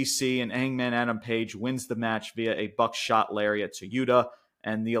B.C.C. and Hangman Adam Page wins the match via a buckshot lariat to Yuta,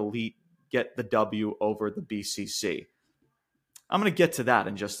 and the Elite get the W over the B.C.C. I'm going to get to that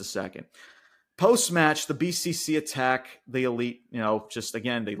in just a second. Post-match, the B.C.C. attack the Elite. Just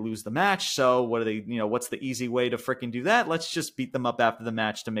again, they lose the match. So what do they? What's the easy way to freaking do that? Let's just beat them up after the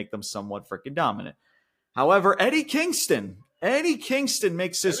match to make them somewhat freaking dominant. However, Eddie Kingston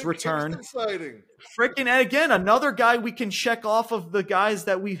makes his return. Freaking, again, another guy we can check off of the guys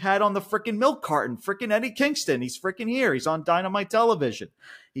that we had on the freaking milk carton. Freaking Eddie Kingston. He's freaking here. He's on Dynamite television.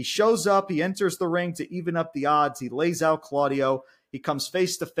 He shows up. He enters the ring to even up the odds. He lays out Claudio. He comes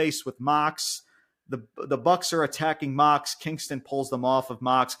face to face with Mox. The Bucks are attacking Mox. Kingston pulls them off of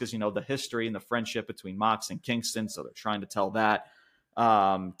Mox because, the history and the friendship between Mox and Kingston. So they're trying to tell that.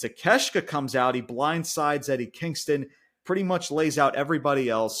 Takeshita comes out. He blindsides Eddie Kingston. Pretty much lays out everybody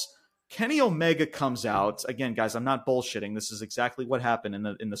else. Kenny Omega comes out. Again, guys, I'm not bullshitting. This is exactly what happened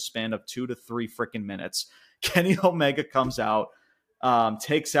in the span of 2 to 3 freaking minutes. Kenny Omega comes out,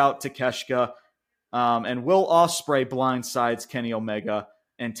 takes out Takeshita, and Will Ospreay blindsides Kenny Omega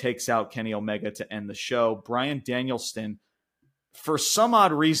and takes out Kenny Omega to end the show. Bryan Danielson, for some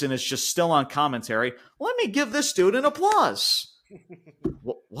odd reason, is just still on commentary. Let me give this dude an applause.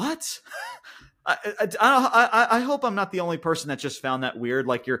 What? I hope I'm not the only person that just found that weird.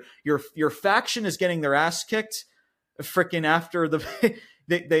 Like your faction is getting their ass kicked freaking after the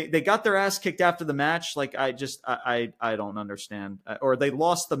they got their ass kicked after the match. Like I don't understand. Or they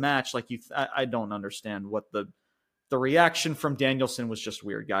lost the match. Like I don't understand what the The reaction from Danielson was just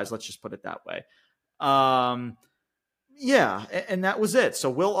weird, guys. Let's just put it that way. Yeah, and that was it.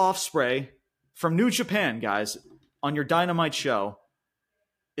 So Will Ospreay from New Japan, guys, on your Dynamite show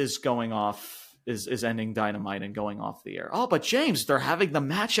is going off, is ending Dynamite and going off the air. Oh, but James, they're having the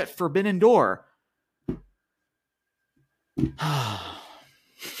match at Forbidden Door.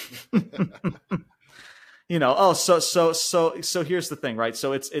 You know, oh, so here's the thing, right?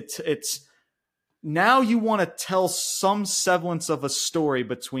 So it's now you want to tell some semblance of a story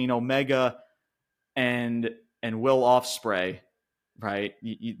between Omega and Will Ospreay, right?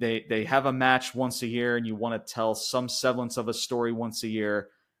 They have a match once a year, and you want to tell some semblance of a story once a year,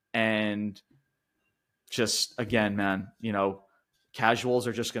 and just again, man, you know, casuals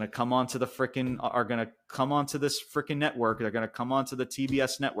are just going to come onto the this freaking network. They're going to come onto the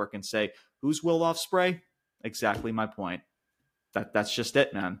TBS network and say, "Who's Will Ospreay?" Exactly my point. That's just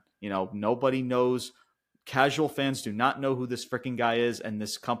it, man. You know, nobody knows. Casual fans do not know who this freaking guy is, and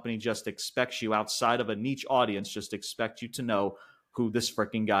this company just expects you, outside of a niche audience, just expect you to know who this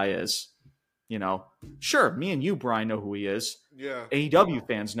freaking guy is. You know, sure, me and you, Brian, know who he is. Yeah. AEW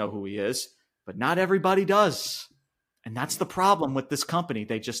fans know who he is, but not everybody does. And that's the problem with this company.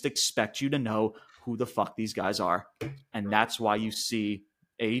 They just expect you to know who the fuck these guys are. And that's why you see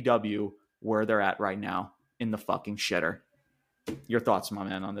AEW where they're at right now, in the fucking shitter. Your thoughts, my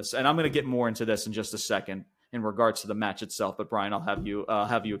man, on this? And I'm going to get more into this in just a second in regards to the match itself. But Brian, I'll have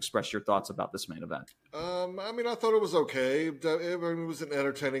you express your thoughts about this main event. I mean, I thought it was okay. It was an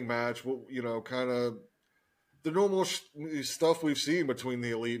entertaining match. You know, kind of the normal stuff we've seen between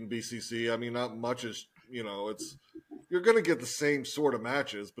the Elite and B.C.C. I mean, not much is, you know, you're going to get the same sort of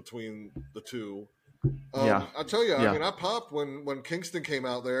matches between the two. Yeah, I tell you, I mean, I popped when Kingston came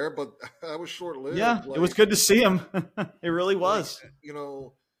out there, but that was short-lived. Yeah, it was good to see him. It really was. You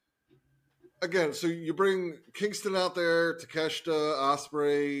know, again, so you bring Kingston out there, Takeshita,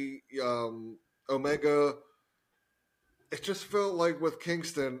 Ospreay, Omega. It just felt like with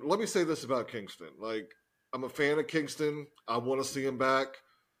Kingston. Let me say this about Kingston: like, I'm a fan of Kingston. I want to see him back.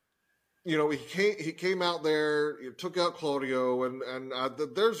 You know, he came out there, he took out Claudio, and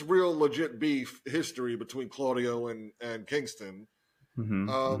there's real legit beef history between Claudio and Kingston.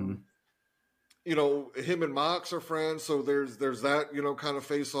 Mm-hmm. You know, him and Mox are friends, so there's that, you know, kind of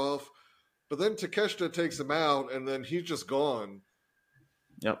face off. But then Takeshita takes him out, and then he's just gone.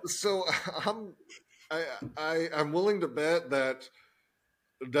 Yep. So I'm willing to bet that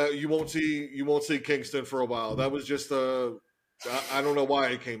you won't see Kingston for a while. That was just I don't know why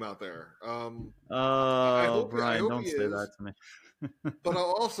he came out there. Brian, don't say that to me. But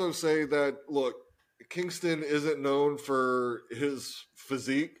I'll also say that, look, Kingston isn't known for his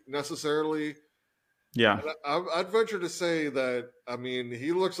physique necessarily. Yeah. And I'd venture to say that, I mean,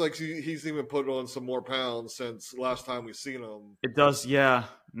 he looks like he's even put on some more pounds since last time we've seen him. It does, yeah.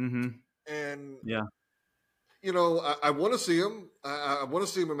 Mm-hmm. And, yeah, you know, I want to see him. I want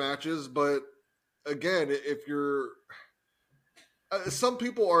to see him in matches, but again, if you're... some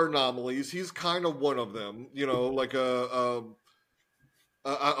people are anomalies. He's kind of one of them, you know, like a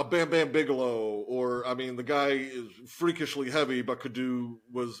Bam Bam Bigelow, or I mean, the guy is freakishly heavy but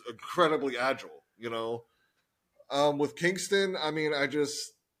was incredibly agile, you know. With Kingston, I mean, I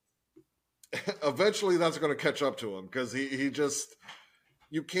just eventually that's going to catch up to him, because he just,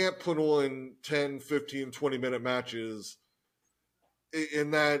 you can't put on 10, 15, 20-minute matches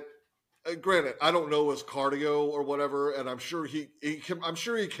in that. Granted, I don't know his cardio or whatever, and I'm sure he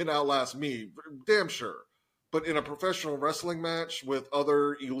can outlast me, damn sure. But in a professional wrestling match with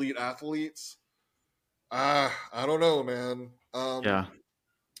other elite athletes, I don't know, man. yeah.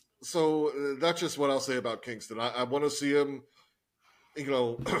 So that's just what I'll say about Kingston. I want to see him, you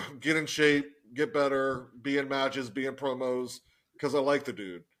know, get in shape, get better, be in matches, be in promos, because I like the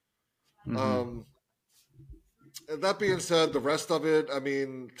dude. Mm-hmm. That being said, the rest of it, I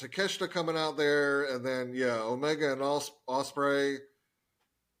mean, Takeshita coming out there, and then, yeah, Omega and Ospreay.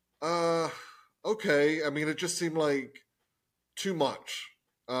 Okay. I mean, it just seemed like too much.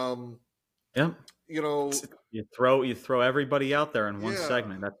 Yeah. You know, you throw everybody out there in one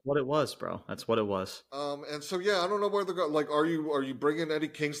segment. That's what it was, bro. That's what it was. And so, yeah, I don't know where they're going. Like, are you bringing Eddie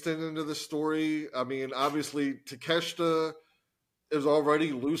Kingston into this story? I mean, obviously, Takeshita is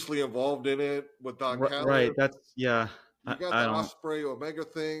already loosely involved in it with Don Callis. Right. That's, yeah. You got the Ospreay Omega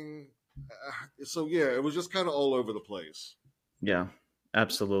thing. So, yeah, it was just kind of all over the place. Yeah,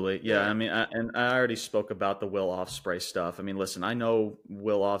 absolutely. Yeah, I mean, I already spoke about the Will Ospreay stuff. I mean, listen, I know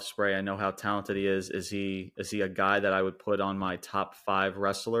Will Ospreay. I know how talented he is. Is he a guy that I would put on my top 5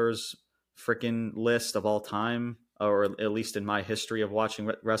 wrestlers freaking list of all time, or at least in my history of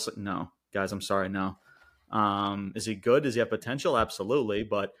watching wrestling? No, guys, I'm sorry, no. Is he good? Does he have potential? Absolutely,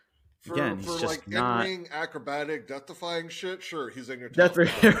 but again, he's just like not in-ring acrobatic, death-defying shit. Sure, he's in your that's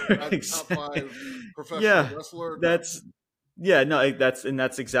top five, exactly. top 5 professional Yeah, wrestler. that's yeah, no,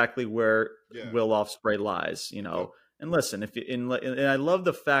 that's exactly where Yeah. Will Ospreay lies, you know. Yep. And listen, and I love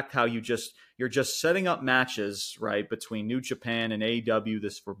the fact how you're just setting up matches, right, between New Japan and AEW,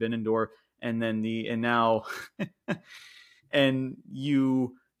 this Forbidden Door, and then now and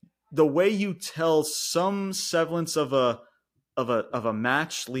the way you tell some semblance of a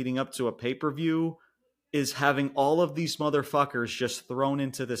match leading up to a pay-per-view is having all of these motherfuckers just thrown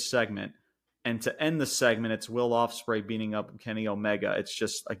into this segment. And to end the segment, it's Will Ospreay beating up Kenny Omega. It's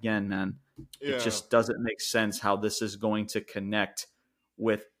just, again, man, it just doesn't make sense how this is going to connect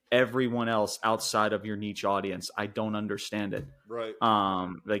with everyone else outside of your niche audience. I don't understand it. Right.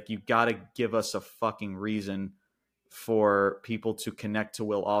 Like, you got to give us a fucking reason for people to connect to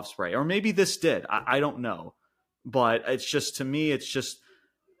Will Ospreay. Or maybe this did. I don't know. But it's just, to me, it's just,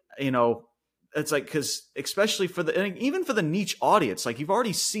 you know, it's like, because especially even for the niche audience, like, you've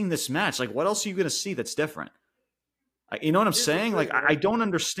already seen this match. Like, what else are you going to see that's different? You know what I'm saying? Like, I don't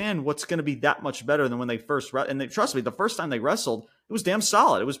understand what's going to be that much better than when they first trust me, the first time they wrestled, it was damn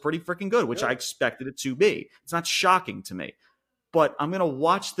solid. It was pretty freaking good, which I expected it to be. It's not shocking to me. But I'm going to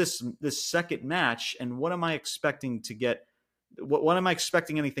watch this second match, and what am I expecting to get? What am I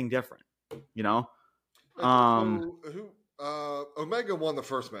expecting anything different? You know? Omega won the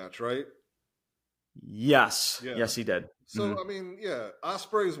first match, right? Yes. Yeah. Yes, he did. So, I mean,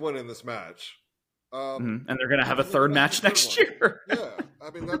 Ospreay's winning this match. And they're going to have a third match next year. Yeah. I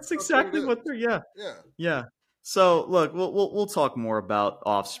mean, that's exactly what they're, Yeah. So, look, we'll talk more about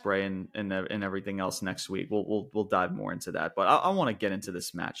Ospreay and everything else next week. We'll dive more into that. But I want to get into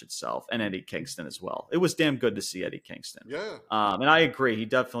this match itself and Eddie Kingston as well. It was damn good to see Eddie Kingston. Yeah. And I agree. He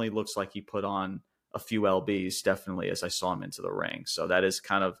definitely looks like he put on a few lbs, definitely, as I saw him into the ring. So that is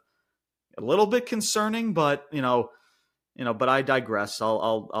kind of a little bit concerning, but but I digress.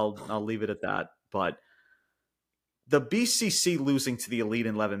 I'll leave it at that. But the B.C.C. losing to the Elite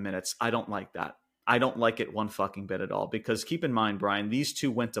in 11 minutes, I don't like that. I don't like it one fucking bit at all, because keep in mind, Brian, these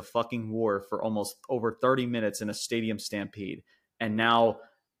two went to fucking war for almost over 30 minutes in a stadium stampede. And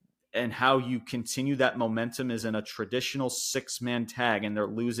how you continue that momentum is in a traditional 6-man tag, and they're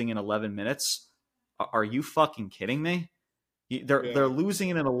losing in 11 minutes. Are you fucking kidding me? They're losing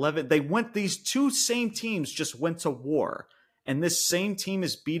in 11. These two same teams just went to war, and this same team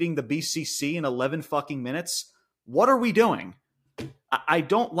is beating the B.C.C. in 11 fucking minutes. What are we doing? I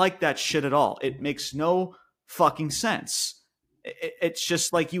don't like that shit at all. It makes no fucking sense. It's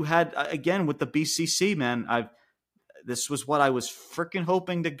just like you had, again, with the B.C.C., man. This was what I was freaking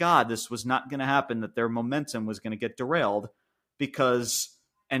hoping to God this was not going to happen, that their momentum was going to get derailed, because,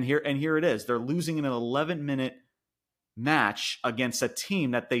 and here it is. They're losing in an 11-minute match against a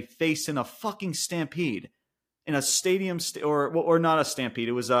team that they faced in a fucking stampede, in a stadium or not a stampede.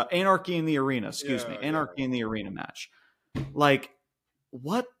 It was Anarchy in the Arena. Anarchy in the Arena match. Like,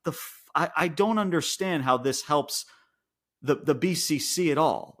 what the? I don't understand how this helps the B.C.C. at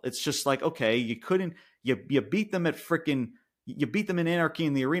all. It's just like, okay, you beat them you beat them in Anarchy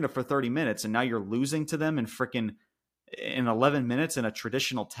in the Arena for 30 minutes, and now you're losing to them in 11 minutes in a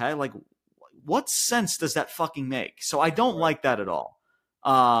traditional tag. Like, what sense does that fucking make? So I don't like that at all.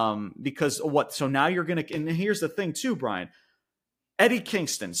 Because what? So now you're going to, and here's the thing too, Brian, Eddie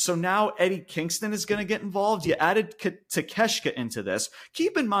Kingston. So now Eddie Kingston is going to get involved. You added Takeshita into this.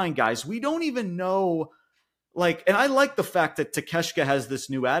 Keep in mind, guys, we don't even know, like, and I like the fact that Takeshita has this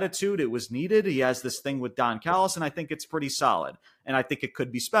new attitude. It was needed. He has this thing with Don Callis, and I think it's pretty solid. And I think it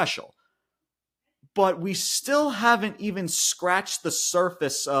could be special. But we still haven't even scratched the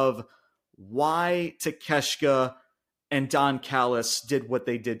surface of why Takeshita and Don Callis did what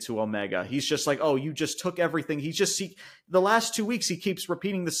they did to Omega. He's just like, oh, you just took everything. The last 2 weeks, he keeps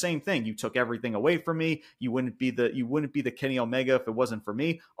repeating the same thing. You took everything away from me. You wouldn't be the Kenny Omega if it wasn't for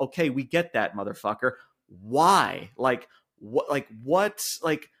me. Okay, we get that, motherfucker. Why? Like, what?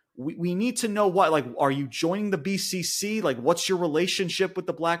 We need to know why. Like, are you joining the B.C.C.? Like, what's your relationship with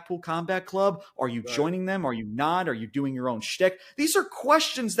the Blackpool Combat Club? Are you joining them? Are you not? Are you doing your own shtick? These are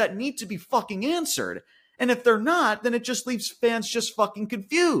questions that need to be fucking answered. And if they're not, then it just leaves fans just fucking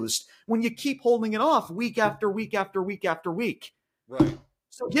confused when you keep holding it off week after week after week after week. Right.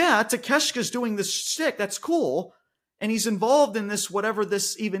 So yeah, Takeshita's doing this shtick. That's cool. And he's involved in this, whatever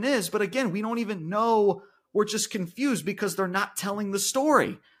this even is. But again, we don't even know. We're just confused because they're not telling the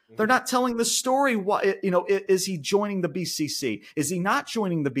story. They're not telling the story. Why, is he joining the B.C.C.? Is he not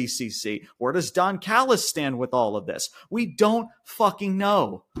joining the B.C.C.? Where does Don Callis stand with all of this? We don't fucking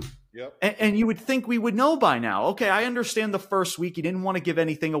know. Yep. And you would think we would know by now. Okay, I understand the first week you didn't want to give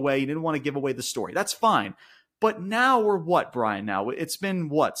anything away. You didn't want to give away the story. That's fine. But now we're what, Brian? Now it's been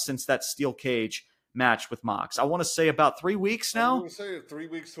what since that steel cage match with Mox? I want to say about 3 weeks now. I was going to say 3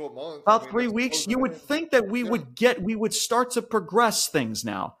 weeks to a month. About 3 weeks. You would think that we would start to progress things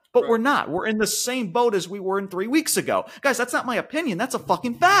now, but we're not. We're in the same boat as we were in 3 weeks ago, guys. That's not my opinion. That's a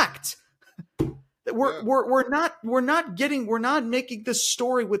fucking fact. We're not making this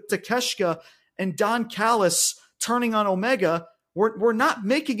story with Takeshita and Don Callis turning on Omega. We're not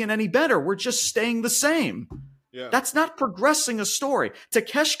making it any better. We're just staying the same. Yeah. That's not progressing a story.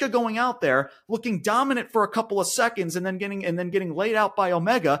 Takeshita going out there looking dominant for a couple of seconds and then getting laid out by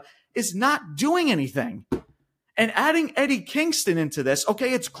Omega is not doing anything. And adding Eddie Kingston into this,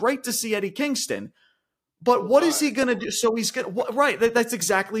 okay, it's great to see Eddie Kingston, but what is he going to do? So he's going to, right. That's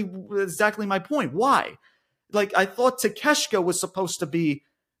exactly my point. Why? Like, I thought Takeshita was supposed to be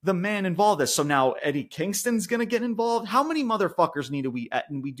the man involved in this. So now Eddie Kingston's going to get involved. How many motherfuckers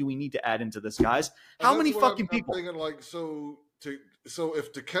do we need to add into this, guys? How many fucking people? I'm thinking, like, so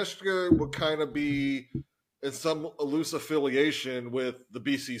if Takeshita would kind of be in some loose affiliation with the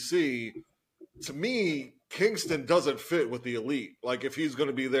B.C.C, to me, Kingston doesn't fit with the Elite. Like, if he's going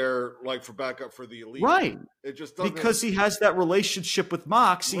to be there, like, for backup for the Elite. Right. It just doesn't. Because he has that relationship with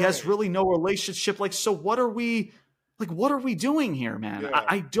Mox. He has really no relationship. Like, so what are we doing here, man? Yeah.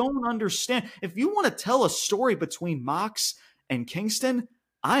 I don't understand. If you want to tell a story between Mox and Kingston,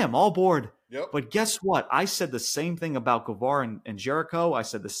 I am all aboard. Yep. But guess what? I said the same thing about Guevara and Jericho. I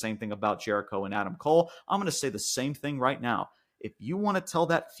said the same thing about Jericho and Adam Cole. I'm going to say the same thing right now. If you want to tell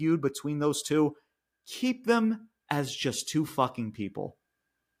that feud between those two, keep them as just two fucking people.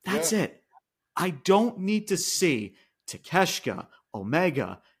 That's it. I don't need to see Takeshita,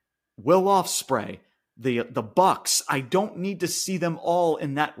 Omega, Will Ospreay, the Bucks. I don't need to see them all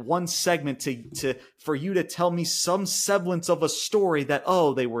in that one segment for you to tell me some semblance of a story that,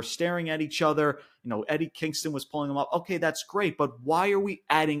 oh, they were staring at each other. You know, Eddie Kingston was pulling them up. Okay, that's great. But why are we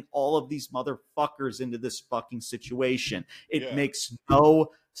adding all of these motherfuckers into this fucking situation? It makes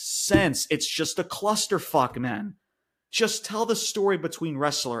no sense. It's just a clusterfuck, man. Just tell the story between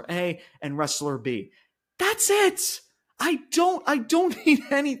wrestler A and wrestler B. That's it. I don't need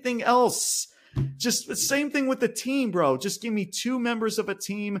anything else. Just the same thing with the team, bro. Just give me 2 members of a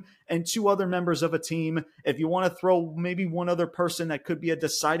team and 2 other members of a team. If you want to throw maybe one other person that could be a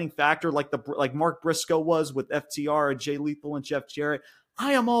deciding factor, like Mark Briscoe was with FTR and Jay Lethal and Jeff Jarrett,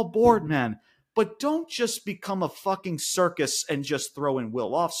 I am all board, man. But don't just become a fucking circus and just throw in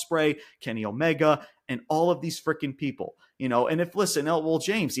Will Ospreay, Kenny Omega, and all of these freaking people. You know, and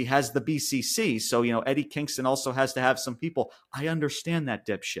James, he has the B.C.C, so, you know, Eddie Kingston also has to have some people. I understand that,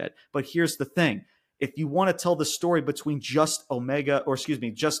 dipshit. But here's the thing. If you want to tell the story between just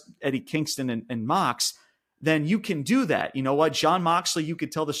Eddie Kingston and Mox, then you can do that. You know what? Jon Moxley, you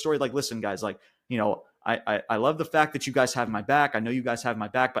could tell the story like, listen, guys, like, you know, I love the fact that you guys have my back. I know you guys have my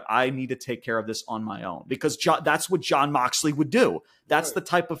back, but I need to take care of this on my own, because that's what Jon Moxley would do. That's the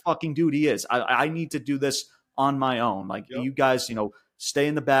type of fucking dude he is. I need to do this on my own. Like, you guys, you know, stay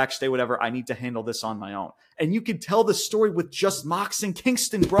in the back, stay whatever. I need to handle this on my own. And you can tell the story with just Mox and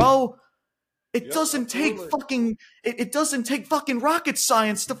Kingston, bro. It doesn't take fucking rocket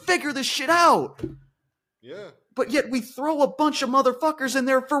science to figure this shit out. Yeah. But yet we throw a bunch of motherfuckers in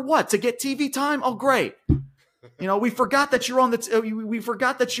there for what? To get TV time? Oh, great. You know, we forgot that you're on we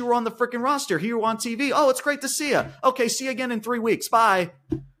forgot that you were on the freaking roster here on TV. Oh, it's great to see you. Okay, see you again in 3 weeks. Bye.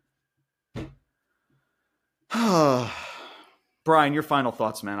 Brian, your final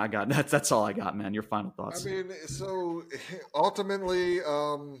thoughts, man. That's all I got, man. Your final thoughts. I mean, so ultimately,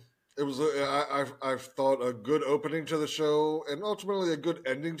 it was I've thought a good opening to the show, and ultimately a good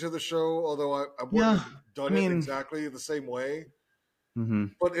ending to the show. Although I wouldn't have done it exactly the same way. Mm-hmm.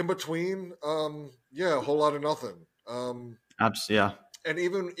 But in between, a whole lot of nothing. Yeah. And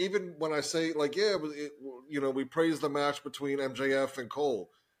even when I say, like, we praised the match between MJF and Cole.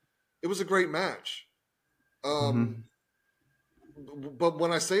 It was a great match. But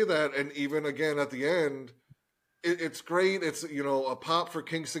when I say that, and even again at the end, it's great. It's, you know, a pop for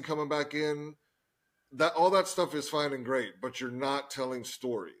Kingston coming back in. That all that stuff is fine and great, but you're not telling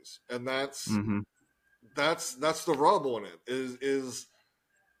stories, and that's the rub on it. Is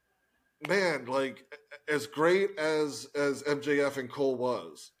man, like, as great as MJF and Cole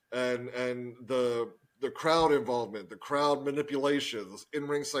was, and the crowd involvement, the crowd manipulations,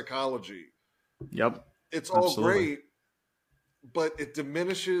 in-ring psychology. Yep. It's all great, but it's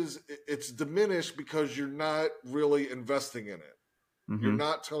diminished because you're not really investing in it. Mm-hmm. You're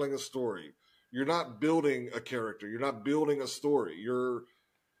not telling a story. You're not building a character. You're not building a story. You're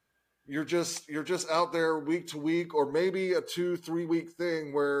you're just out there week to week, or maybe a 2-3 week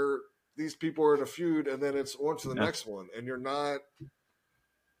thing where these people are in a feud and then it's on to the next one, and you're not.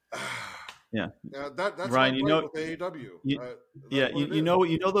 Yeah. That's Ryan, not right with AEW.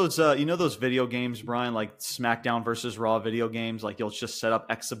 You know those video games, Brian, like SmackDown versus Raw video games. Like you'll just set up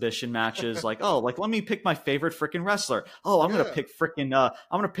exhibition matches. Like, oh, like let me pick my favorite freaking wrestler. Oh, I'm gonna pick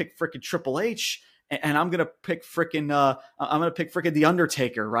freaking Triple H, and I'm gonna pick freaking The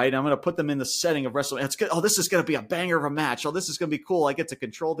Undertaker, right? I'm gonna put them in the setting of wrestling. It's good. Oh, this is gonna be a banger of a match. Oh, this is gonna be cool. I get to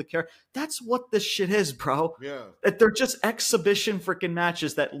control the character. That's what this shit is, bro. Yeah, they're just exhibition freaking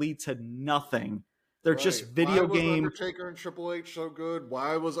matches that lead to nothing. They're just video games. Why was Undertaker and Triple H so good?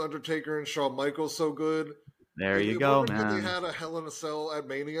 Why was Undertaker and Shawn Michaels so good? There you go, man. They had a Hell in a Cell at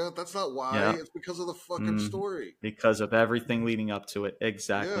Mania. That's not why. Yeah. It's because of the fucking story. Because of everything leading up to it.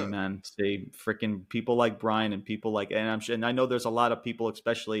 Exactly, man. They freaking people like Brian and people like, and I know there's a lot of people,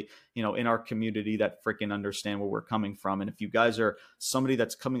 especially, you know, in our community that freaking understand where we're coming from. And if you guys are somebody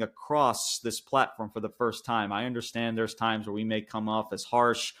that's coming across this platform for the first time, I understand there's times where we may come off as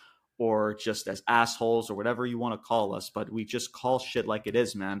harsh or just as assholes or whatever you want to call us, but we just call shit like it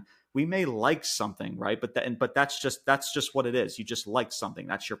is, man. We may like something, right? But that's just what it is. You just like something.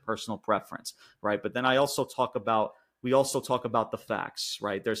 That's your personal preference, right? But then we also talk about the facts,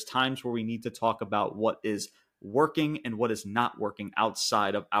 right? There's times where we need to talk about what is working and what is not working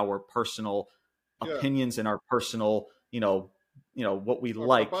outside of our personal opinions and our personal, what we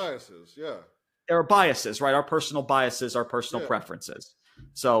like. Biases, There are biases, right? Our personal biases, our personal preferences.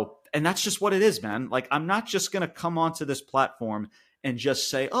 So, and that's just what it is, man. Like, I'm not just going to come onto this platform and just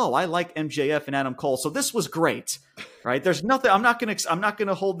say, "Oh, I like MJF and Adam Cole, so this was great," right? There's nothing. I'm not going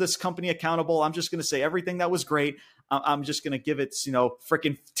to hold this company accountable. I'm just going to say everything that was great. I'm just going to give it,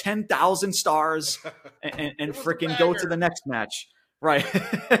 freaking 10,000 stars and freaking go to the next match. Right.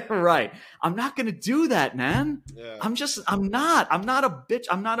 Right. I'm not going to do that, man. Yeah. I'm not a bitch.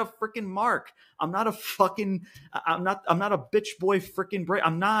 I'm not a freaking Mark. I'm not a bitch boy freaking break.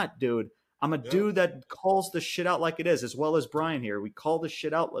 I'm not, dude. I'm a dude that calls the shit out like it is, as well as Brian here. We call the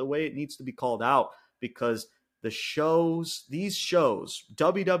shit out the way it needs to be called out, because these shows,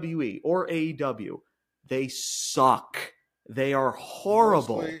 WWE or AEW, they suck. They are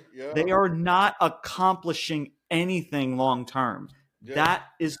horrible. Mostly, They are not accomplishing anything long term. Yeah. That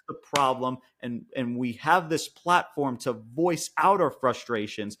is the problem. And we have this platform to voice out our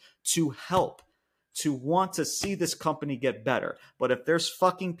frustrations, to help, to want to see this company get better. But if there's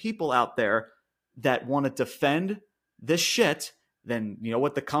fucking people out there that want to defend this shit, then you know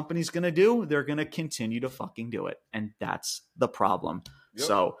what the company's going to do? They're going to continue to fucking do it. And that's the problem. Yep.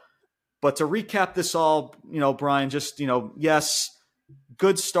 So, but to recap this all, Brian, just, yes,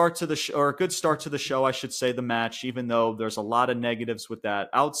 good start to the show, I should say, the match, even though there's a lot of negatives with that.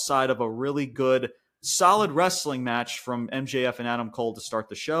 Outside of a really good, solid wrestling match from MJF and Adam Cole to start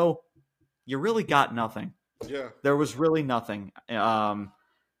the show, you really got nothing. Yeah. There was really nothing. And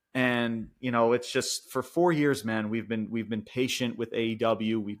it's just, for 4 years, man, we've been patient with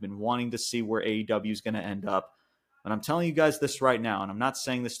AEW. We've been wanting to see where AEW is going to end up. But I'm telling you guys this right now, and I'm not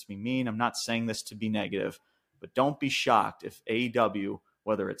saying this to be mean. I'm not saying this to be negative, but don't be shocked if AEW,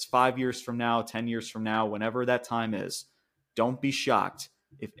 whether it's 5 years from now, 10 years from now, whenever that time is, don't be shocked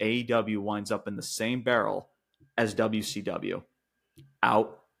if AEW winds up in the same barrel as WCW.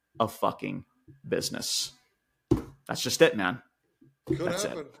 Out of fucking business. That's just it, man. That's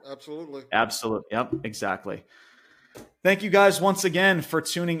happen. It. Absolutely. Yep, exactly. Thank you guys once again for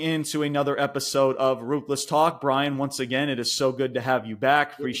tuning in to another episode of Ruthless Talk. Brian, once again, it is so good to have you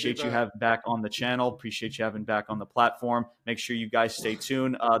back. Appreciate you having back on the channel. Appreciate you having back on the platform. Make sure you guys stay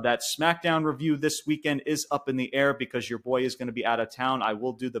tuned. That SmackDown review this weekend is up in the air because your boy is going to be out of town. I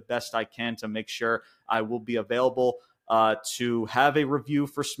will do the best I can to make sure I will be available to have a review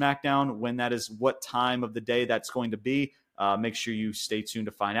for SmackDown. When that is, what time of the day that's going to be. Make sure you stay tuned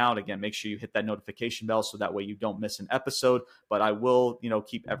to find out. Again, make sure you hit that notification bell so that way you don't miss an episode. But I will,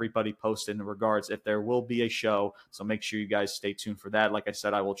 keep everybody posted in regards if there will be a show. So make sure you guys stay tuned for that. Like I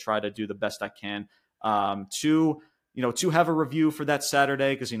said, I will try to do the best I can to have a review for that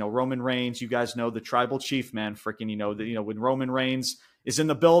Saturday, because Roman Reigns, you guys know, the tribal chief, man, freaking when Roman Reigns is in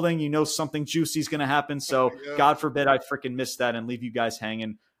the building, something juicy is going to happen. So God forbid I freaking miss that and leave you guys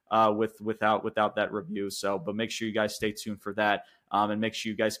hanging without that review. So, but make sure you guys stay tuned for that. And make sure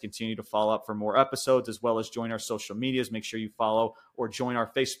you guys continue to follow up for more episodes, as well as join our social medias. Make sure you follow or join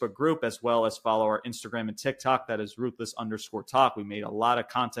our Facebook group, as well as follow our Instagram and TikTok. That is Ruthless_Talk. We made a lot of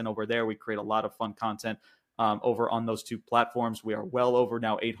content over there. We create a lot of fun content over on those two platforms. We are well over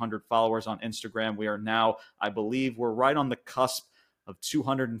now 800 followers on Instagram. We are now, I believe, we're right on the cusp of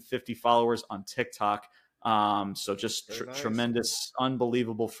 250 followers on TikTok. So just Nice. tremendous,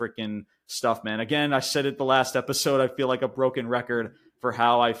 unbelievable freaking stuff, man. Again, I said it the last episode, I feel like a broken record for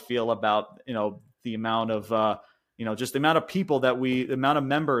how I feel about, the amount of, just the amount of people the amount of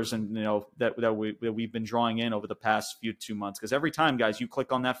members and, that we've been drawing in over the past 2 months. Because every time, guys, you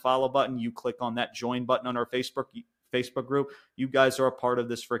click on that follow button, you click on that join button on our Facebook group, you guys are a part of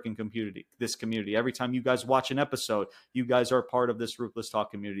this freaking community. Every time you guys watch an episode, you guys are a part of this Ruthless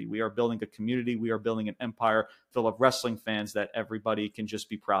Talk community. We are building a community. We are building an empire full of wrestling fans that everybody can just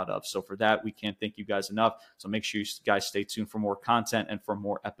be proud of. So for that, we can't thank you guys enough. So make sure you guys stay tuned for more content and for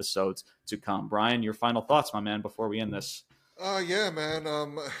more episodes to come. Brian, your final thoughts, my man, before we end this. Yeah, man.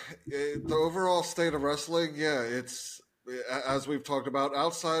 The overall state of wrestling, it's, as we've talked about,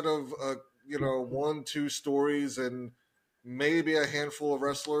 outside of 1-2 stories and maybe a handful of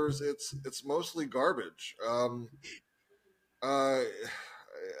wrestlers, it's mostly garbage. I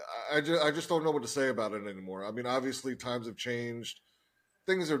just don't know what to say about it anymore. I mean, obviously times have changed,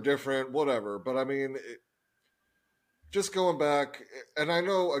 things are different, whatever. But I mean, just going back, and I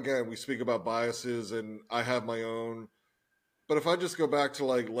know again we speak about biases, and I have my own. But if I just go back to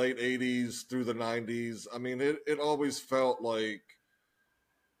like late 80s through the 90s, I mean, it always felt like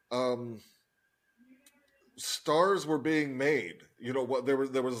stars were being made.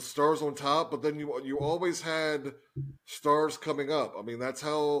 There was stars on top, but then you always had stars coming up. I mean, that's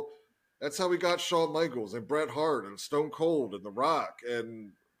how we got Shawn Michaels and Bret Hart and Stone Cold and The Rock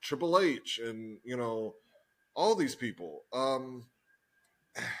and Triple H and all these people.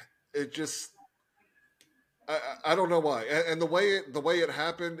 It just I don't know why. And the way it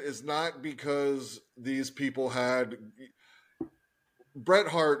happened is not because these people had. Bret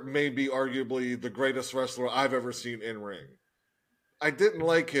Hart may be arguably the greatest wrestler I've ever seen in ring. I didn't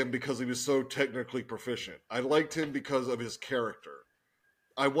like him because he was so technically proficient. I liked him because of his character.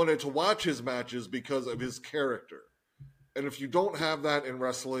 I wanted to watch his matches because of his character. And if you don't have that in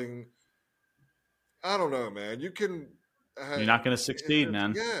wrestling, I don't know, man. You're not going to succeed,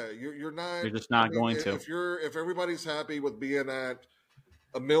 man. Yeah, you're not. You're just not going to. If everybody's happy with being at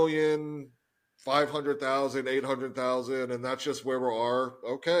 1,500,000, 800,000, and that's just where we are.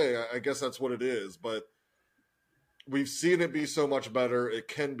 Okay, I guess that's what it is. But we've seen it be so much better. It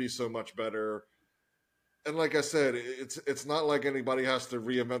can be so much better. And like I said, it's not like anybody has to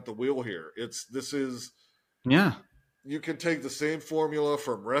reinvent the wheel here. You can take the same formula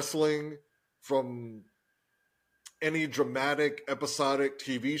from wrestling, from any dramatic episodic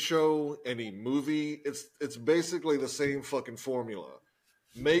TV show, any movie. It's basically the same fucking formula.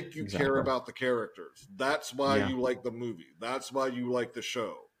 Make you care about the characters. That's why you like the movie. That's why you like the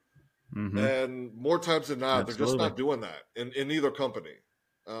show. Mm-hmm. And more times than not, they're just not doing that in either company.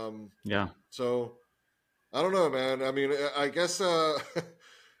 So I don't know, man. I mean, I guess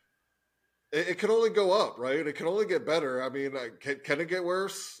it can only go up, right? It can only get better. I mean, can it get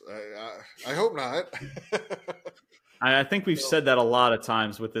worse? I hope not. I think we've said that a lot of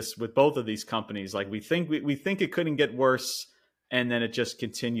times with both of these companies. Like we think it couldn't get worse. And then it just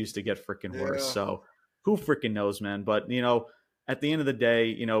continues to get freaking worse. So who freaking knows, man? But, at the end of the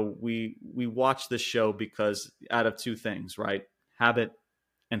day, we watch this show because out of two things, right? Habit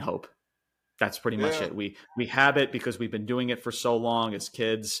and hope. That's pretty much it. We have it because we've been doing it for so long as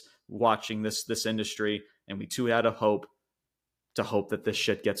kids watching this industry. And we too out of hope that this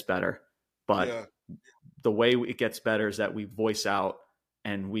shit gets better. But the way it gets better is that we voice out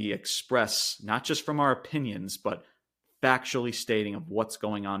and we express not just from our opinions, but factually stating of what's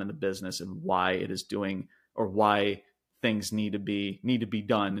going on in the business and why it is doing or why things need to be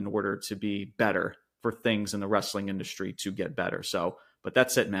done in order to be better for things in the wrestling industry to get better. So, but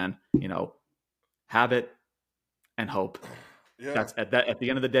that's it, man. Habit and hope. That's at the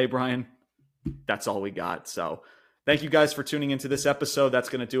end of the day, Brian, that's all we got. So thank you guys for tuning into this episode. That's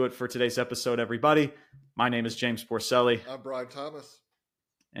going to do it for today's episode, everybody. My name is James Porcelli. I'm Bryan Thomas.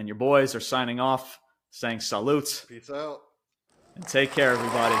 And your boys are signing off. Saying salute. Peace out. And take care,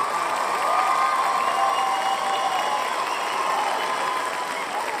 everybody.